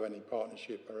don't have any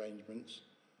partnership arrangements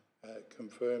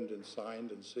confirmed and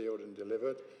signed and sealed and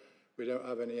delivered. We don't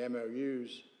have any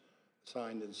MOUs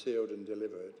signed and sealed and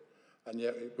delivered. And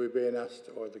yet we're being asked,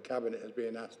 or the Cabinet is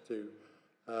being asked to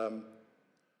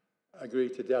agree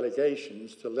to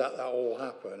delegations to let that all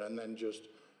happen, and then just,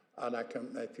 and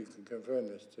if you can confirm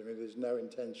this to me, there's no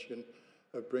intention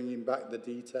of bringing back the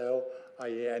detail,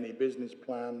 i.e. any business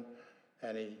plan,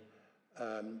 any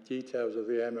details of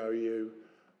the MOU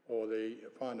or the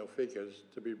final figures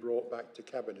to be brought back to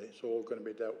Cabinet. It's all going to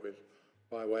be dealt with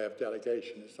by way of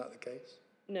delegation. Is that the case?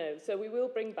 No, so we will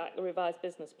bring back a revised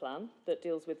business plan that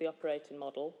deals with the operating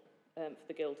model for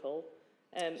the Guildhall.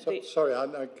 Sorry,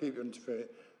 I keep interfering.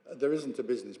 There isn't a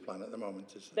business plan at the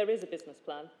moment, is there? There is a business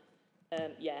plan,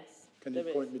 yes. Can you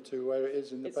point me to where it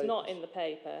is in the paper? It's not in the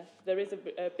paper. There is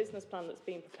a business plan that's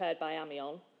been prepared by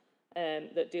Amion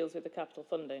that deals with the capital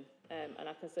funding, and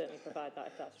I can certainly provide that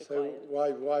if that's required.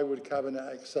 So why would Cabinet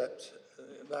accept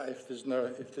that if there's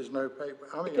no paper?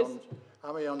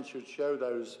 Amion should show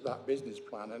that business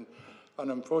plan,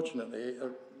 and unfortunately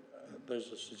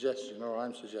there's a suggestion, or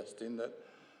I'm suggesting, that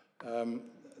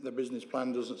the business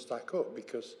plan doesn't stack up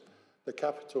because the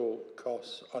capital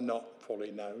costs are not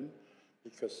fully known,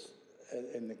 because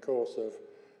in the course of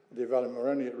development,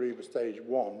 we're only at Reba stage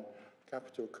 1,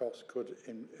 capital costs could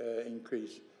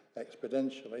increase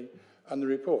exponentially, and the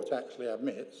report actually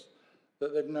admits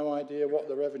that they've no idea what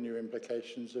the revenue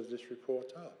implications of this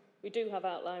report are. We do have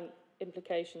outline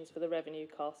implications for the revenue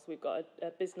costs. We've got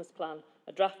a business plan,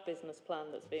 a draft business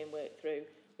plan that's being worked through.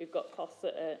 We've got costs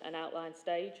at an outline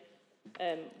stage.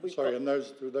 And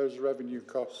those revenue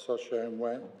costs are shown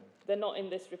where? They're not in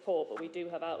this report, but we do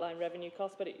have outline revenue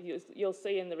costs. But you'll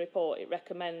see in the report it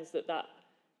recommends that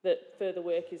further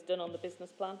work is done on the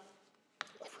business plan.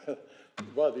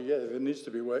 Well, yeah, there needs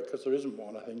to be work because there isn't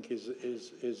one. I think is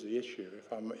the issue.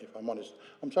 If I'm honest,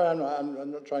 I'm sorry.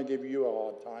 I'm not trying to give you a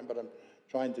hard time, but I'm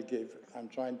trying to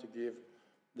give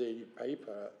the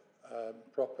paper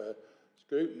proper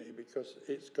scrutiny, because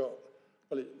it's got,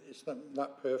 well, it's not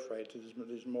that perforated.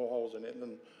 There's more holes in it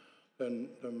than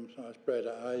sliced bread.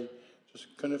 I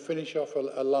just kind of finish off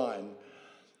a line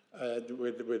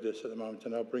with this at the moment,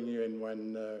 and I'll bring you in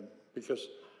when because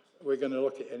we're going to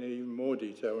look at it in even more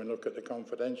detail and look at the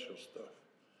confidential stuff,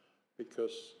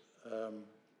 because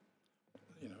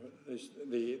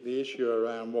the issue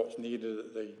around what's needed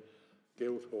at the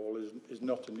Guildhall is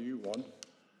not a new one,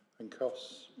 and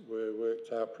costs were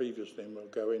worked out previously, and we'll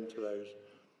go into those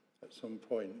at some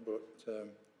point. But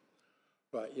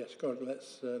Right, yes, go on,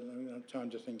 let's have time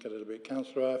to think a little bit.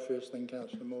 Councillor Eyre first, then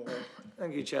Councillor Moorhouse.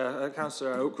 Thank you, Chair.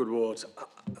 Councillor Oakwood Ward,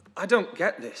 I don't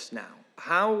get this now.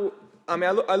 How, I mean,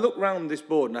 I look round this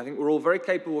board and I think we're all very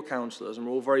capable councillors and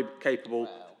we're all very capable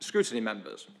scrutiny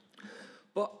members.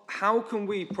 But how can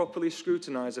we properly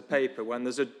scrutinise a paper when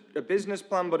there's a business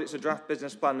plan, but it's a draft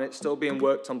business plan and it's still being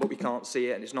worked on, but we can't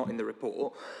see it and it's not in the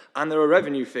report, and there are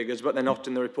revenue figures, but they're not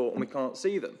in the report and we can't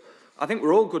see them? I think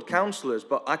we're all good councillors,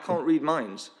 but I can't read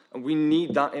minds, and we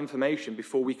need that information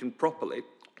before we can properly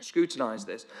scrutinise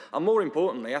this. And more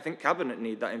importantly, I think Cabinet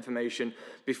need that information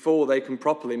before they can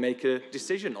properly make a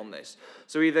decision on this.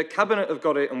 So either Cabinet have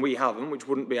got it and we haven't, which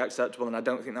wouldn't be acceptable, and I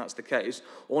don't think that's the case,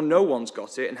 or no one's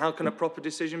got it, and how can a proper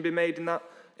decision be made in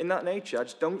that nature? I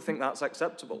just don't think that's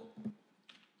acceptable.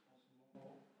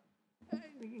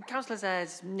 Councillor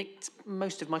Ayres nicked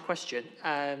most of my question,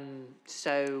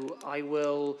 so I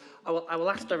will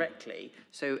ask directly.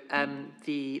 So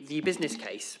the business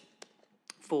case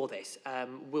for this,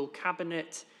 will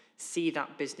Cabinet see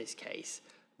that business case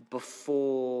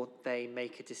before they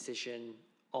make a decision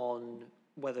on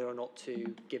whether or not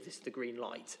to give this the green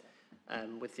light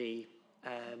with the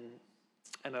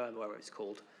MOM, whatever it's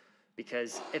called?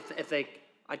 Because if they,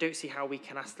 I don't see how we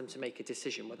can ask them to make a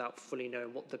decision without fully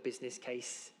knowing what the business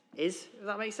case is, if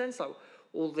that makes sense. Like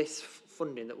all this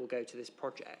funding that will go to this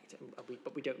project,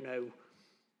 but we don't know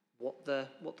what the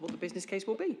business case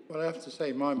will be. Well, I have to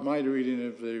say, my reading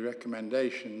of the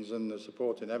recommendations and the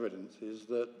supporting evidence is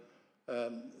that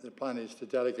the plan is to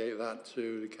delegate that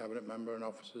to the Cabinet member and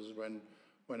officers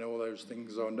when all those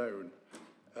things are known.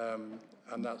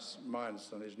 And that's my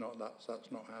understanding,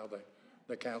 that's not how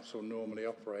the council normally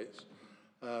operates.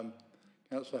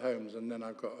 Councillor Holmes, and then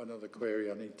I've got another query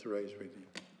I need to raise with you.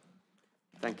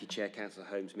 Thank you, Chair. Councillor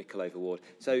Holmes, Micklova Ward.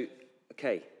 So,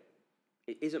 okay,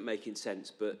 it isn't making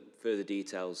sense, but further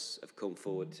details have come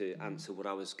forward to answer what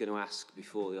I was going to ask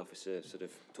before the officer sort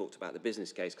of talked about the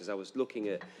business case, because I've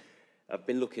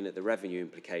been looking at the revenue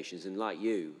implications, and like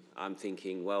you, I'm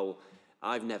thinking, well,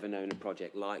 I've never known a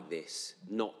project like this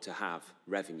not to have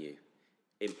revenue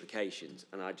implications,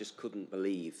 and I just couldn't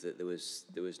believe that there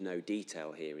was no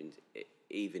detail here,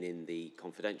 even in the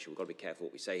confidential. We've got to be careful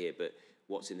what we say here, but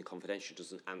what's in the confidential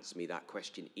doesn't answer me that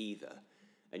question either,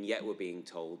 and yet we're being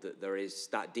told that there is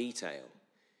that detail.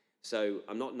 So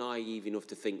I'm not naive enough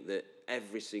to think that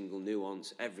every single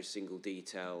nuance, every single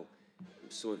detail,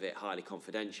 some of it highly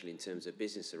confidential in terms of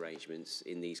business arrangements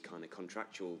in these kind of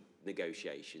contractual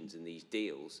negotiations and these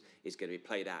deals, is going to be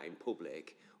played out in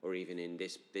public or even in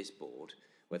this board,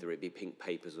 whether it be pink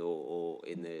papers or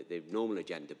in the normal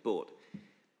agenda. But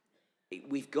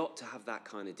we've got to have that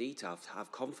kind of detail to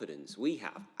have confidence. We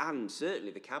have, and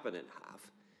certainly the Cabinet have.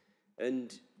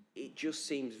 And it just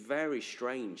seems very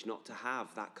strange not to have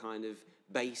that kind of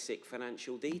basic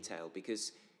financial detail,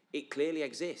 because it clearly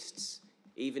exists,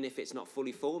 even if it's not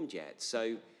fully formed yet.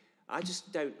 So I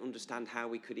just don't understand how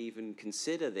we could even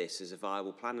consider this as a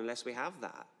viable plan unless we have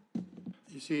that.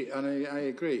 You see, and I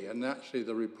agree, and actually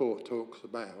the report talks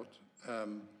about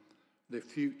the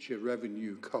future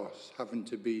revenue costs having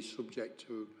to be subject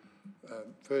to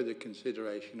further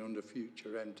consideration under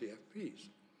future MTFPs.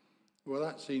 Well,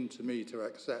 that seemed to me to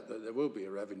accept that there will be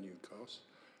a revenue cost.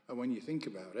 And when you think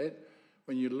about it,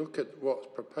 when you look at what's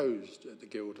proposed at the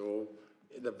Guildhall,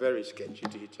 in the very sketchy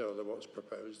detail of what's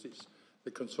proposed, it's the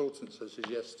consultants are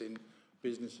suggesting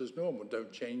business as normal.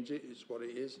 Don't change it, it's what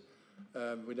it is.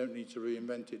 We don't need to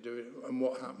reinvent it, do it. And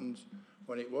what happens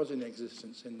when it was in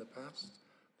existence in the past?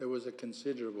 There was a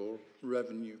considerable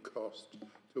revenue cost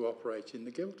to operate in the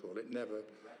Guildhall.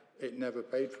 It never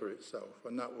paid for itself,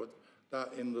 and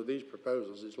that in these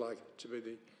proposals is likely to be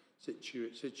the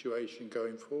situation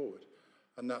going forward.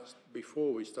 And that's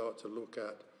before we start to look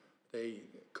at the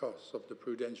costs of the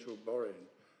prudential borrowing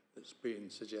that's being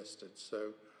suggested.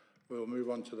 So we'll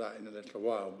move on to that in a little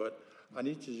while. But I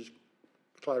need to just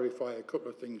clarify a couple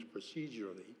of things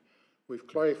procedurally. We've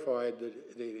clarified that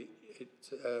it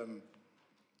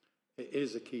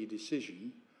is a key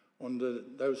decision. Under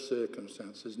those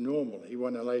circumstances, normally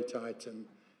when a late item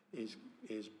is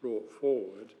brought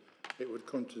forward, it would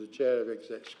come to the Chair of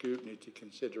Exec Scrutiny to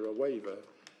consider a waiver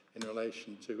in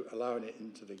relation to allowing it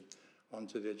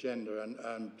onto the agenda,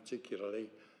 and particularly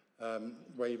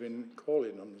waiving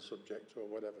calling on the subject or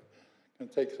whatever. Can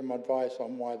I take some advice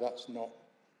on why that's not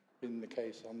been the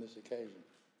case on this occasion?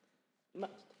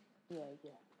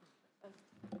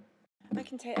 I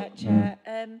can take that, Chair.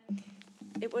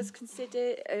 it was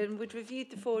considered, we'd reviewed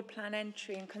the forward plan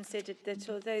entry and considered that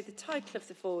although the title of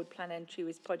the forward plan entry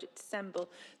was Project Assemble,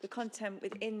 the content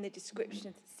within the description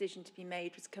of the decision to be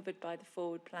made was covered by the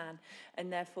forward plan,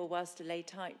 and therefore, whilst a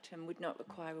late item, would not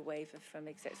require a waiver from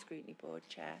Exec Scrutiny Board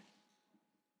Chair.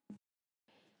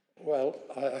 Well,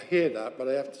 I hear that, but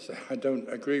I have to say I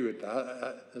don't agree with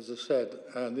that. As I said,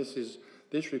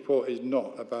 this report is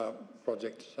not about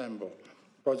Project Assemble.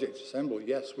 Project Assemble,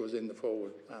 yes, was in the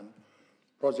forward plan.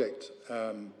 Project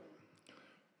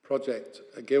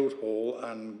Guildhall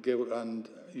and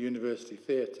University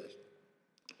Theatre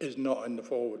is not in the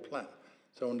forward plan.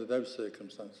 So under those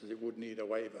circumstances, it would need a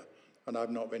waiver, and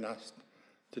I've not been asked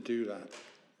to do that.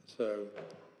 So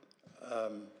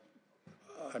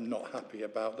I'm not happy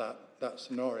about that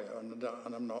scenario, and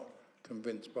I'm not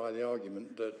convinced by the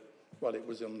argument that, well, it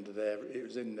was in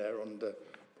there under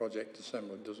Project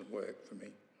Assemble. It doesn't work for me.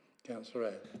 Councillor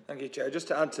Eyre. Thank you, Chair. Just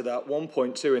to add to that,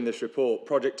 1.2 in this report,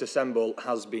 Project Assemble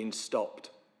has been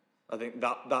stopped. I think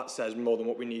that says more than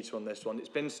what we need to on this one. It's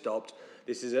been stopped.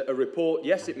 This is a report.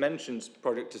 Yes, it mentions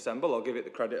Project Assemble. I'll give it the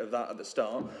credit of that at the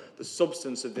start. The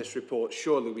substance of this report,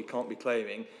 surely we can't be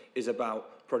claiming, is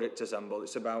about Project Assemble.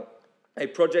 It's about a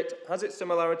project, has its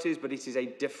similarities, but it is a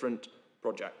different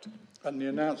project. And the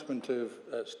announcement of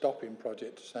stopping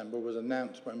Project Assemble was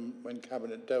announced when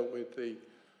Cabinet dealt with the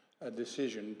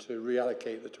decision to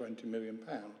reallocate the £20 million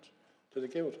to the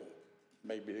Guildhall,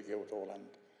 maybe the Guildhall and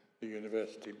the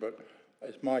university, but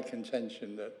it's my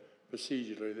contention that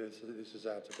procedurally this is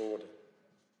out of order.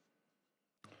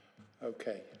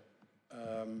 Okay.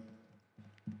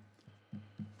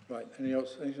 Right,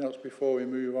 anything else before we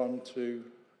move on to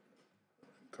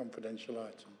confidential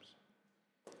items?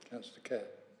 Councillor Kerr.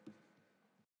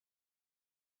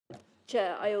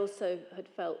 Chair, I also had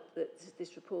felt that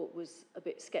this report was a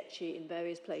bit sketchy in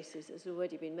various places, as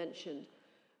already been mentioned.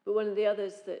 But one of the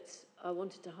others that I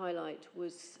wanted to highlight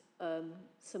was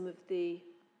some of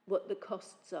what the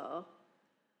costs are.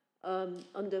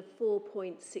 Under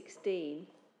 4.16,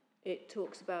 it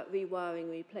talks about rewiring,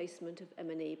 replacement of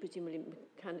M&E, presumably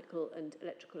mechanical and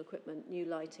electrical equipment, new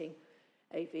lighting,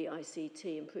 AV,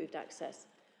 ICT, improved access.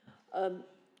 And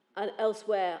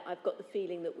elsewhere, I've got the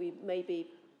feeling that we may be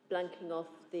blanking off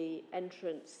the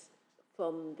entrance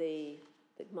from the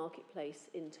marketplace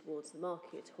in towards the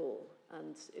market hall.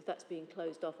 And if that's being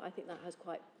closed off, I think that has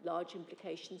quite large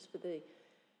implications for the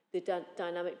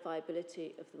dynamic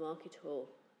viability of the market hall.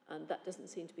 And that doesn't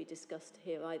seem to be discussed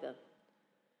here either.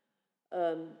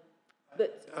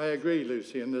 But I agree,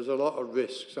 Lucy, and there's a lot of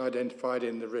risks identified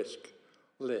in the risk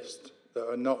list that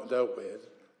are not dealt with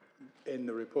in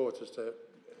the report as to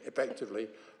effectively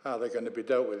how they're going to be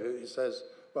dealt with. It says,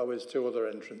 well, there's two other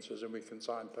entrances and we can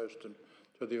signpost them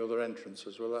to the other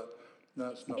entrances. Well,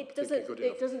 that's not particularly good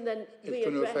enough. It doesn't then it's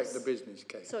going to affect the business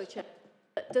case. Sorry, Chair.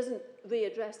 It doesn't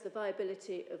readdress the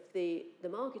viability of the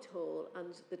market hall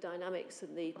and the dynamics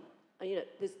and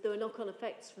there are knock-on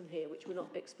effects from here which we're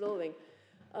not exploring.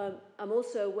 I'm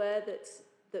also aware that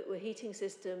there were heating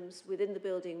systems within the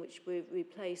building which were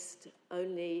replaced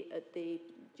only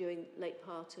during late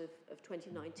part of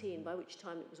 2019, by which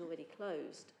time it was already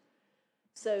closed.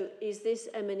 So is this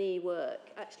M&E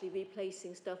work actually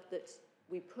replacing stuff that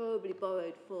we probably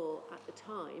borrowed for at the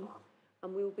time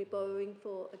and we will be borrowing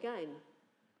for again?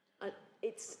 I'm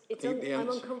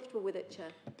uncomfortable with it, Chair.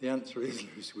 The answer is,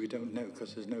 Lucy, we don't know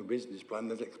because there's no business plan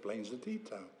that explains the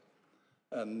detail.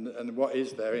 And what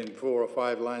is there in 4 or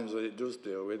 5 lines that it does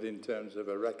deal with in terms of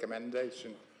a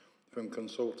recommendation from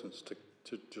consultants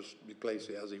to just replace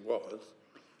it as it was,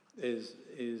 is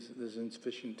there's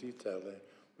insufficient detail there.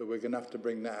 But we're going to have to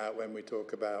bring that out when we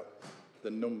talk about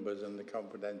the numbers and the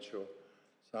confidential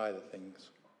side of things.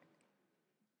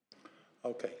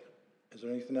 Okay. Is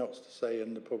there anything else to say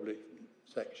in the public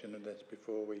section of this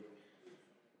before we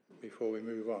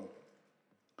move on?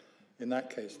 In that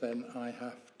case, then, I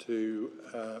have to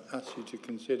ask you to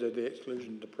consider the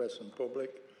exclusion of the press and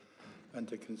public and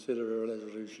to consider a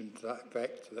resolution to that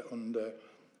effect that under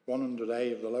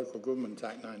 100A of the Local Government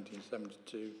Act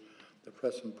 1972, the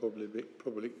press and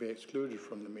public be excluded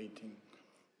from the meeting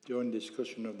during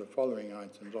discussion of the following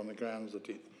items on the grounds that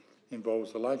it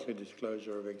involves the likely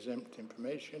disclosure of exempt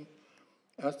information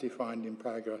as defined in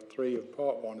paragraph 3 of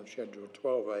part 1 of Schedule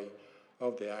 12A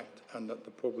of the Act, and that the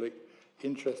public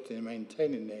interest in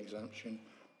maintaining the exemption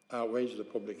outweighs the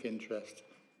public interest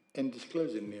in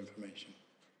disclosing the information.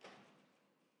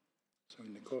 So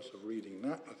in the course of reading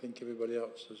that, I think everybody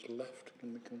else has left.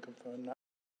 Can we confirm that?